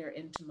entertainer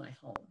into my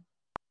home.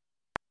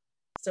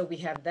 So we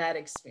have that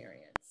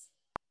experience.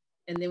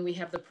 And then we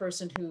have the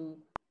person who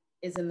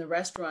is in the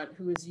restaurant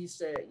who is used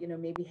to,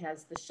 maybe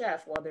has the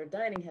chef while they're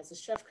dining, has the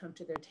chef come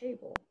to their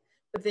table.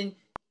 But then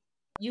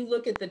you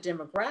look at the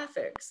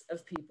demographics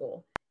of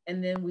people,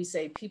 and then we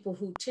say people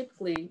who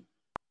typically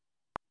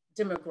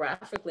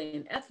demographically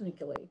and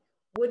ethnically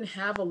wouldn't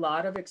have a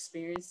lot of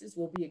experiences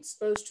will be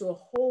exposed to a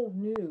whole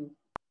new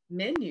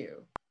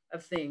menu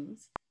of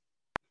things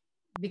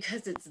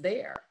because it's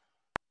there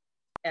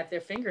at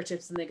their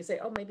fingertips, and they can say,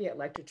 oh, maybe I'd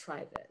like to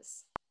try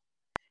this.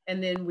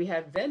 And then we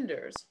have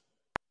vendors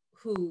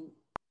who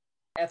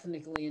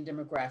ethnically and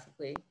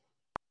demographically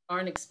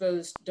aren't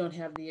exposed, don't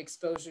have the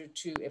exposure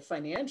to it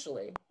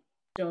financially,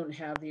 don't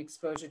have the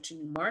exposure to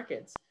new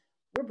markets.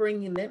 We're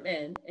bringing them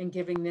in and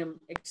giving them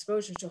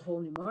exposure to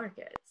whole new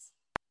markets.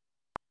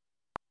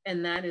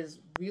 And that is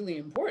really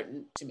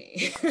important to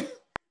me,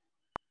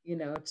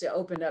 to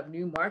open up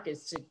new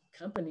markets to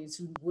companies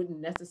who wouldn't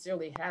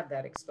necessarily have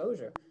that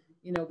exposure.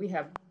 We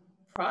have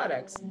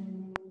products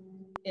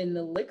in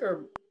the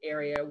liquor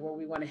area where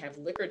we want to have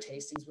liquor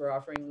tastings. We're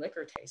offering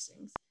liquor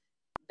tastings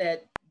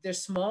that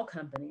there's small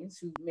companies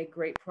who make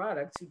great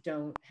products who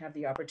don't have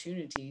the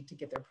opportunity to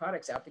get their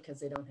products out because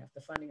they don't have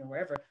the funding or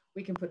wherever.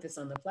 We can put this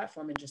on the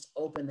platform and just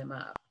open them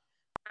up.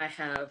 I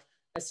have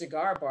a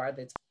cigar bar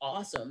that's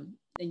awesome,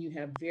 and you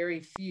have very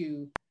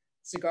few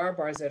cigar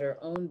bars that are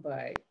owned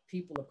by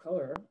people of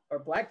color or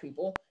Black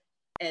people.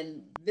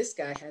 And this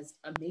guy has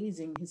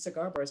his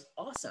cigar bar is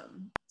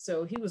awesome.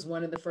 So he was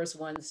one of the first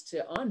ones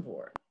to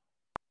onboard.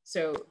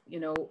 So,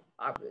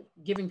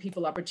 giving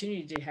people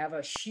opportunity to have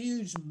a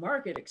huge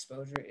market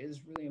exposure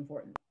is really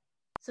important.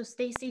 So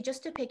Stacy,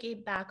 just to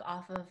piggyback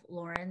off of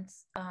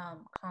Lauren's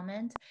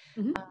comment,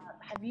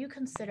 have you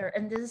considered,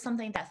 and this is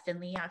something that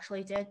Finli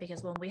actually did,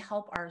 because when we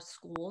help our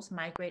schools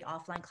migrate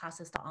offline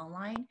classes to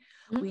online,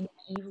 we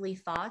naively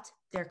thought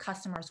their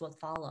customers would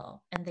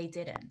follow, and they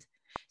didn't.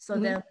 So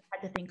then we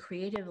had to think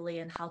creatively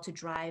on how to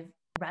drive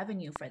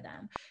revenue for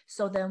them.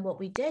 So then what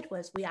we did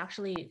was we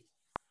actually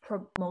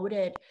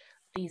promoted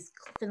these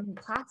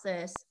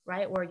classes,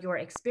 right, or your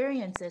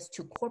experiences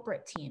to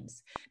corporate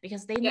teams,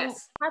 because they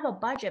have a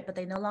budget, but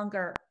they no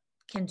longer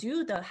can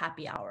do the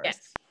happy hours.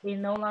 Yes. They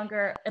no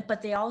longer,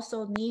 but they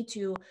also need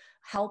to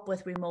help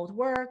with remote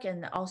work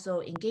and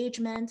also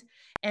engagement.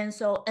 And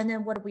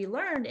then what we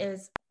learned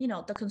is,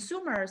 the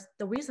consumers,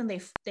 the reason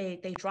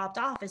they dropped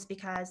off is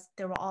because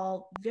they were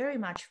all very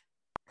much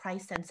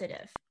price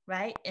sensitive,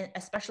 right?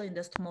 Especially in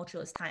this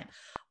tumultuous time.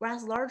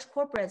 Whereas large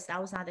corporates, that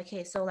was not the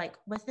case. So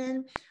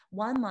within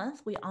 1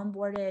 month, we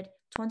onboarded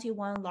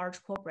 21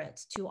 large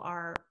corporates to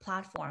our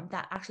platform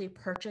that actually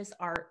purchase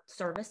our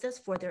services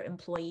for their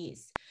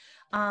employees.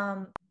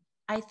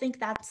 I think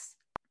that's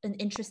an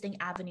interesting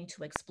avenue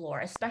to explore,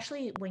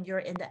 especially when you're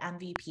in the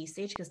MVP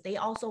stage, because they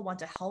also want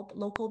to help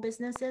local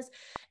businesses,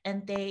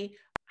 and they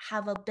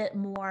have a bit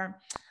more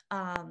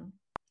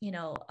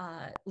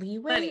leeway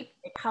when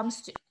it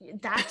comes to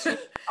that too.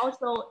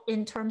 Also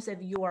in terms of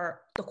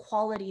the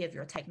quality of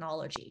your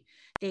technology,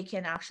 they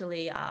can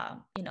actually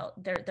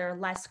they're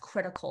less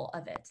critical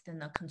of it than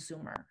the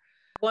consumer.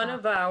 One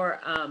of our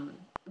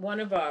one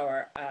of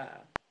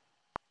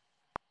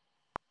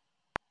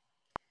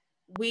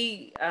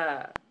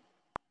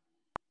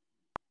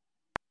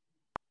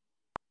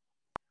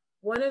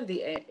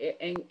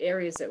the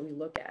areas that we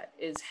look at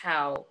is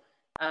how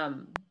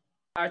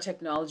our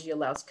technology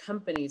allows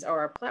companies, or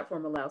our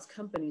platform allows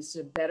companies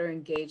to better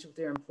engage with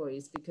their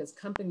employees, because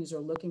companies are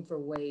looking for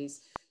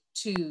ways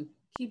to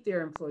keep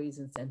their employees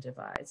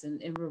incentivized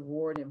and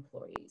reward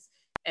employees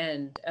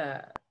and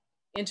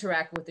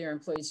interact with their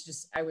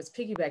employees. I was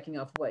piggybacking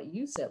off what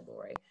you said,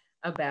 Lori.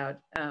 about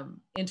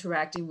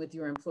interacting with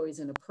your employees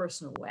in a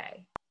personal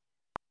way,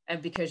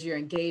 and because you're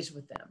engaged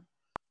with them.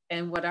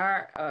 And what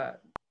our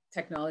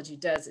technology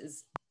does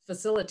is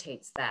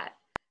facilitates that,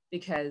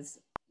 because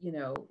you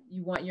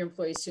want your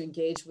employees to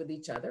engage with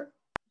each other,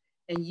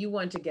 and you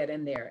want to get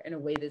in there in a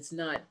way that's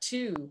not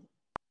too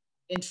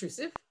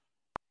intrusive,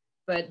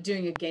 but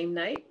doing a game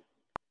night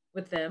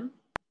with them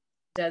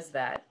does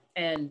that.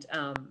 And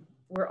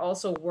we're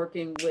also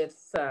working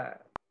with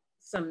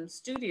some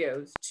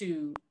studios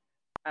to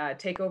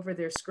take over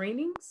their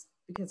screenings,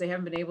 because they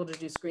haven't been able to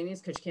do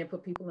screenings because you can't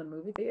put people in the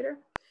movie theater.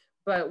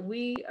 But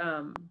we,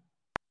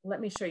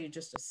 let me show you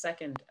just a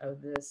second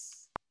of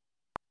this.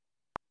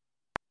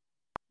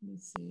 Let me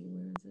see,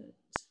 where is it?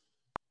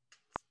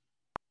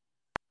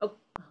 Oh,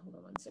 hold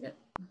on one second.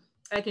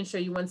 I can show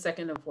you 1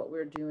 second of what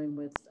we're doing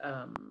with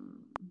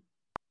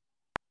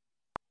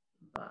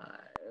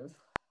Vive.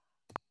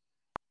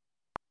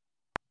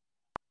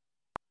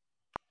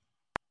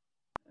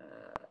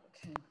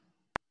 Okay.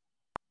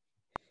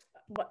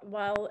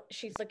 While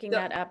she's looking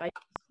that up, I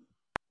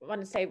want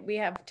to say we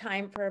have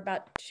time for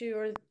about 2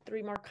 or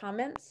 3 more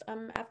comments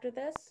after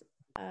this.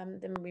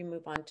 Then we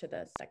move on to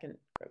the second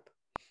group.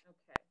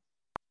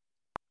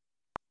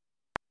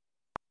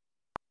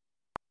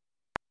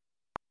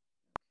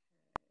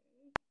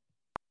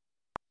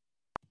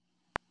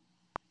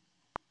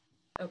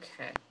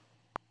 Okay.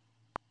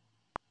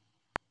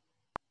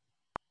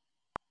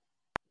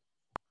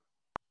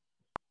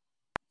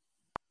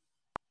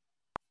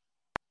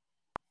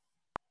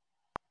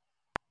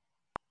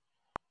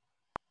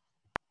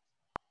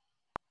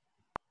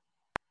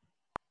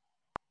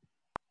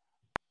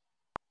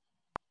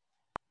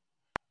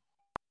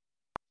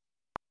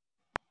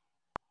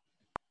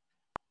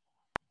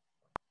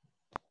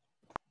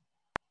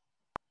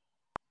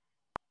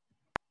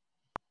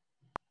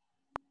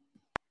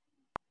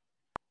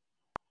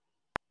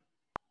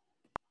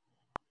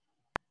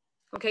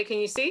 Okay, can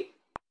you see?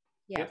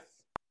 Yes.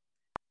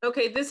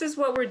 Okay, this is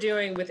what we're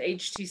doing with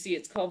HTC.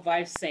 It's called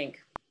Vive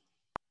Sync.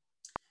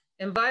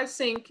 And Vive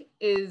Sync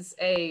is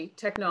a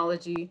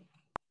technology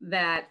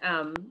that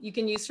you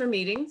can use for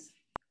meetings,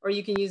 or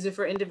you can use it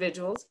for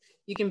individuals.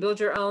 You can build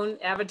your own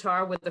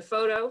avatar with the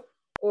photo,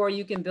 or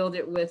you can build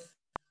it with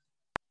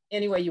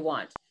any way you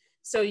want.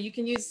 So you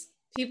can use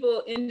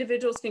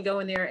individuals can go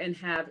in there and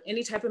have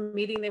any type of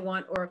meeting they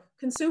want, or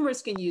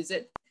consumers can use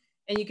it,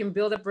 and you can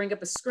bring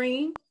up a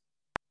screen.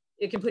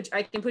 I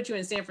can put you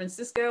in San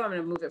Francisco. I'm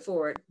going to move it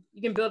forward.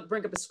 You can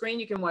bring up a screen.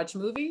 You can watch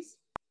movies,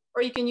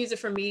 or you can use it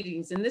for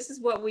meetings. And this is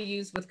what we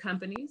use with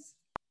companies.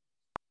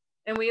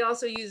 And we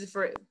also use it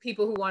for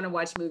people who want to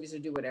watch movies or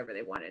do whatever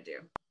they want to do.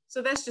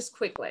 So that's just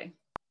quickly.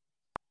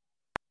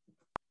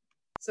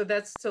 So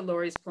that's to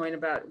Lori's point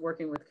about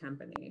working with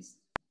companies.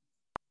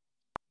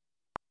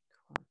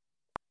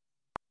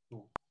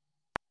 Cool.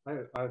 I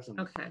have some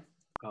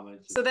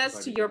comments. So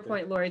that's to your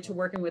point, Lori, to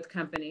working with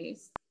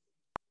companies.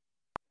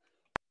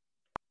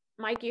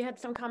 Mike, you had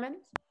some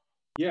comments?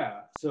 Yeah.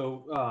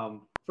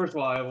 So first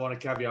of all, I want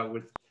to caveat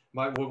with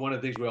one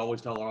of the things we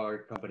always tell our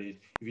companies: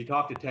 if you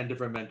talk to 10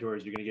 different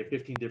mentors, you're going to get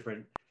 15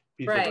 different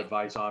pieces of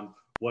advice on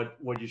what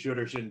you should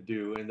or shouldn't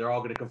do, and they're all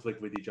going to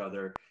conflict with each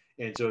other.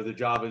 And so the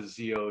job as a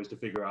CEO is to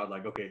figure out,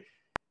 like, okay,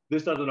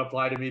 this doesn't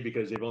apply to me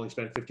because they've only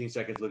spent 15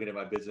 seconds looking at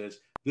my business.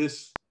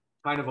 This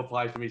kind of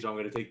applies to me, so I'm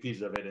going to take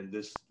pieces of it, and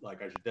this,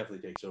 like, I should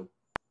definitely take. So,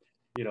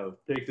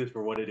 take this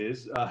for what it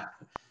is.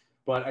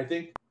 But I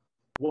think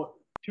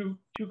two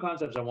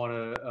concepts I want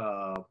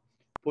to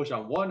push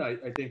on. One, I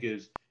think,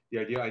 is the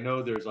idea. I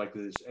know there's like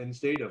this end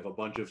state of a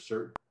bunch of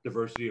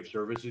diversity of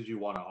services you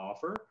want to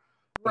offer.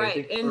 But I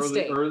think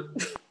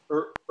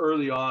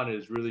early on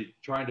is really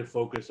trying to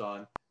focus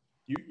on,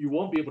 you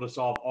won't be able to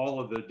solve all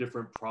of the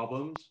different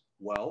problems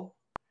well.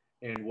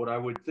 And what I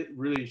would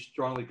really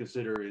strongly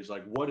consider is,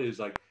 like, what is,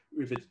 like,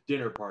 if it's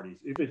dinner parties,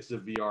 if it's the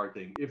VR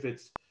thing, if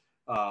it's,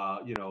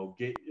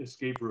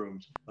 escape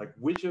rooms, like,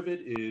 which of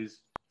it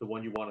is the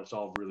one you want to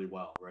solve really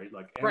well, right?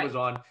 Like,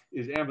 Amazon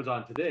is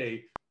Amazon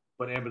today,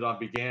 but Amazon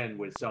began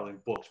with selling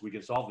books. We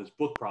can solve this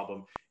book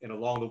problem. And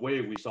along the way,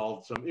 we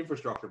solved some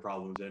infrastructure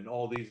problems and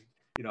all these,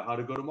 how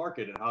to go to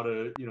market and how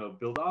to,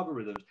 build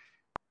algorithms.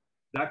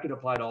 That could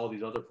apply to all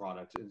these other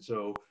products. And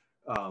so,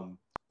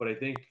 but I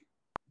think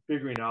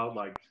figuring out,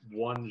 like,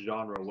 one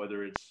genre,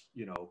 whether it's,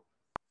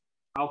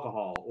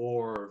 alcohol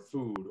or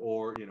food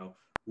or,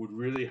 would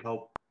really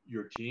help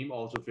your team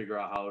also figure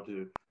out how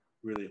to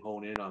really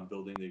hone in on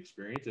building the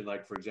experience. And,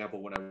 like, for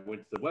example, when I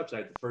went to the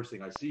website, the first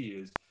thing I see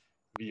is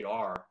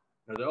VR.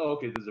 And I was like, oh,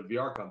 okay, there's a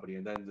VR company.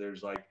 And then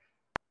there's, like,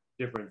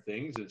 different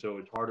things. And so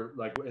it's harder,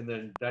 like, and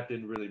then that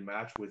didn't really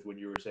match with when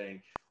you were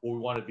saying what we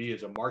want to be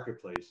as a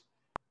marketplace.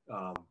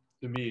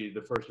 To me,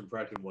 the first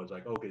impression was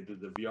like, okay,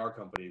 the VR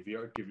company,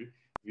 give you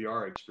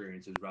VR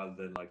experiences rather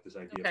than, like, this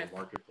idea of a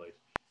marketplace.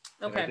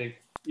 And I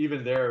think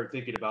even there,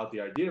 thinking about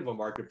the idea of a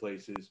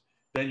marketplace is,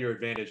 then your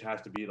advantage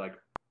has to be like,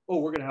 oh,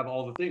 we're going to have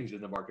all the things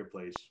in the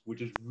marketplace,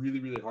 which is really,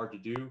 really hard to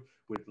do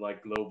with,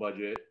 like, low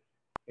budget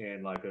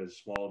and, like, a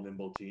small,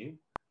 nimble team.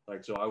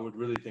 Like, so I would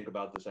really think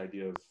about this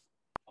idea of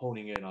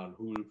honing in on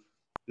who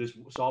this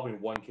solving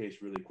one case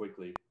really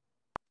quickly.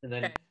 And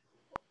then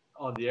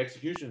on the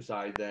execution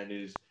side, then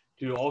is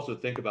to also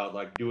think about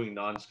like doing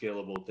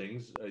non-scalable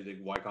things. I think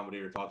Y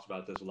Combinator talks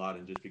about this a lot,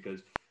 and just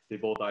because they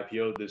both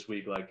IPO'd this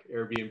week, like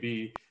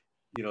Airbnb,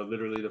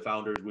 literally the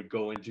founders would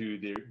go into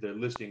their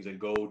listings and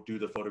go do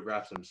the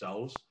photographs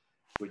themselves,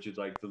 which is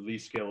like the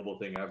least scalable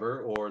thing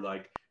ever. Or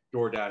like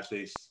DoorDash,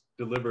 they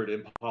delivered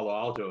in Palo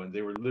Alto, and they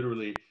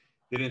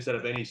didn't set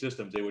up any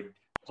systems. They would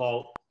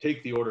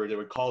take the order, they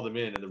would call them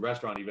in, and the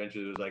restaurant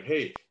eventually was like,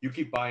 hey, you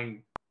keep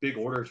buying big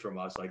orders from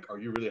us, like, are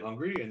you really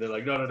hungry? And they're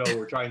like, no,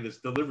 we're trying this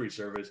delivery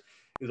service.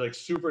 It's like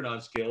super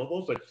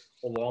non-scalable, but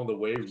along the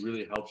way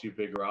really helps you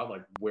figure out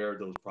like where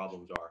those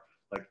problems are.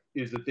 Like,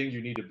 is the thing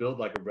you need to build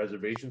like a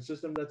reservation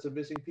system that's a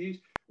missing piece,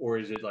 or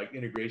is it like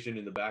integration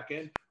in the back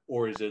end,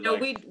 or is it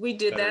we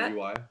did that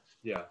UI?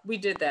 Yeah, we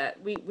did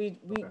that. We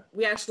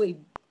actually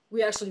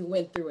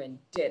went through and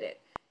did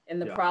it,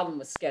 and the problem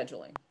was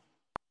scheduling.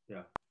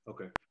 Yeah.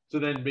 Okay. So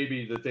then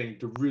maybe the thing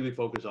to really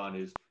focus on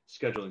is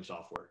scheduling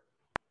software.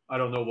 I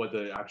don't know what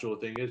the actual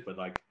thing is, but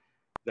like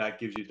that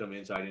gives you some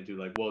insight into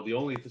like, well, the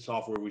only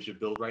software we should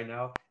build right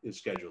now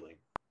is scheduling.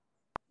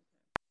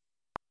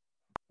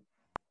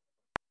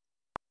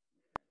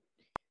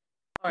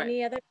 All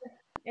right.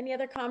 Any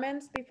other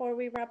comments before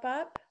we wrap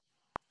up?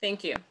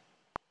 Thank you.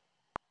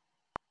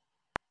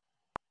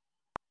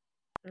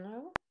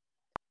 No.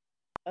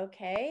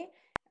 Okay.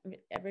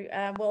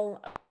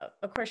 We'll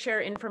of course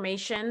share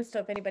information. So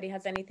if anybody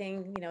has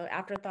anything,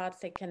 afterthoughts,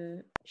 they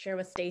can share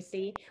with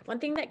Stacy. One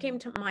thing that came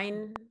to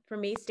mind for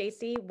me,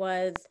 Stacy,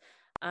 was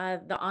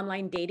the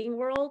online dating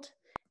world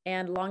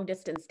and long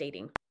distance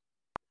dating.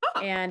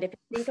 And if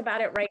you think about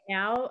it right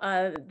now,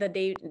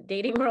 the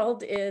dating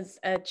world is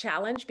a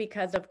challenge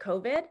because of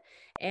COVID.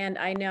 And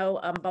I know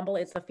Bumble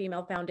is a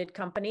female founded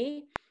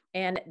company,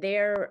 and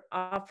they're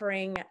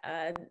offering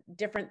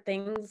different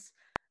things,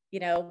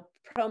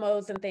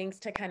 promos and things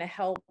to kind of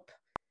help,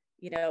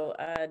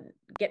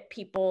 get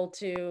people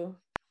to,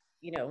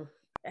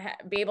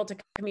 be able to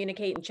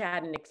communicate and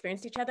chat and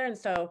experience each other. And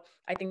so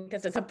I think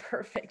this is a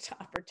perfect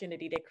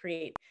opportunity to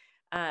create.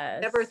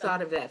 Never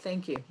thought of that.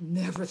 Thank you.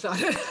 Never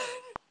thought of that.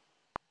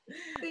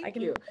 I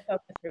can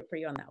focus for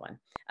you on that one.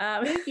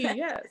 Thank you.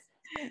 Yes.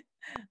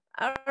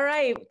 All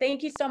right.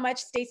 Thank you so much,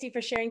 Stacy,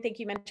 for sharing. Thank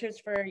you, mentors,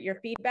 for your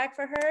feedback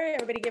for her.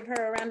 Everybody give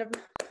her a round of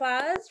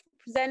applause for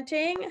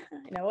presenting.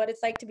 I know what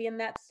it's like to be in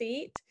that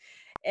seat.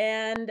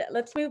 And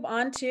let's move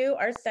on to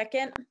our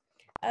second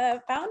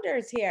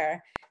founders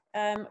here.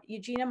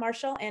 Eugenia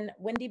Marshall and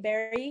Wendy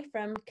Berry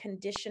from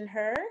Condition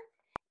Her,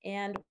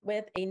 and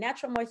with a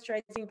natural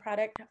moisturizing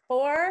product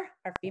for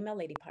our female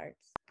lady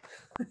parts.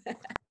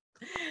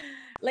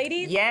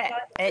 Ladies?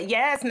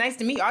 Yes, nice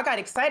to meet you. I got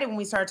excited when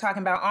we started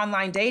talking about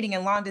online dating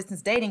and long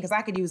distance dating because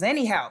I could use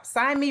any help.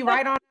 Sign me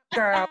right on,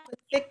 girl.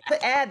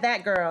 Add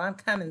that, girl. I'm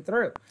coming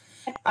through.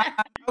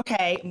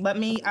 Okay, let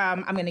me,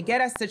 I'm going to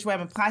get us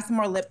situated. Apply some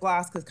more lip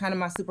gloss because kind of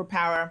my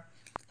superpower.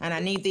 And I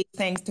need these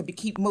things to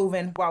keep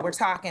moving while we're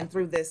talking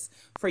through this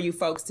for you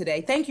folks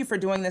today. Thank you for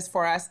doing this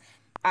for us.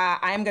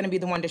 I am going to be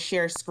the one to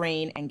share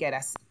screen and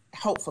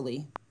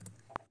hopefully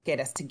get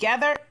us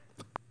together.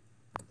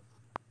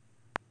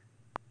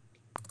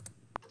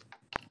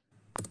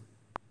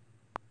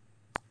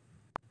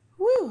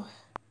 Woo.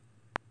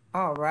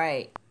 All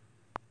right.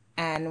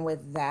 And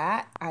with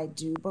that, I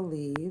do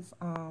believe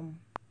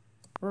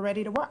we're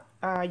ready to work.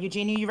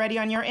 Eugenia, you ready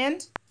on your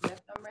end?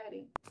 Yes, I'm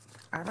ready.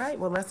 All right,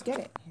 well, let's get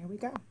it. Here we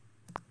go.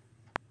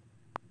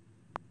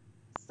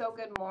 So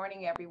good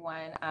morning,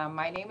 everyone.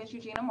 My name is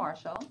Eugenia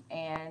Marshall,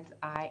 and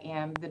I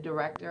am the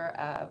Director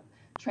of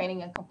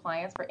Training and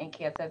Compliance for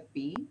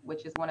NKSFB,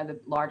 which is one of the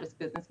largest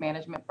business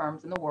management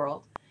firms in the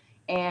world.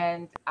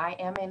 And I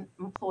am an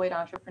employed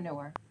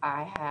entrepreneur.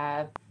 I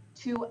have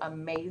two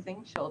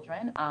amazing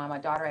children, a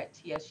daughter at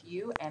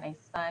TSU and a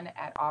son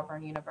at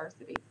Auburn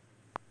University.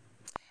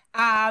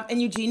 And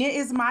Eugenia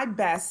is my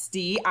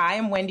bestie. I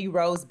am Wendy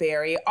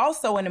Roseberry,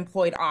 also an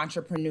employed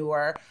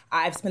entrepreneur.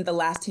 I've spent the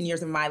last 10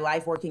 years of my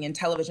life working in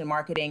television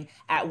marketing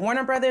at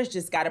Warner Brothers.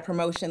 Just got a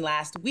promotion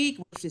last week,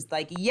 which is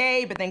like,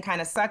 yay, but then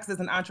kind of sucks as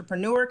an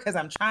entrepreneur because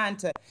I'm trying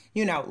to,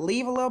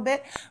 leave a little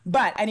bit.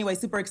 But anyway,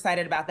 super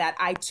excited about that.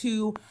 I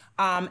too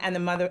am the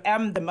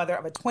mother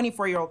of a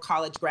 24-year-old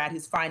college grad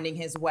who's finding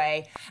his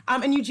way.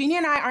 And Eugenia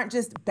and I aren't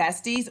just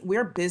besties,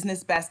 we're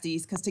business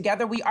besties because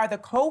together we are the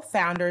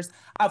co-founders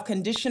of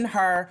Condition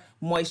Her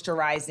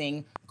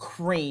Moisturizing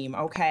Cream,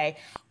 okay?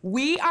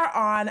 We are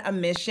on a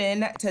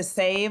mission to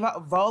save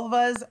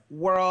vulvas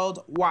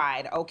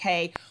worldwide,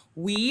 okay?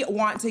 We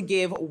want to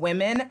give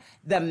women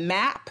the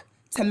map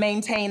to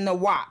maintain the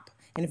WAP.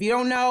 And if you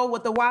don't know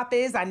what the WAP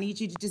is, I need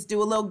you to just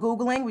do a little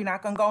Googling. We're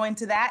not going to go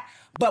into that.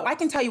 But I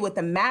can tell you what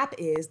the map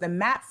is. The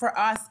map for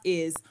us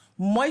is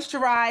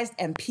moisturized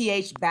and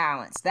pH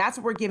balanced. That's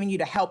what we're giving you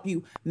to help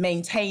you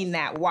maintain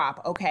that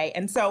WAP, okay?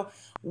 And so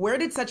where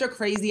did such a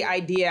crazy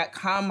idea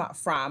come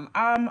from?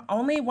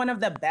 Only one of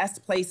the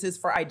best places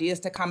for ideas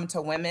to come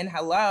to women.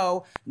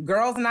 Hello,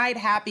 girls' night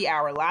happy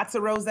hour. Lots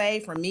of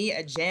rosé for me,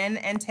 a gin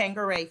and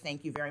Tanqueray.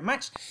 Thank you very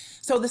much.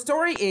 So the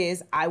story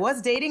is, I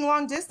was dating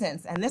long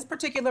distance, and this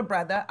particular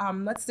brother,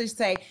 let's just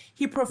say,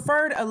 he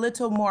preferred a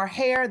little more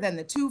hair than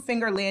the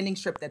 2-finger landing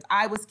strip that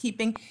I was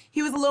keeping.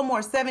 He was a little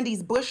more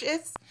 70s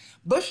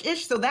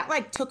bushish. So that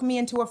like took me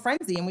into a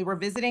frenzy. And we were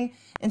visiting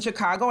in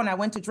Chicago, and I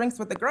went to drinks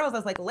with the girls. I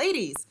was like,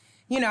 ladies,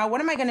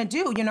 what am I gonna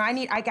do?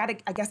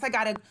 I guess I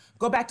gotta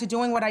go back to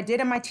doing what I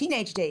did in my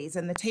teenage days.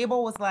 And the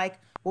table was like,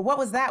 well, what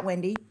was that,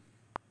 Wendy?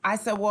 I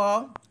said,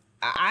 well,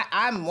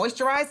 I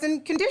moisturized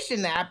and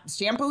conditioned that,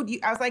 shampooed.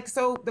 I was like,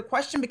 so the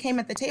question became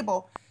at the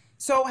table,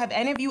 so have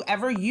any of you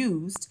ever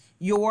used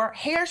your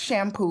hair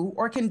shampoo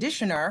or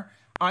conditioner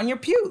on your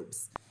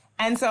pubes?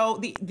 And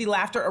so the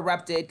laughter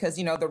erupted because,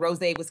 the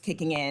rosé was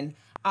kicking in.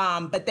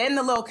 But then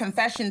the little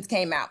confessions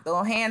came out, the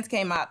little hands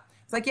came up.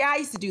 It's like, yeah, I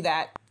used to do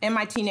that in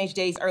my teenage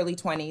days, early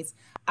 20s.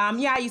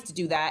 Yeah, I used to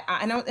do that.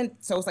 And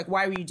so it's like,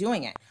 why were you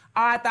doing it?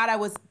 I thought I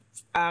was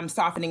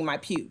softening my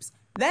pubes.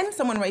 Then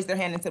someone raised their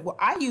hand and said, well,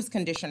 I use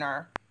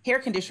hair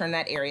conditioner in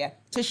that area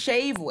to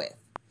shave with.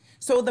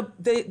 So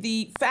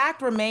the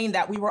fact remained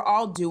that we were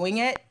all doing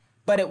it,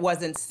 but it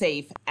wasn't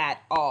safe at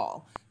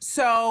all.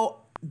 So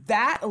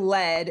that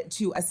led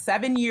to a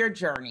 7-year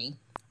journey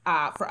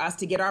for us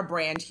to get our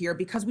brand here,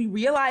 because we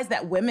realized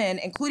that women,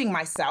 including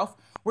myself,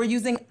 were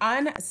using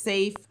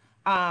unsafe,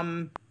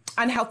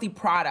 unhealthy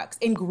products,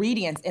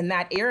 ingredients in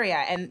that area.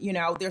 And,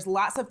 there's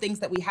lots of things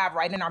that we have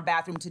right in our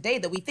bathroom today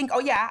that we think, oh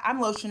yeah, I'm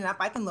lotioning up,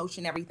 I can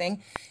lotion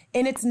everything.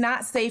 And it's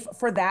not safe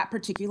for that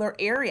particular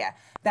area.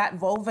 That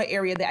vulva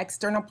area, the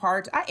external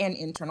part and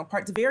internal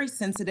part, is very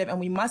sensitive. And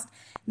we must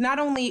not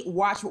only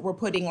watch what we're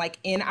putting like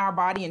in our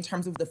body in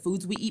terms of the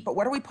foods we eat, but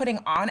what are we putting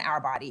on our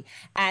body?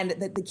 And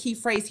the key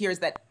phrase here is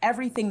that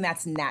everything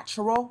that's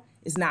natural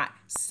is not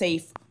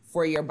safe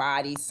for your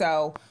body.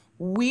 So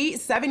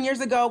 7 years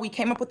ago, we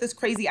came up with this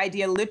crazy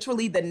idea,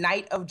 literally the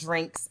night of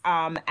drinks.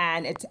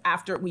 And it's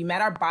after we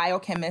met our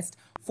biochemist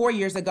 4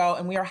 years ago,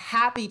 and we are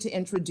happy to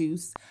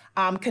introduce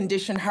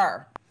Condition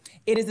Her.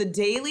 It is a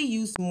daily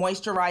use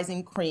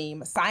moisturizing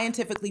cream,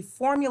 scientifically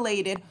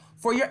formulated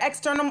for your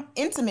external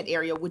intimate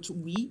area, which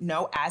we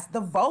know as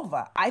the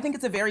vulva. I think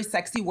it's a very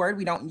sexy word.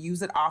 We don't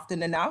use it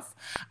often enough.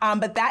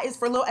 But that is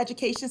for a little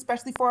education,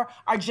 especially for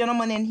our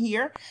gentlemen in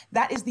here.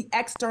 That is the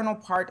external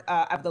part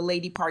of the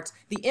lady parts.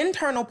 The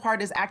internal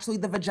part is actually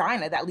the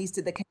vagina that leads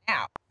to the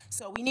canal.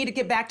 So we need to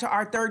get back to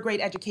our 3rd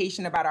grade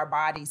education about our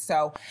bodies.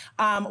 So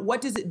what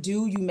does it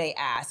do, you may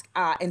ask,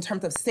 in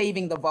terms of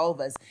saving the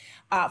vulvas?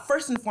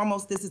 First and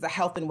foremost, this is a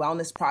health and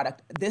wellness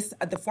product.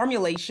 The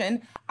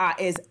formulation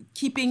is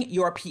keeping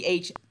your pH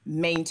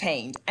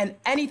maintained, and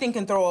anything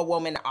can throw a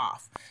woman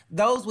off.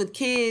 Those with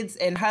kids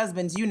and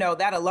husbands,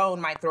 that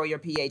alone might throw your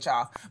pH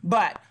off.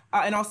 But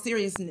in all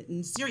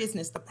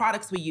seriousness, the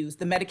products we use,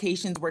 the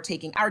medications we're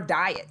taking, our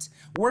diet,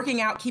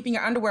 working out, keeping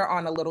your underwear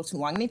on a little too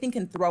long, anything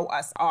can throw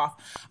us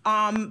off.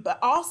 But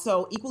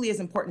also equally as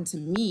important to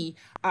me,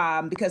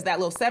 because that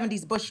little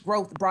 70s bush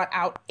growth brought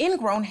out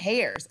ingrown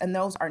hairs, and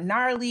those are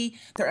gnarly,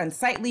 they're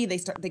unsightly,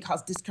 they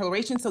cause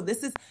discoloration. So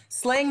this is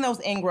slaying those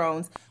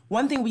ingrowns.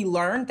 One thing we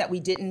learned that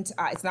we didn't,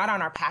 it's not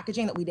on our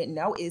packaging, that we didn't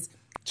know, is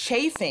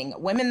chafing.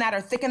 Women that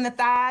are thick in the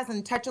thighs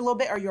and touch a little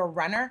bit, or you're a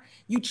runner,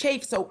 you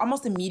chafe, so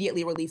almost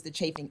immediately relieves the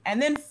chafing.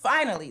 And then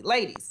finally,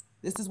 ladies,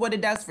 this is what it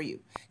does for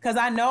you. Because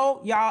I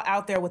know y'all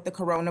out there with the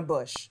corona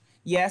bush.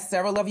 Yes,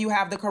 several of you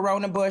have the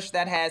corona bush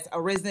that has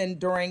arisen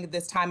during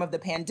this time of the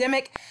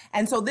pandemic.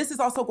 And so this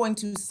is also going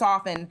to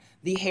soften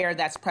the hair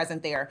that's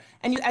present there.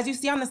 And as you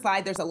see on the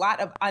slide, there's a lot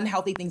of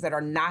unhealthy things that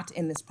are not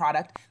in this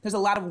product. There's a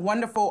lot of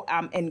wonderful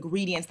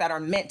ingredients that are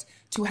meant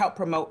to help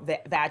promote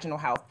vaginal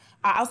health.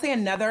 I'll say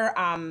another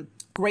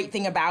great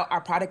thing about our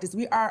product is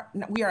we are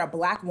a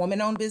Black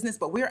woman-owned business,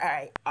 but we're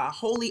a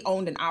wholly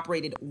owned and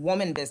operated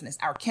woman business.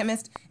 Our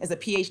chemist is a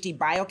PhD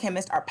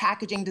biochemist, our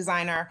packaging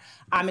designer.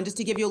 And just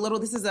to give you a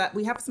little,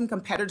 we have some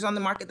competitors on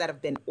the market that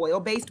have been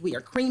oil-based. We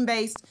are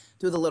cream-based,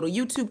 do the little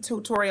YouTube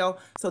tutorial.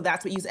 So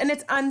that's what we use, and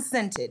it's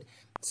unscented.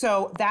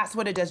 So that's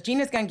what it does.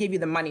 Gina's gonna give you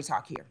the money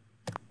talk here.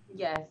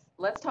 Yes,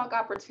 let's talk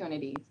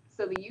opportunities.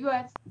 So the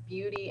U.S.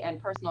 beauty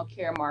and personal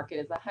care market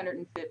is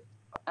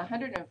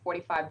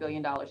 $145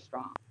 billion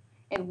strong.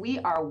 And we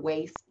are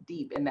waist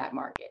deep in that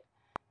market.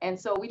 And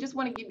so we just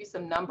want to give you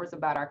some numbers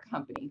about our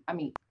company.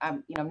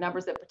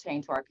 Numbers that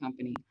pertain to our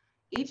company.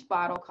 Each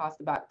bottle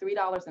costs about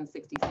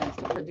 $3.60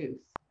 to produce.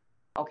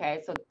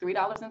 Okay, so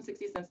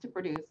 $3.60 to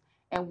produce,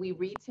 and we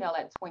retail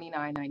at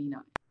 $29.99.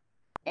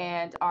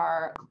 And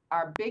our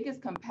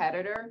biggest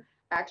competitor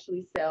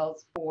actually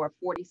sells for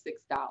 $46.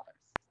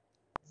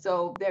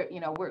 So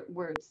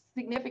we're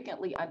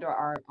significantly under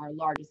our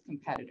largest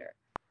competitor.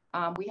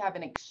 We have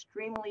an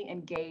extremely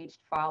engaged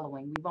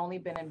following. We've only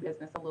been in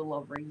business a little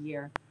over a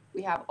year.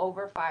 We have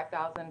over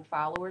 5,000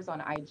 followers on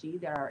IG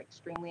that are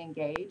extremely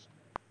engaged.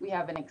 We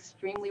have an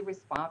extremely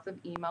responsive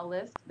email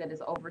list that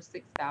is over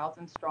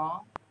 6,000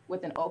 strong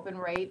with an open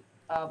rate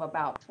of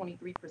about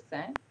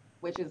 23%,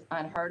 which is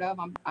unheard of,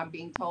 I'm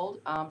being told.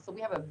 So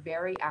we have a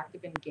very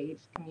active,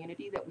 engaged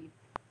community that we've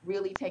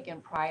really taken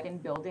pride in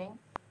building.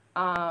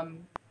 And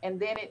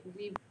then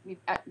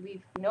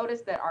we've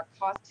noticed that our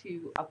cost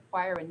to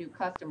acquire a new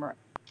customer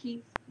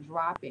keeps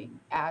dropping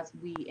as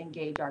we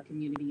engage our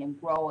community and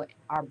grow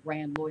our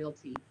brand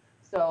loyalty.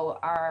 So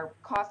our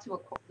cost to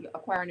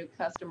acquire a new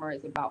customer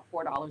is about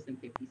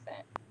 $4.50.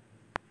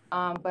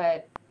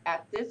 But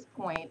at this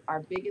point,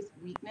 our biggest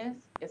weakness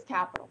is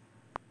capital.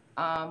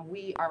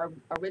 Our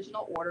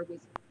original order was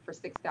for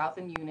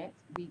 6,000 units.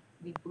 We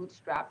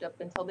bootstrapped up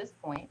until this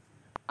point,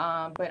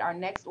 but our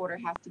next order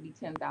has to be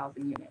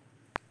 10,000 units,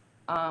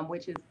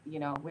 which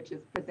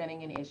is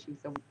presenting an issue.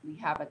 So we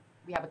have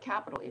a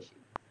capital issue,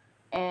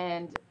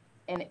 and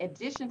in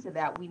addition to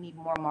that, we need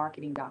more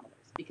marketing dollars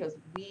because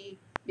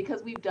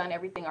we've done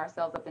everything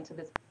ourselves up until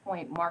this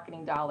point.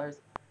 Marketing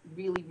dollars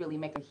really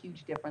make a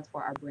huge difference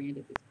for our brand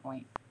at this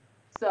point.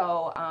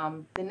 So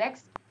the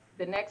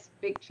next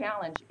big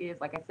challenge is,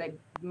 like I said,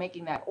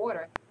 making that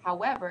order.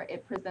 However,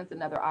 it presents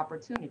another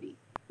opportunity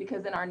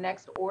because in our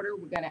next order,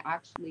 we're going to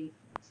actually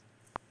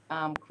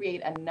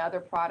create another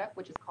product,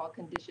 which is called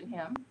Condition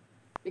Him.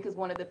 Because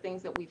one of the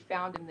things that we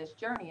found in this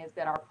journey is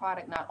that our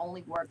product not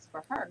only works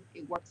for her,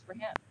 it works for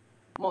him.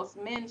 Most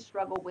men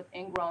struggle with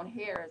ingrown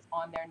hairs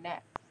on their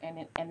necks,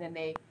 and then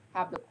they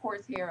have the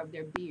coarse hair of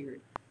their beard.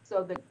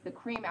 So the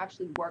cream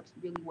actually works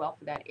really well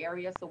for that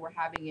area. So we're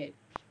having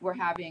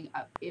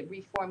it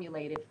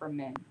reformulated for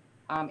men,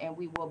 and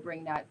we will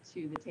bring that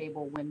to the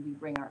table when we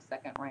bring our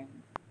second round.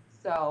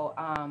 So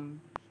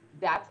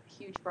that's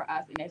huge for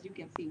us. And as you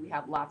can see, we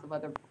have lots of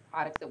other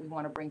products that we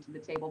want to bring to the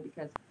table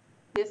because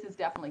this is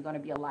definitely going to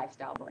be a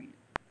lifestyle brand.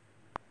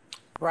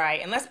 Right.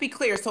 And let's be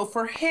clear. So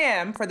for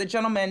him, for the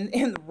gentleman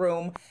in the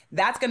room,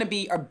 that's going to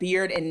be a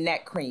beard and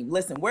neck cream.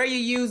 Listen, where you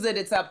use it,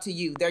 it's up to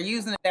you. They're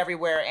using it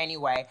everywhere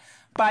anyway.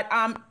 But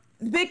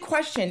the big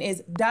question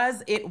is,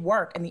 does it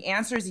work? And the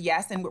answer is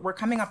yes. And we're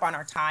coming up on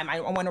our time.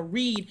 I want to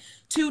read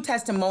 2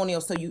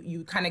 testimonials so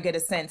you kind of get a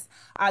sense.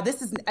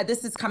 This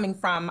is coming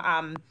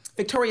from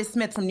Victoria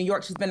Smith from New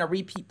York. She's been a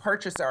repeat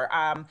purchaser.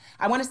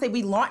 I want to say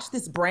we launched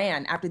this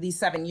brand after these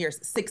 7 years,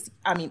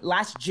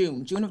 last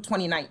June of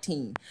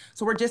 2019.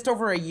 So we're just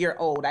over a year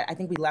old. I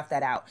think we left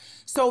that out.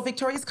 So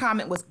Victoria's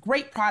comment was,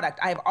 great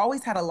product. I have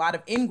always had a lot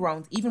of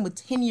ingrowns, even with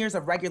 10 years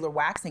of regular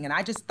waxing. And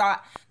I just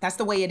thought that's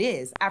the way it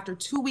is. After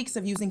 2 weeks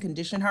of using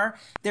Condition Her,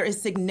 there is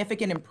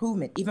significant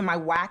improvement. Even my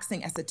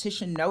waxing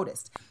esthetician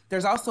noticed.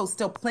 There's also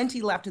still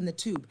plenty left in the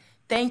tube.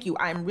 Thank you.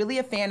 I'm really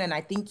a fan, and I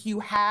think you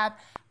have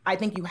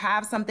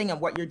something, and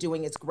what you're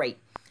doing is great.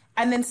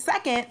 And then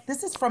second,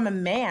 this is from a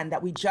man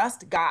that we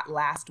just got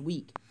last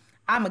week.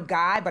 I'm a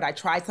guy, but I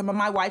tried some of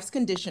my wife's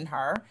Condition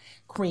Her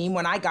cream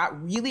when I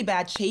got really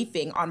bad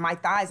chafing on my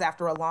thighs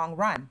after a long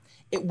run.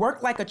 It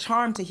worked like a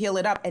charm to heal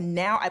it up, and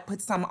now I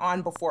put some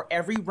on before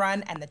every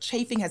run, and the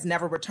chafing has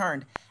never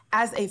returned.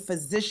 As a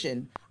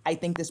physician, I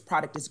think this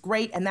product is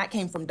great, and that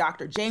came from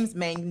Dr. James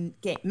Mangan,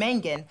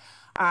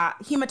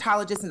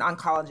 hematologist and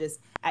oncologist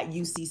at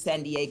UC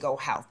San Diego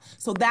Health.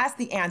 So that's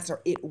the answer.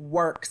 It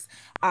works.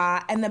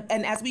 And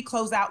as we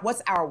close out,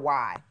 what's our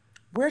why?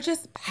 We're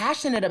just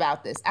passionate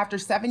about this. After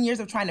 7 years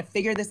of trying to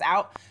figure this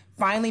out,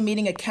 finally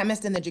meeting a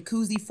chemist in the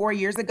jacuzzi 4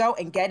 years ago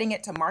and getting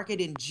it to market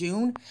in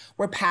June,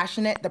 we're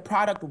passionate. The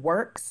product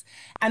works.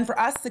 And for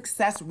us,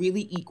 success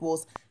really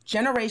equals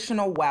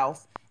generational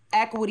wealth,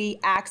 equity,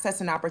 access,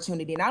 and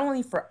opportunity, not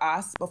only for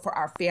us, but for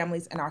our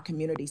families and our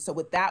community. So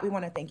with that, we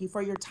want to thank you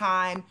for your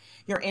time,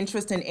 your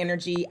interest and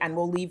energy, and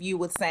we'll leave you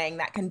with saying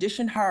that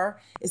Condition Her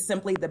is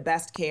simply the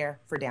best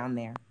care for down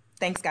there.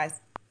 Thanks,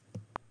 guys.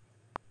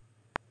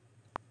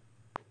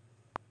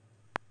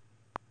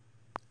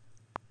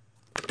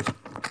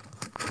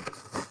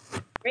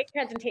 Great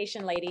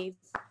presentation, ladies.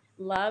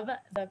 Love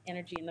the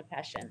energy and the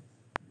passion.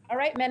 All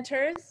right,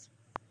 mentors.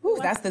 Ooh,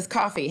 that's this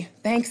coffee.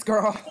 Thanks,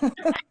 girl.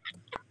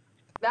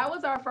 That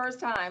was our first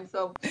time,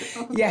 so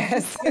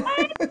yes.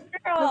 It's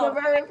the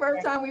very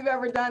first time we've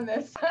ever done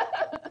this.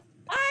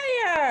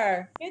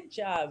 Fire! Good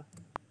job.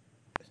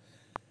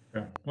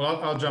 Yeah.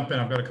 Well, I'll jump in.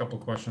 I've got a couple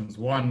of questions.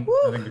 One,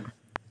 I think the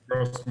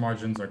gross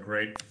margins are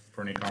great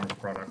for an e-commerce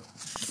product.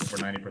 For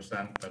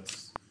 90%,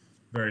 that's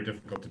very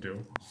difficult to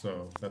do.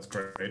 So that's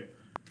great.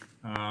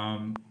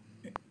 I'm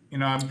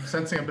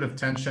sensing a bit of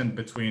tension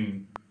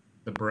between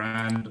the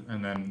brand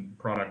and then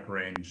product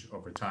range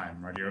over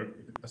time, right? You're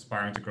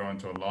aspiring to grow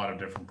into a lot of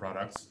different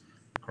products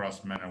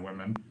across men and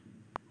women.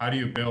 How do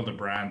you build a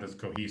brand that's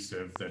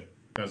cohesive, that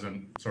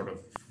doesn't sort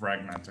of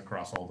fragment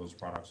across all those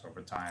products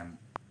over time?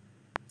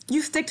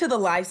 You stick to the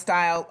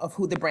lifestyle of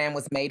who the brand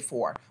was made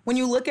for. When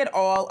you look at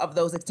all of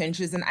those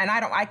extensions, and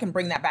I can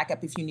bring that back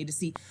up if you need to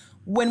see,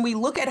 when we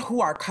look at who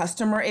our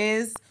customer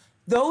is,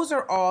 those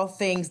are all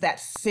things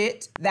that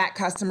fit that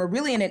customer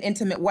really in an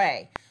intimate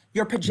way.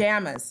 Your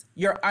pajamas,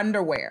 your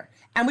underwear.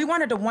 And we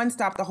wanted to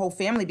one-stop the whole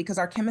family because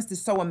our chemist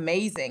is so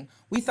amazing.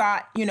 We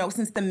thought,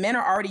 since the men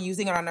are already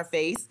using it on their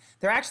face,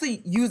 they're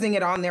actually using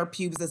it on their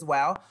pubes as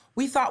well.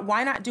 We thought,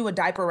 why not do a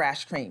diaper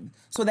rash cream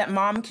so that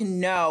mom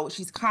can know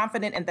she's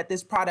confident and that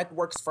this product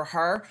works for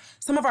her.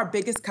 Some of our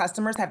biggest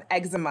customers have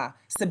eczema,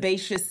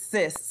 sebaceous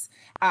cysts,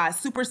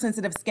 super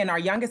sensitive skin. Our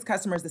youngest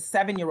customer is the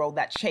 7-year-old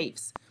that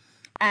chafes.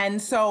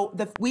 And so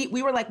we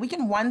were like, we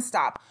can one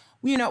stop.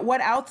 What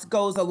else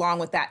goes along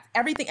with that?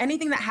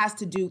 Anything that has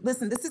to do,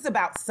 listen, this is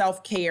about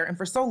self-care. And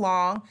for so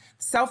long,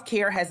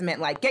 self-care has meant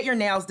like, get your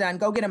nails done,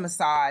 go get a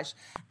massage.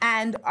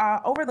 And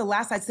over the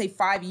last, I'd say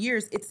 5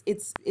 years,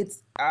 it's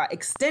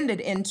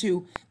extended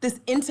into this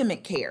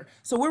intimate care.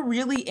 So we're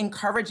really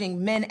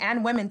encouraging men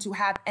and women to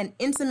have an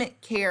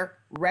intimate care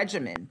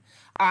regimen.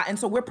 And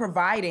so we're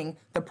providing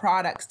the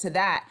products to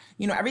that,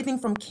 everything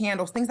from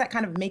candles, things that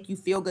kind of make you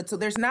feel good. So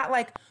there's not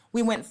like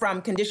we went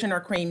from conditioner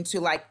cream to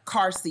like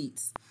car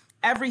seats.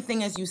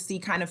 Everything as you see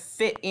kind of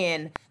fit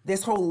in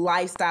this whole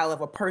lifestyle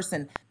of a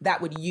person that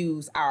would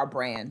use our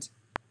brand.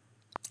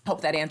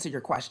 Hope that answered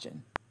your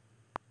question.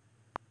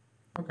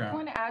 Okay.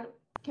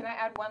 Can I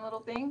add one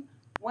little thing?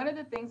 One of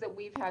the things that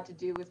we've had to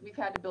do is we've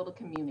had to build a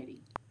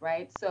community,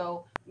 right?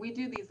 So we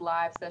do these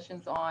live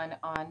sessions on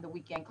the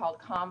weekend called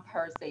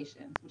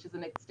Conversations, which is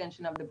an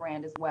extension of the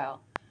brand as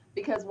well.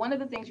 Because one of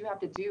the things you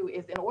have to do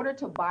is in order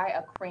to buy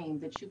a cream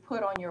that you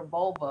put on your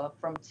vulva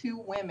from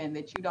 2 women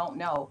that you don't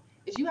know,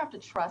 is you have to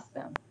trust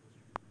them.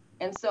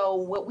 And so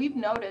what we've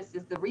noticed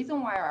is the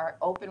reason why our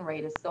open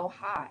rate is so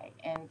high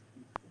and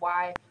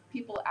why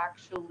people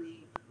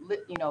actually,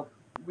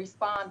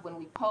 respond when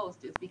we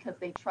post is because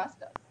they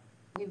trust us.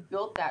 We've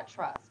built that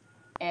trust.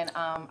 And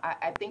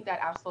I think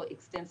that also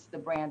extends to the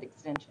brand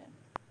extension.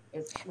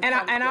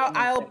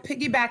 I'll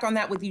piggyback on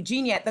that with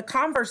Eugenia. The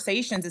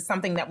Conversations is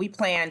something that we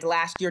planned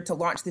last year to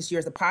launch this year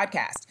as a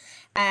podcast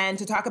and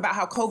to talk about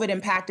how COVID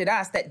impacted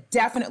us. That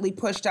definitely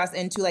pushed us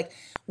into like,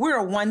 we're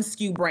a 1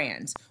 SKU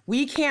brand.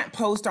 We can't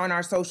post on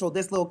our social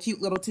this little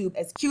cute little tube.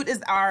 As cute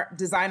as our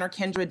designer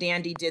Kendra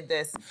Dandy did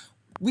this,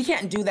 we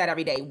can't do that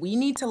every day. We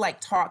need to like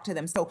talk to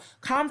them. So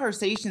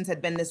Conversations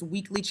had been this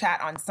weekly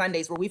chat on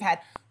Sundays where we've had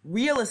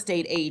real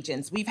estate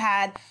agents. We've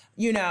had,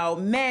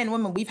 men,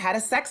 women. We've had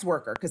a sex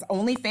worker because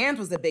OnlyFans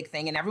was a big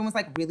thing. And everyone's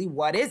like, really,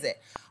 what is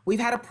it? We've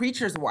had a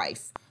preacher's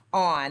wife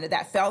on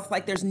that felt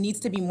like there needs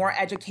to be more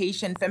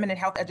education, feminine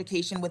health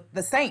education with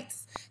the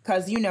saints.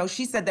 Because,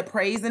 she said the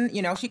praise and,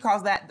 she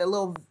calls that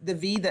the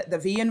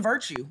V in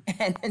virtue.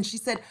 And she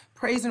said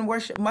praise and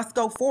worship must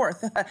go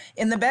forth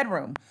in the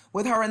bedroom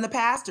with her and the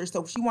pastor.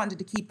 So she wanted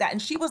to keep that.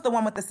 And she was the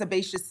one with the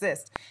sebaceous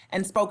cyst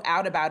and spoke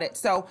out about it.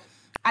 So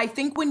I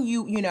think when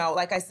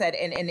like I said,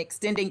 and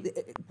extending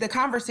the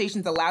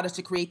Conversations allowed us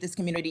to create this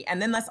community. And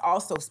then let's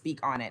also speak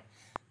on it.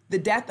 The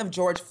death of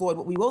George Floyd,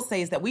 what we will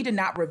say is that we did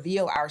not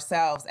reveal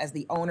ourselves as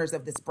the owners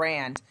of this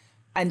brand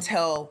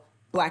until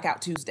Blackout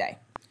Tuesday.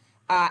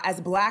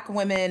 As Black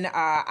women,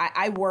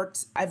 I've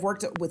worked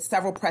with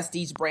several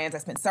prestige brands. I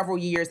spent several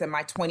years in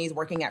my 20s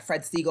working at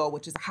Fred Siegel,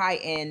 which is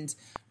high-end,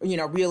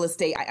 real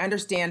estate. I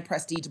understand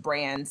prestige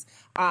brands.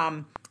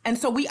 And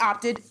so we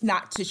opted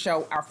not to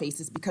show our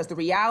faces because the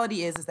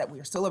reality is that we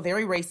are still a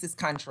very racist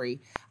country.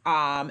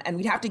 And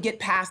we'd have to get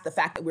past the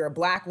fact that we're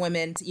Black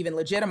women to even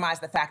legitimize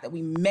the fact that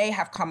we may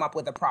have come up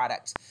with a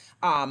product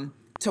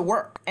to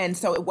work. And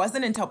so it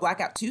wasn't until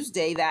Blackout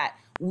Tuesday that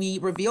we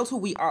revealed who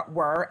we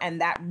were, and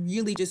that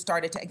really just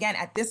started to, again,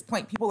 at this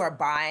point, people are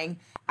buying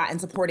and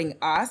supporting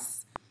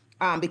us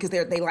because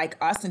they like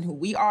us and who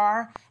we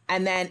are.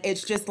 And then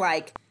it's just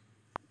like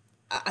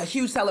a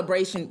huge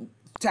celebration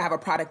to have a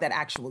product that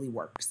actually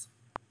works.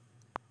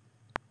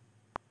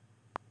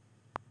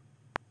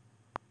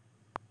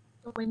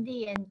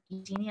 Wendy and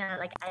Eugenia,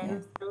 I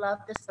love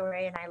the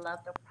story and I love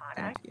the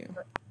product. Thank you.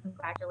 So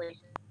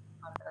congratulations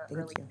on the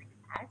early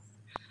success.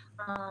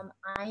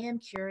 I am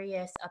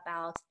curious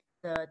about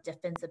the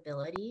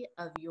defensibility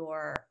of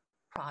your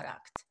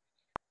product.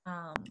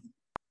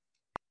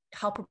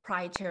 How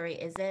proprietary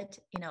is it?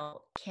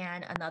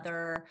 Can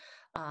another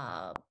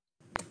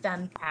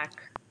femtech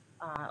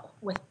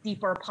with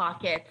deeper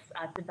pockets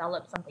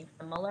develop something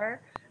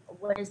similar?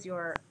 What is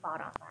your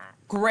thought on that?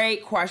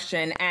 Great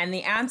question. And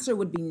the answer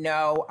would be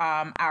no.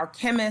 Our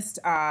chemist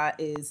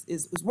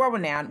is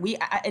world-renowned.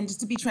 And just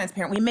to be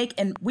transparent, we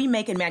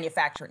make and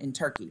manufacture in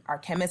Turkey. Our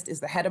chemist is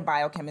the head of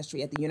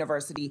biochemistry at the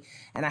university.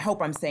 And I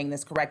hope I'm saying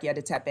this correct,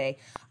 Yeditepe.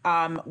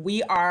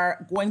 We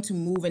are going to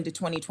move into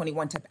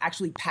 2021 to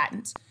actually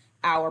patent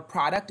our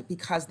product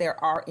because there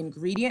are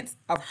ingredients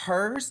of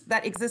hers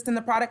that exist in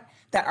the product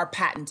that are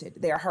patented.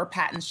 They are her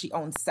patents. She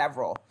owns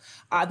several.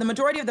 The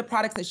majority of the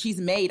products that she's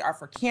made are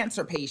for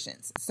cancer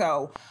patients.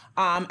 So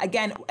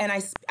again, and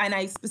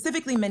I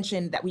specifically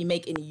mentioned that we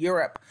make in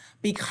Europe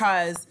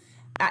because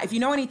if you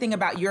know anything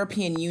about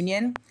European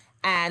Union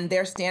and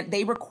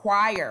they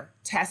require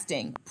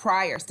testing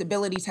prior,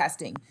 stability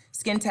testing,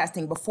 skin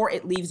testing before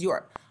it leaves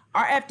Europe.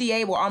 Our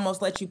FDA will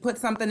almost let you put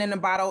something in a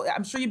bottle.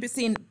 I'm sure you've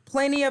seen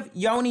plenty of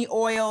yoni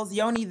oils,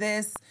 yoni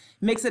this,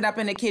 mix it up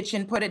in the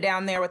kitchen, put it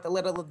down there with a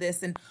little of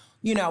this. And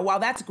While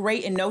that's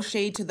great and no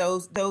shade to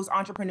those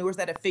entrepreneurs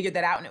that have figured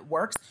that out and it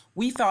works,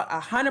 we felt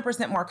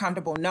 100% more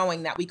comfortable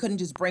knowing that we couldn't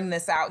just bring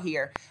this out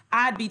here.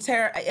 I'd be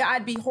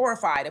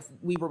horrified if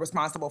we were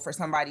responsible for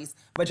somebody's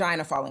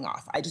vagina falling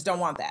off. I just don't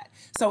want that.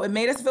 So it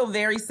made us feel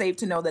very safe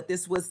to know that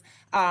this was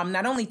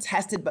not only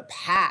tested but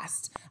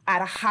passed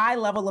at a high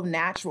level of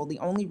natural. The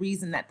only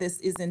reason that this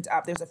isn't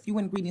there's a few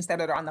ingredients that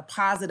are on the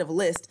positive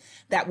list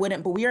that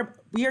wouldn't, but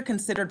we are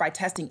considered by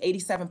testing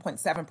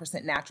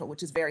 87.7% natural,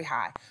 which is very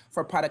high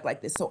for a product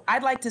like this. So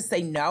I'd like to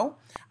say no.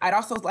 I'd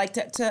also like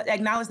to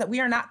acknowledge that we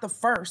are not the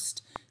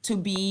first to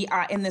be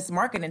in this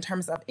market in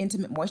terms of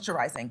intimate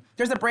moisturizing.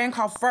 There's a brand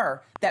called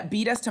Fur that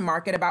beat us to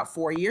market about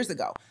 4 years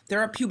ago.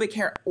 They're a pubic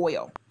hair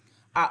oil.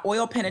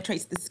 Oil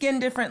penetrates the skin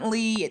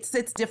differently. It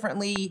sits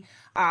differently.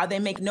 They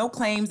make no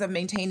claims of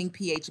maintaining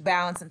pH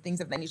balance and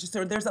things of that nature.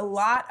 So there's a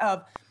lot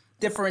of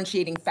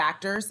differentiating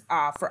factors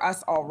for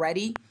us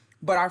already,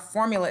 but our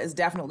formula is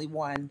definitely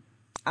one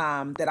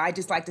that I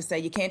just like to say,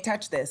 you can't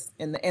touch this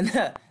in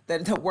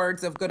the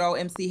words of good old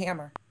MC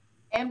Hammer.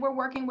 And we're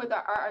working with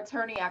our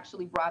attorney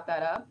actually brought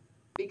that up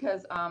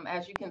because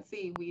as you can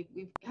see,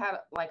 we've had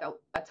like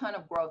a ton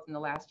of growth in the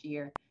last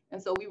year.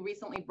 And so we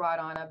recently brought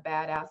on a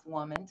badass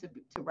woman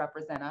to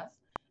represent us.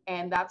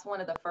 And that's one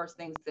of the first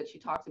things that she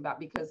talks about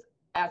because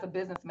as a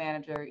business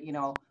manager,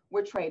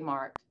 we're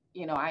trademarked.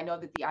 I know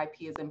that the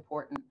IP is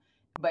important,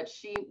 but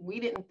we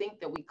didn't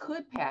think that we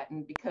could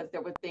patent because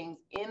there were things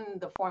in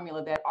the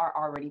formula that are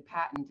already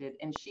patented.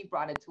 And she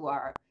brought it to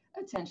our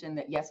attention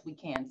that yes, we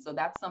can. So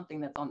that's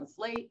something that's on the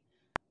slate,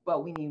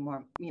 but we need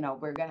more,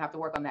 we're going to have to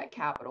work on that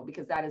capital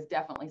because that is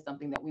definitely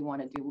something that we want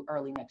to do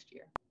early next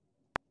year.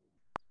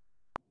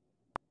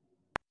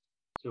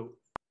 So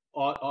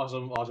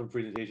awesome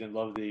presentation.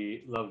 Love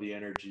the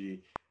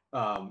energy.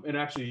 And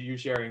actually you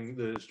sharing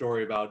the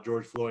story about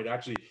George Floyd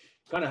actually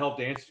kind of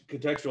helped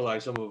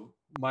contextualize some of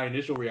my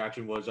initial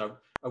reaction was I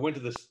went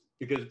to this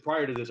because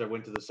prior to this, I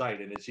went to the site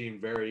and it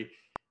seemed very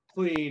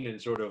clean and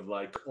sort of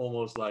like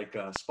almost like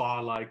a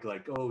spa-like,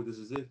 like, oh, this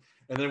is it.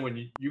 And then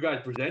when you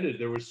guys presented,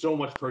 there was so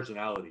much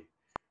personality,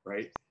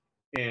 right?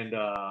 And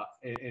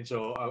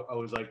so I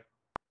was like,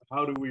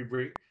 how do we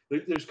bring,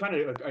 there's kind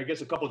of, I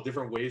guess, a couple of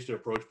different ways to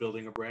approach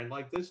building a brand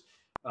like this.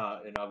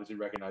 And obviously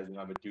recognizing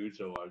I'm a dude,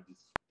 so I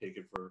just take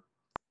it for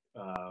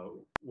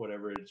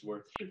whatever it's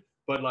worth.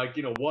 But like,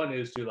 one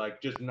is to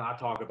like just not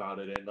talk about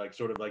it and like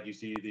sort of like you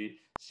see the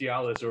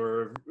Cialis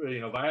or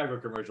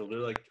Viagra commercial. They're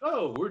like,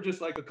 oh, we're just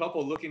like a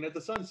couple looking at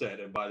the sunset.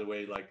 And by the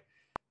way, like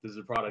this is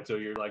a product, so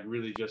you're like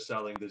really just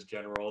selling this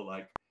general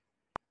like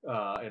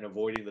and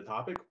avoiding the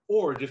topic,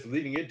 or just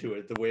leading into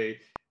it the way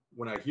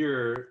when I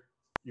hear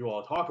you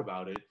all talk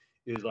about it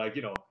is like,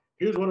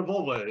 here's what a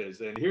vulva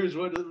is, and here's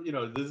what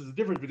this is the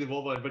difference between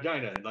vulva and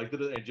vagina, and like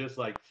and just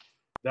like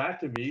that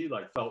to me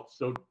like felt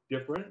so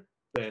different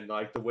than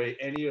like the way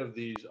any of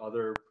these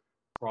other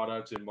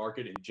products in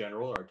market in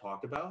general are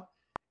talked about.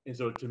 And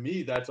so to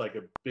me, that's like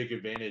a big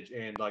advantage.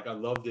 And like, I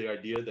love the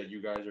idea that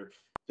you guys are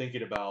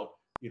thinking about,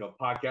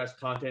 podcast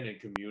content and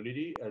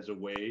community as a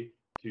way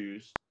to,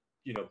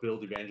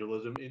 build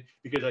evangelism in,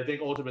 because I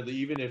think ultimately,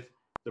 even if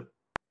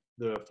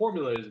the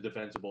formula is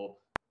defensible,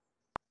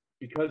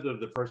 because of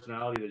the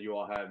personality that you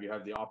all have, you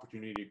have the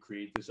opportunity to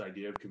create this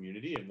idea of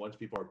community. And once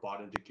people are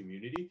bought into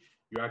community,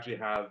 you actually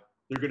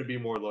they're going to be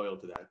more loyal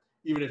to that.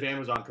 Even if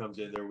Amazon comes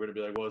in, they're going to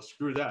be like, well,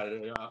 screw that.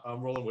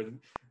 I'm rolling with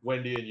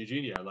Wendy and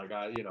Eugenia. Like,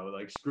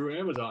 like screw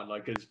Amazon.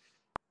 Like, cause,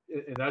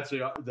 and that's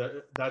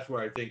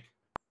where I think,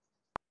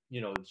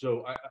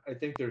 so I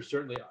think there's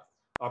certainly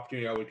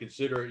opportunity. I would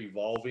consider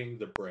evolving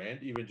the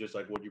brand, even just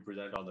like what you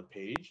present on the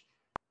page,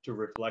 to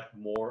reflect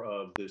more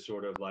of this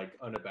sort of like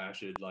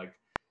unabashed, like,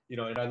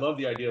 and I love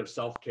the idea of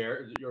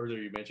self-care. Earlier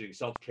you mentioned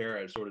self-care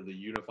as sort of the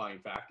unifying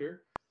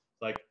factor.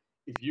 Like,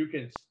 if you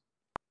can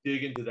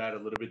dig into that a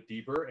little bit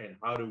deeper, and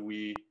how do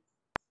we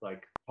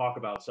like talk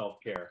about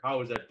self-care?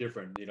 How is that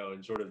different,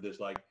 and sort of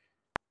this like,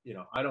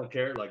 I don't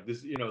care, like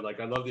this, like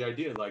I love the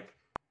idea, like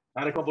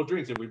had a couple of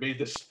drinks and we made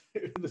this,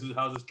 this is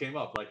how this came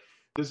up. Like,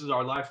 this is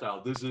our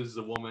lifestyle. This is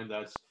the woman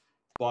that's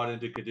bought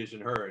into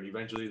condition her. And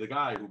eventually the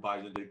guy who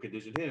buys into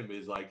condition him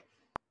is like,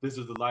 this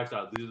is the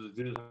lifestyle. This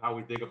is how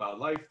we think about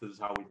life. This is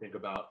how we think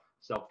about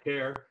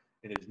self-care.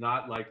 And it's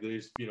not like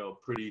this,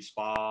 pretty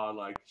spa,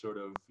 like sort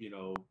of,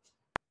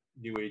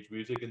 new age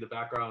music in the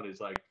background.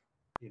 Is like,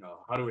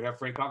 how do we have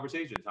frank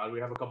conversations? How do we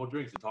have a couple of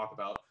drinks to talk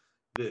about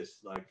this?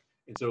 Like,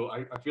 and so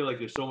I feel like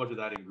there's so much of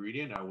that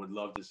ingredient. I would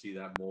love to see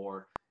that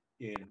more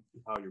in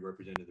how you're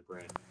representing the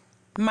brand.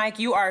 Mike,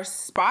 you are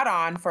spot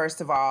on,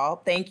 first of all.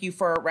 Thank you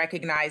for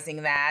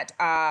recognizing that.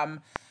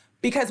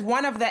 Because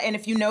and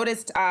if you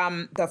noticed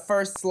the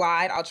first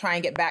slide, I'll try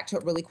and get back to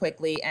it really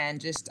quickly and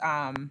just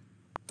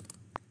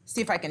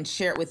see if I can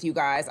share it with you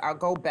guys. I'll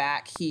go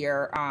back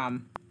here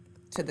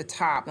to the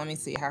top. Let me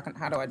see,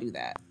 how do I do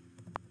that?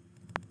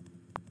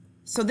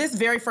 So this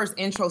very first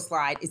intro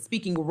slide is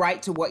speaking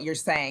right to what you're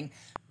saying.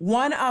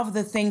 One of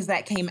the things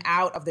that came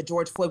out of the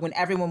George Floyd, when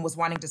everyone was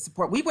wanting to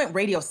support, we went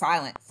radio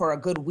silent for a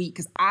good week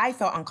because I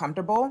felt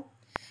uncomfortable.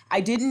 I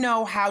didn't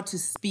know how to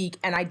speak,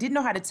 and I didn't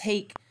know how to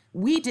take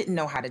We didn't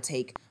know how to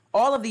take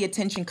all of the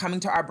attention coming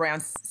to our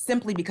brands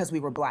simply because we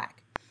were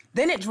Black.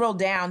 Then it drilled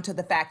down to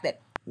the fact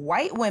that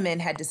white women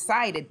had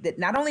decided that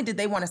not only did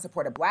they want to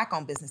support a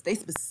Black-owned business, they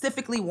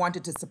specifically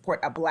wanted to support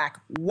a Black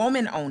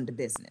woman-owned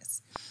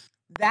business.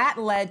 That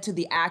led to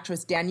the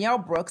actress Danielle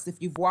Brooks.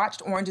 If you've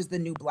watched Orange is the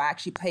New Black,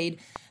 she played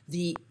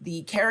the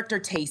character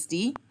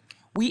Tasty.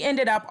 We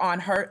ended up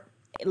on her,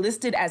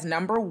 listed as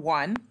number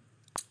 1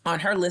 on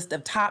her list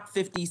of top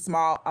 50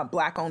 small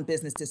Black-owned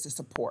businesses to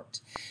support.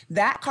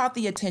 That caught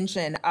the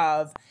attention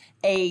of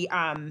a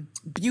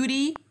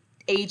beauty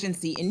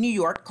agency in New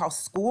York called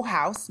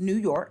Schoolhouse New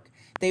York.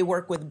 They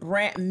work with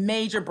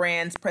major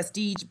brands,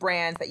 prestige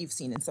brands that you've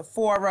seen in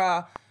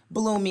Sephora,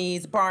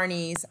 Bloomies,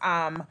 Barney's.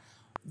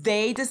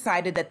 They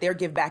decided that their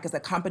give back as a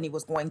company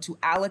was going to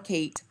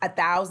allocate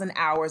 1,000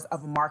 hours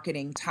of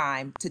marketing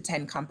time to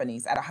 10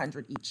 companies at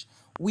 100 each.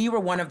 We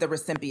were one of the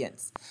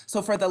recipients.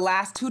 So for the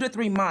last 2 to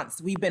 3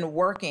 months, we've been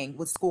working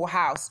with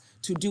Schoolhouse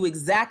to do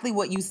exactly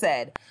what you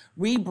said,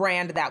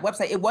 rebrand that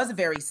website. It was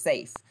very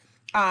safe.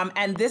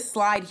 And this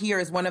slide here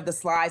is one of the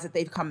slides that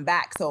they've come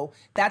back. So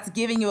that's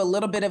giving you a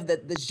little bit of the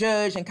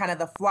zhuzh and kind of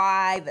the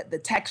fly, the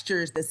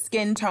textures, the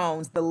skin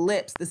tones, the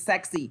lips, the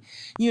sexy,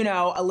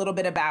 a little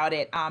bit about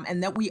it.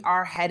 And that we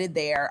are headed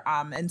there.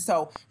 And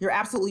so you're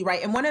absolutely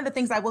right. And one of the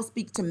things I will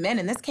speak to men,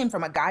 and this came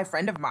from a guy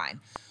friend of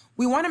mine,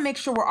 we want to make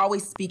sure we're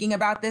always speaking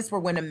about this,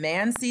 where when a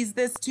man sees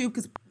this too,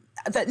 because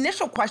the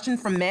initial question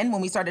from men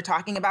when we started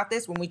talking about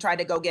this, when we tried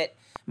to go get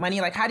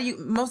money, like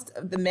most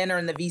of the men are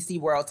in the VC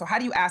world. So how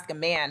do you ask a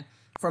man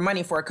for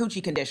money for a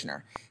coochie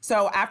conditioner?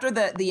 So after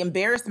the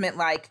embarrassment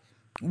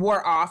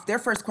wore off, their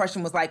first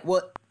question was like,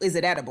 well, is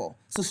it edible?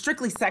 So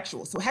strictly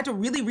sexual. So I had to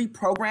really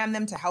reprogram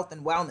them to health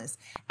and wellness.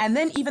 And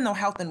then even though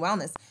health and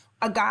wellness,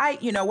 a guy,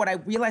 what I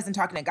realized in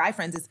talking to guy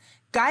friends is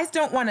guys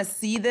don't want to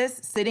see this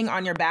sitting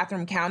on your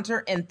bathroom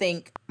counter and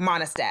think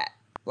Monistat.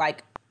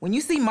 Like when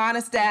you see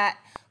Monistat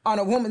on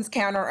a woman's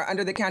counter or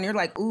under the counter, you're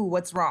like, ooh,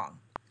 what's wrong?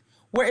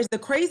 Whereas the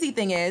crazy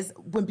thing is,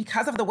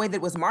 because of the way that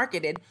it was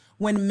marketed,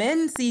 when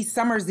men see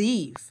Summer's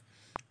Eve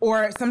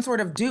or some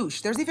sort of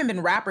douche, there's even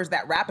been rappers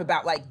that rap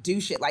about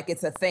douche it like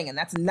it's a thing, and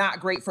that's not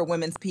great for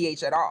women's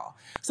pH at all.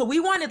 So we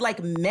wanted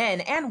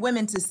men and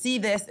women to see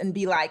this and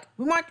be like,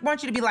 we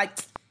want you to be like,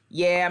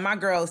 yeah, my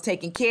girl is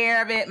taking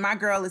care of it. My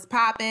girl is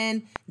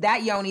popping.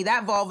 That yoni,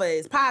 that vulva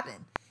is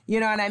popping. You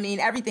know what I mean?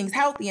 Everything's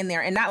healthy in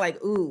there and not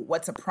like, ooh,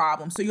 what's a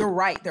problem? So you're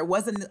right. There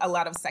wasn't a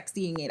lot of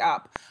sexying it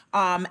up.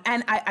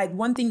 And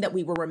one thing that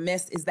we were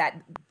remiss is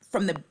that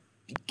from the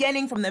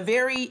beginning, from the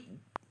very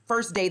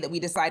first day that we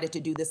decided to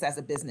do this as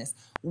a business,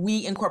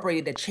 we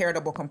incorporated a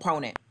charitable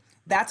component.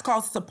 That's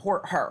called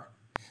Support Her.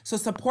 So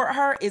Support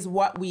Her is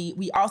what we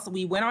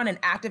went on and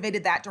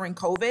activated that during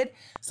COVID.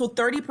 So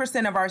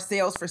 30% of our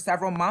sales for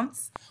several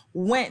months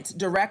went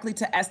directly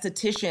to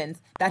estheticians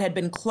that had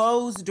been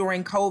closed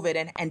during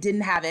COVID and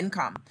didn't have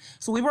income.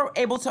 So we were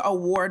able to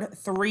award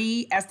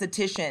 3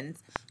 estheticians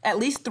at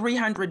least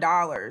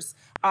 $300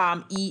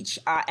 each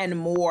and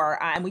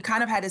more. And we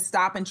kind of had to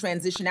stop and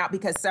transition out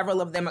because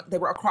several of them, they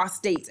were across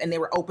states and they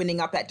were opening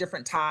up at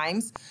different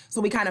times. So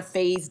we kind of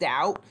phased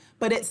out.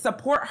 But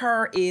Support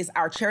Her is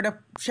our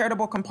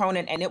charitable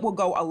component, and it will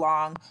go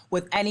along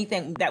with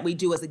anything that we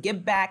do as a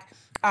give back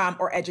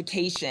or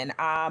education.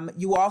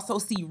 You also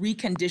see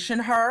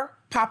Recondition Her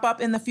pop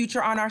up in the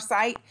future on our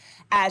site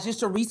as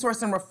just a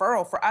resource and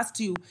referral for us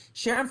to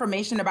share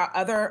information about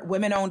other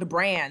women-owned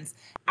brands.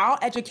 Our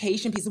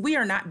education piece, we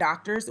are not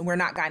doctors and we're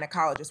not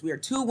gynecologists. We are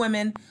 2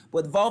 women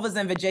with vulvas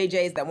and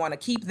vajayjays that want to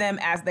keep them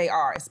as they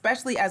are,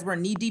 especially as we're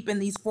knee-deep in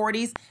these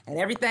 40s and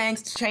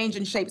everything's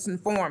changing shapes and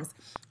forms.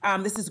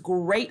 This is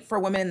great for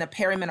women in the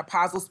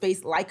perimenopausal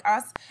space like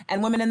us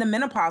and women in the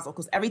menopausal,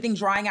 because everything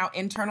drying out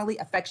internally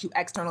affects you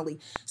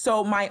externally.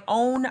 So my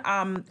own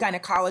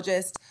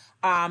gynecologist,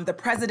 the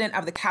president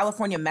of the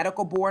California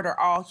Medical Board are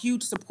all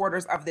huge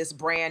supporters of this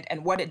brand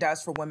and what it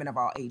does for women of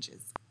all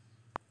ages.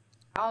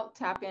 I'll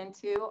tap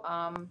into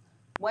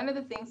one of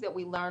the things that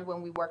we learned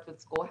when we worked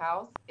with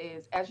Schoolhouse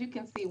is, as you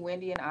can see,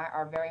 Wendy and I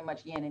are very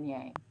much yin and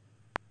yang.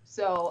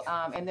 So,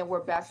 and then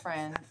we're best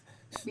friends.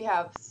 We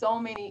have so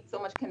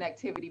much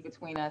connectivity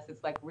between us.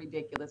 It's like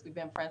ridiculous. We've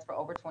been friends for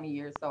over 20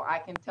 years. So I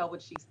can tell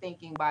what she's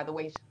thinking by the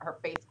way her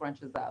face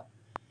scrunches up.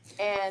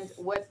 And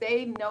what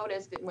they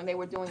noticed when they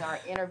were doing our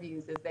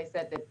interviews is they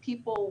said that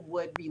people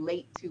would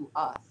relate to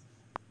us.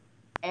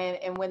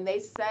 And when they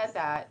said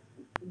that,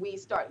 we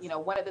start,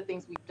 one of the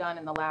things we've done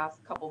in the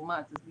last couple of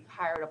months is we've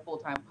hired a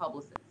full-time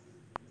publicist.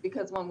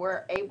 Because when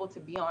we're able to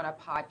be on a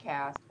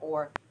podcast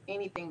or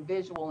anything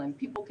visual and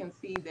people can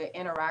see the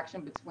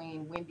interaction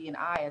between Wendy and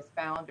I as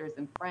founders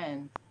and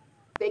friends,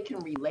 they can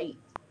relate.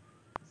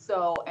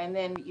 So, and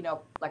then,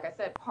 like I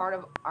said, part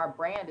of our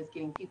brand is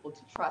getting people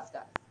to trust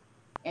us.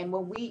 And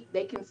when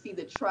they can see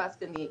the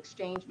trust and the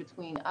exchange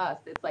between us,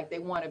 it's like they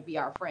want to be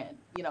our friend.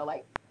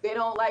 Like they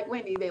don't like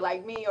Wendy, they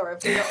like me, or if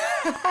they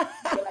don't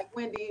they like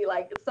Wendy,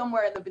 like it's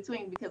somewhere in the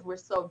between because we're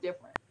so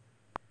different.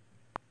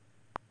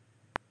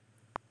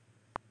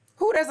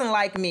 Who doesn't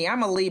like me?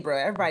 I'm a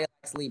Libra. Everybody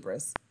likes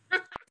Libras.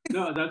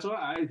 No, that's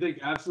why I think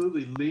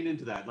absolutely lean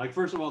into that. Like,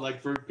 first of all,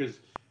 like because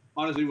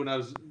honestly, when I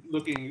was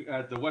looking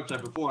at the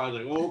website before, I was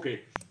like, oh,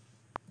 okay.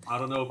 I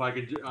don't know if I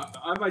could.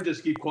 I might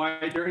just keep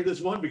quiet during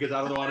this one because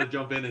I don't know how to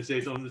jump in and say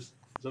something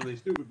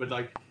stupid. But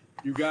like,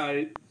 you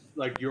guys,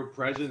 like your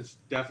presence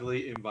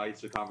definitely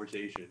invites a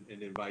conversation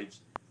and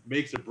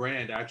makes a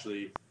brand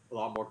actually a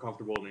lot more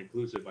comfortable and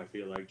inclusive. I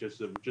feel like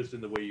just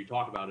in the way you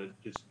talk about it,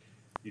 just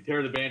you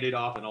tear the band-aid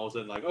off and all of a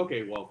sudden like,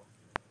 okay, well,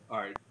 all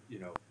right,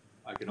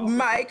 I can offer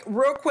Mike,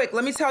 real quick,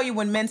 let me tell you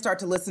when men start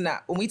to listen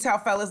up. When we tell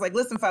fellas, like,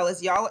 listen,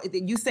 fellas, y'all,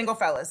 you single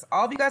fellas,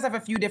 all of you guys have a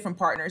few different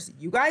partners.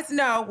 You guys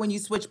know when you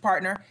switch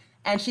partner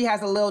and she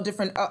has a little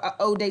different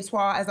eau de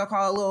soie, as I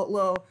call it, a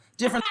little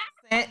different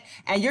scent.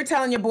 And you're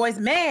telling your boys,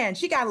 man,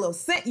 she got a little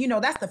scent.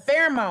 That's the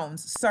pheromones.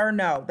 Sir,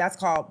 no, that's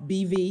called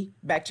BV,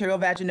 bacterial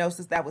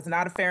vaginosis. That was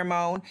not a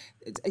pheromone.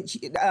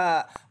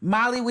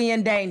 Molly, we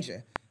in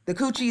danger. The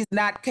coochie is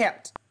not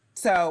kept.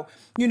 So,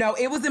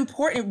 it was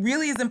important. It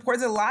really is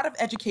important. There's a lot of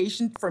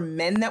education for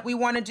men that we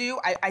want to do.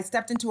 I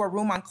stepped into a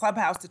room on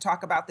Clubhouse to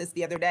talk about this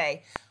the other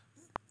day.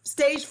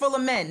 Stage full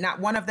of men, not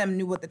one of them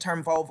knew what the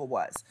term vulva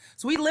was.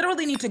 So we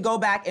literally need to go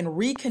back and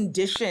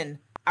recondition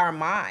our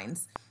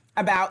minds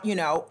about,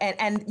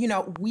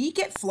 we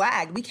get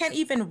flagged. We can't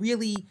even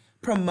really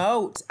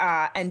promote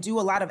and do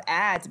a lot of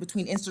ads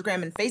between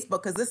Instagram and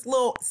Facebook because this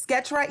little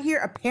sketch right here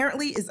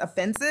apparently is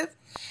offensive.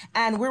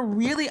 And we're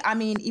really,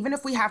 even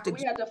if we have to,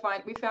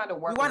 we found a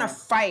workaround.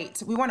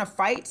 We want to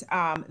fight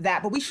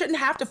that, but we shouldn't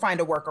have to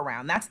find a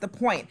workaround. That's the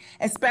point.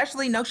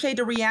 Especially, no shade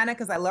to Rihanna,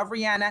 because I love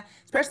Rihanna,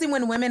 especially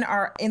when women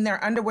are in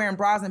their underwear and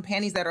bras and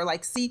panties that are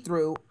like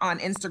see-through on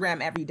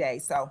Instagram every day.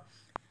 So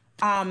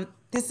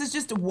this is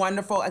just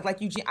wonderful. Like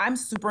Eugene, I'm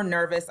super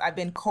nervous. I've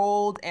been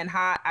cold and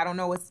hot. I don't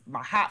know if it's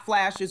my hot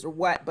flashes or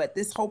what, but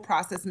this whole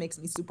process makes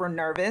me super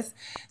nervous.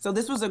 So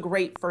this was a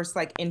great first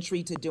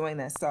entry to doing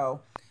this.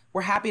 So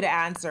we're happy to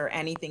answer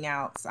anything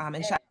else. And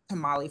shout out to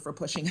Molly for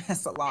pushing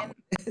us along.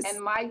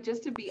 And Mike,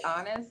 just to be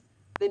honest,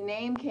 the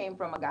name came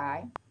from a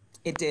guy.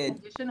 It did.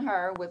 Condition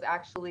Her was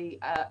actually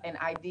an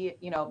idea,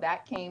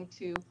 that came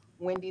to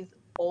Wendy's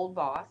old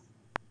boss.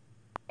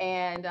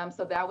 And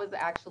so that was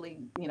actually,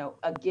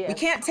 a gift. We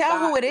can't tell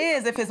who it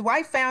is. If his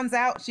wife finds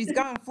out, she's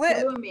gonna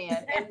flip.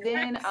 Man. And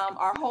then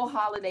our whole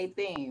holiday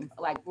theme,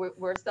 like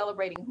we're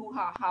celebrating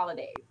hoo-ha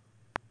holidays.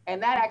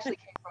 And that actually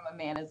came from a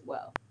man as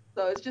well.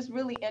 So it's just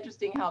really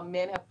interesting how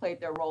men have played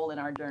their role in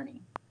our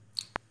journey.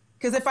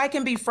 Because if I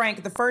can be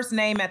frank, the first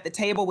name at the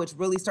table, which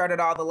really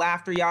started all the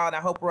laughter, y'all, and I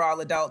hope we're all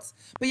adults.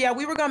 But yeah,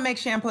 we were gonna make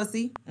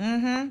Shampussy.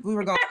 We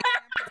were gonna.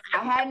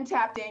 I hadn't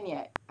tapped in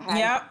yet.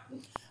 Yep.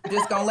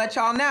 Just gonna let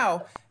y'all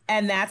know.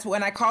 And that's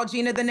when I called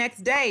Gina the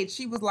next day.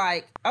 She was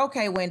like,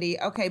 okay, Wendy,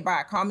 okay,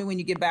 bye. Call me when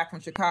you get back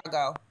from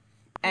Chicago.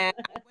 And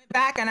I went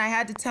back and I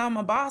had to tell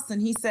my boss, and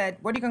he said,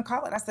 what are you gonna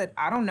call it? I said,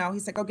 I don't know. He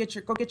said, go get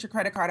your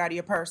credit card out of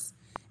your purse.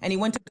 And he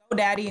went to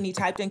GoDaddy and he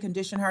typed in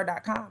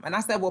conditionher.com. And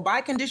I said, well,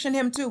 buy Condition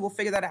Him too. We'll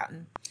figure that out.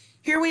 And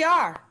here we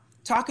are,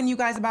 talking to you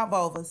guys about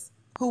vulvas.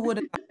 Who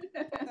would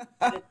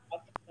have?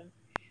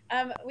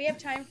 We have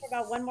time for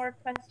about one more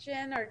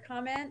question or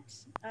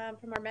comment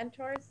from our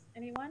mentors.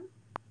 Anyone?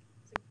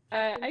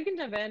 I can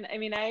jump in. I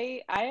mean,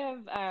 I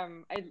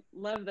I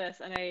love this,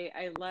 and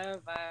I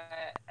love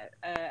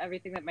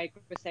everything that Mike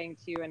was saying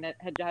too, and it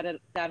had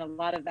jotted down a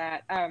lot of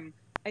that.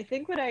 I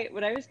think what I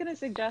was going to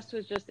suggest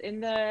was just in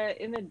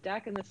the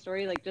deck and the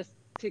story, like just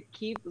to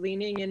keep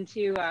leaning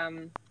into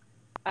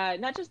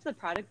not just the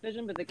product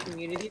vision, but the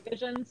community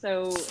vision.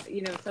 So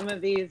some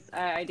of these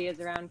ideas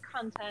around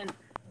content,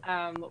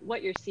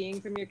 what you're seeing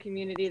from your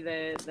community,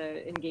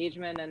 the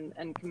engagement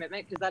and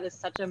commitment, because that is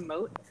such a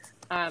moat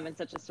and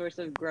such a source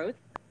of growth.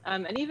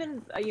 And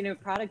even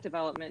product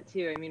development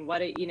too. I mean,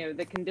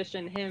 the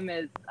Condition Him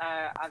is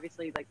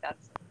obviously like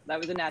that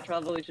was a natural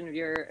evolution of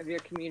your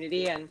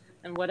community, and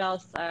what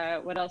else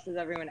is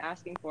everyone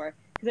asking for?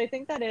 Because I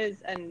think that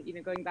is, and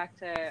going back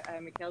to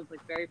Mikhail's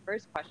very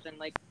first question,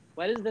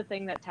 what is the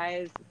thing that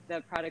ties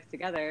the products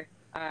together?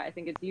 I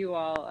think it's you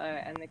all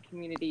and the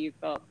community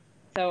you've built.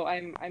 So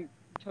I'm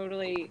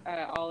totally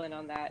all in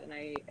on that, and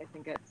I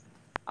think it's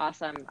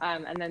awesome.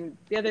 And then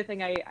the other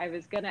thing I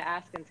was going to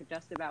ask and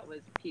suggest about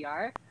was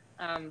PR.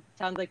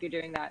 Sounds like you're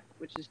doing that,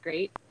 which is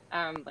great.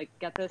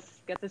 Get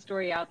the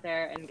story out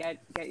there and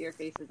get your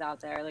faces out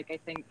there. I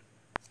think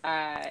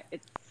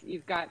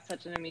you've got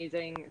such an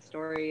amazing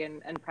story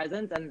and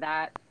presence, and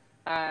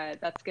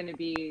that's going to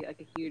be a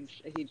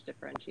huge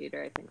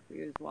differentiator, I think, for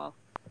you as well.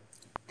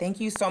 Thank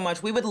you so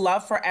much. We would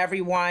love for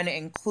everyone,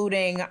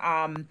 including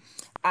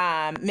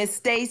Miss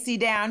Stacy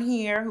down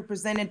here who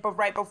presented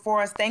right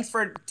before us. Thanks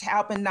for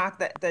helping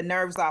knock the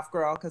nerves off,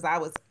 girl, because I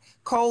was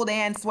cold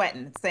and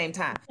sweating at the same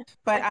time.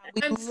 But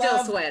I'm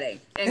still sweating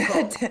and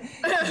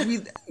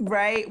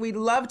cold. We'd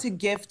love to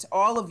gift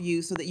all of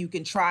you so that you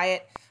can try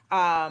it.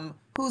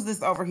 Who's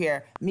this over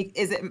here?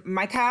 Is it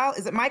Michael?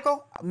 Is it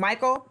Michael?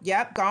 Michael,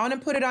 yep. Go on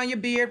and put it on your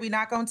beard. We're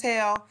not going to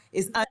tell.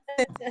 It's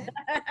unscented.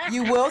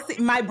 You will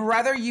see. My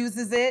brother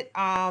uses it.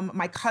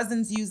 My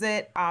cousins use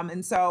it.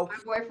 And so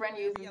my boyfriend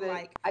uses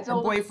it. I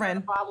told him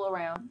to follow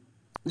around.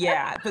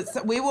 Yeah, but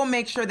so we will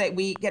make sure that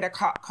we get a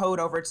code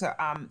over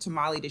to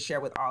Molly to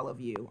share with all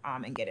of you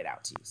and get it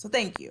out to you. So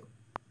thank you.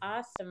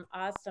 Awesome,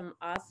 awesome,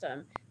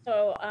 awesome.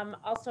 So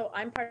also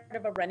I'm part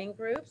of a running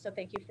group, so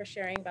thank you for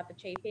sharing about the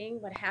chafing,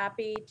 but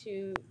happy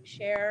to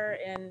share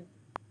and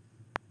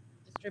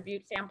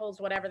distribute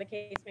samples, whatever the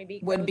case may be.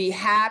 Would be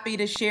codes. happy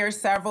to share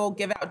several,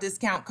 give out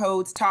discount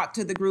codes, talk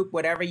to the group,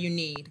 whatever you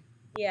need.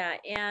 Yeah,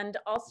 and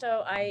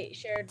also I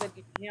shared with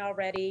you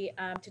already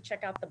to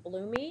check out the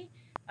Bloomy.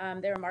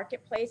 They're a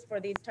marketplace for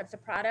these types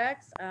of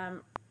products.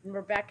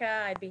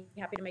 Rebecca, I'd be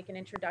happy to make an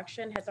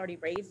introduction, has already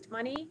raised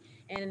money,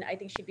 and I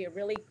think she'd be a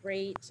really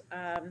great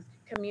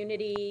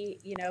community,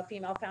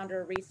 female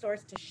founder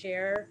resource to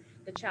share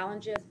the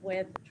challenges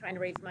with trying to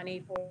raise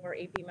money for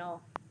a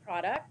female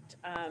product.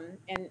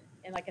 And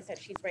like I said,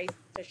 she's raised,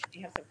 so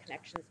she has some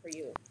connections for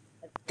you.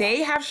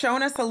 They have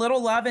shown us a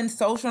little love in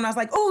social, and I was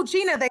like, oh,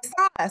 Gina, they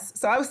saw us.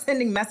 So I was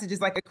sending messages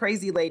like a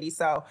crazy lady.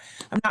 So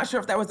I'm not sure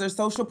if that was their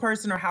social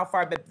person or how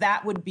far, but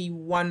that would be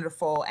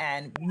wonderful,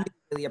 and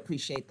really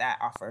appreciate that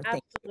offer.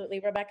 Absolutely.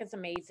 Rebecca's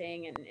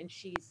amazing, and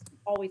she's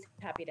always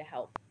happy to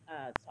help.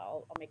 So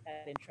I'll make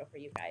that intro for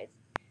you guys.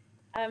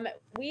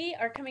 We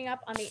are coming up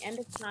on the end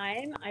of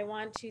time. I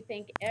want to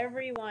thank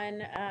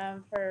everyone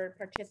for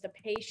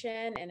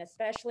participation, and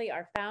especially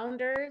our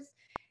founders.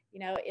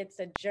 It's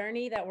a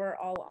journey that we're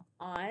all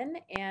on,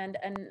 and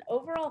an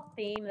overall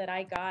theme that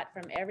I got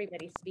from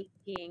everybody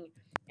speaking,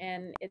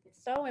 and it's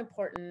so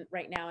important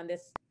right now in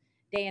this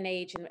day and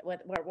age and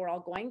what we're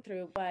all going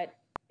through, but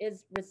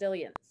is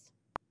resilience,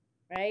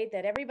 right?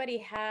 That everybody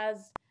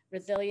has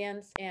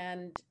resilience,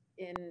 and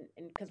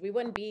because we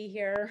wouldn't be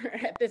here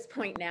at this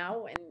point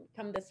now and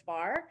come this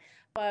far,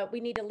 but we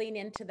need to lean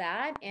into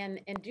that and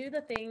do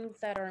the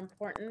things that are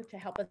important to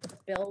help us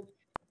build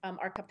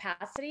our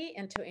capacity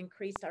and to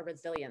increase our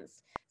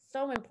resilience.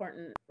 So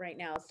important right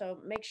now. So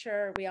make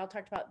sure, we all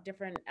talked about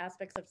different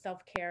aspects of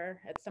self-care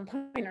at some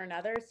point or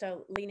another.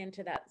 So lean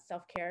into that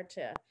self-care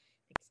to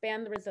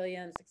expand the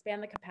resilience,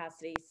 expand the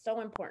capacity. So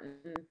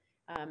important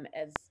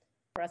as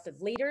for us as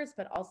leaders,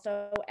 but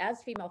also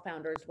as female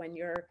founders when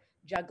you're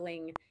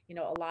juggling,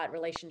 a lot,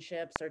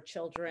 relationships or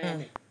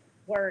children,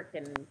 work,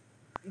 and,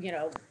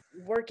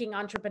 working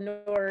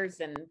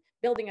entrepreneurs and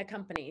building a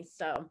company.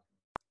 So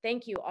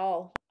thank you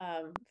all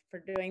for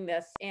doing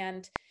this.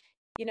 And,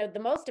 the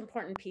most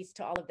important piece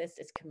to all of this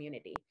is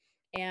community.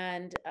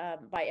 And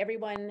by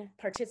everyone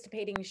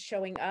participating,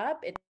 showing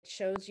up, it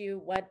shows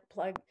you what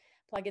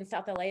Plug-in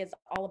South LA is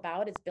all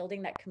about, is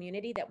building that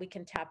community that we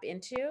can tap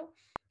into.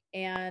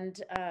 And,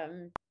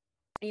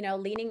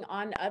 leaning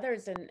on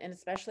others, and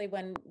especially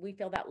when we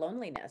feel that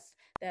loneliness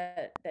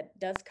that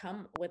does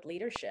come with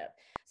leadership.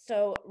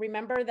 So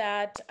remember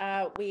that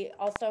we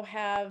also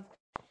have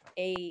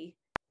a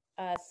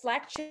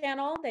Slack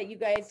channel that you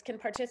guys can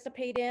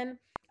participate in.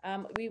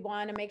 We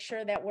want to make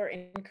sure that we're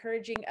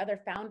encouraging other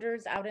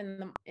founders out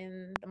in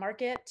the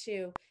market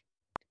to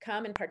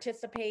come and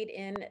participate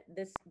in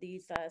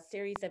these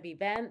series of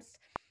events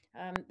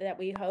that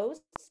we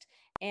host.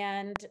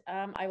 And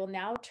I will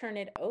now turn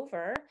it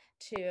over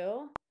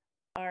to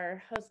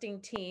our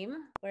hosting team.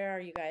 Where are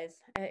you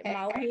guys?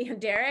 Molly and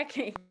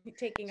Derek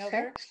taking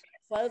over.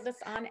 Close us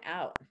on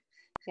out.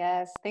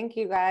 Yes, thank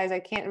you guys. I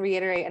can't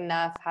reiterate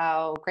enough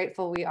how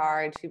grateful we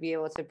are to be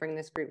able to bring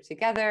this group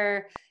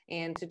together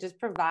and to just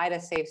provide a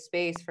safe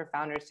space for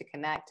founders to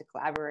connect, to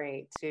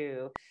collaborate,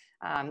 to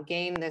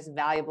gain this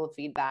valuable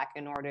feedback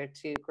in order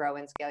to grow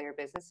and scale your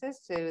businesses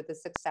to the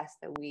success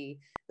that we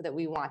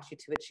want you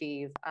to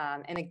achieve.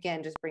 And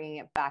again, just bringing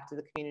it back to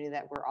the community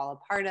that we're all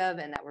a part of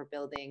and that we're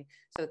building.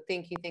 So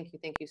thank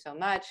you so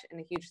much.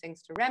 And a huge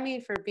thanks to Remy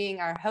for being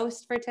our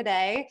host for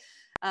today.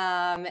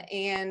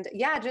 And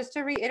yeah, just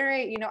to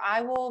reiterate,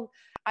 I will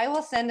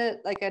send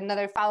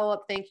another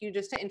follow-up thank you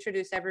just to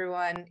introduce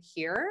everyone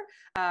here.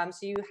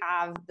 So you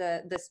have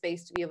the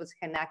space to be able to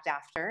connect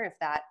after, if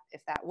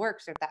that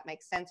works, or if that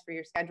makes sense for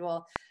your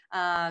schedule.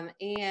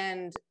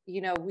 And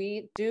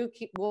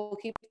we'll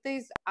keep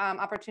these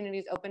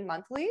opportunities open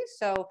monthly.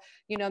 So,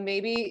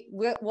 maybe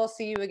we'll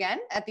see you again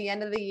at the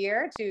end of the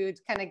year to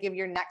kind of give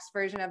your next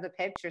version of the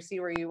pitch or see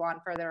where you want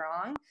further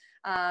on.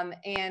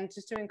 And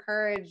just to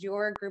encourage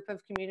your group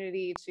of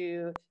community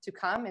to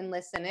come and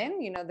listen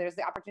in. There's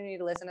the opportunity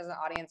to listen as an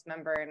audience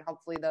member, and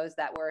hopefully those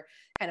that were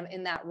kind of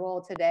in that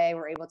role today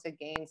were able to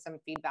gain some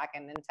feedback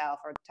and intel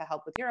to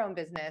help with your own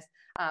business.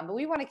 But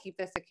we want to keep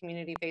this a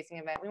community-facing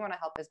event. We want to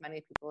help as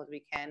many people as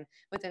we can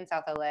within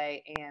South LA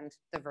and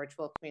the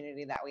virtual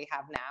community that we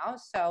have now.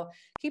 So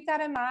keep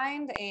that in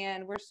mind,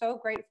 and we're so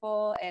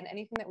grateful, and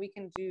anything that we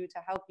can do to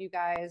help you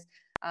guys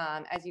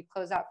as you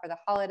close out for the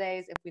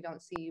holidays. If we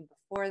don't see you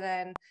before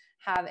then,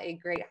 have a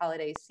great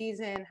holiday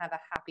season, have a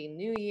happy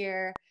new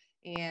year,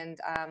 and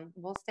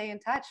we'll stay in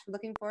touch.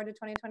 Looking forward to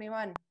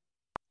 2021.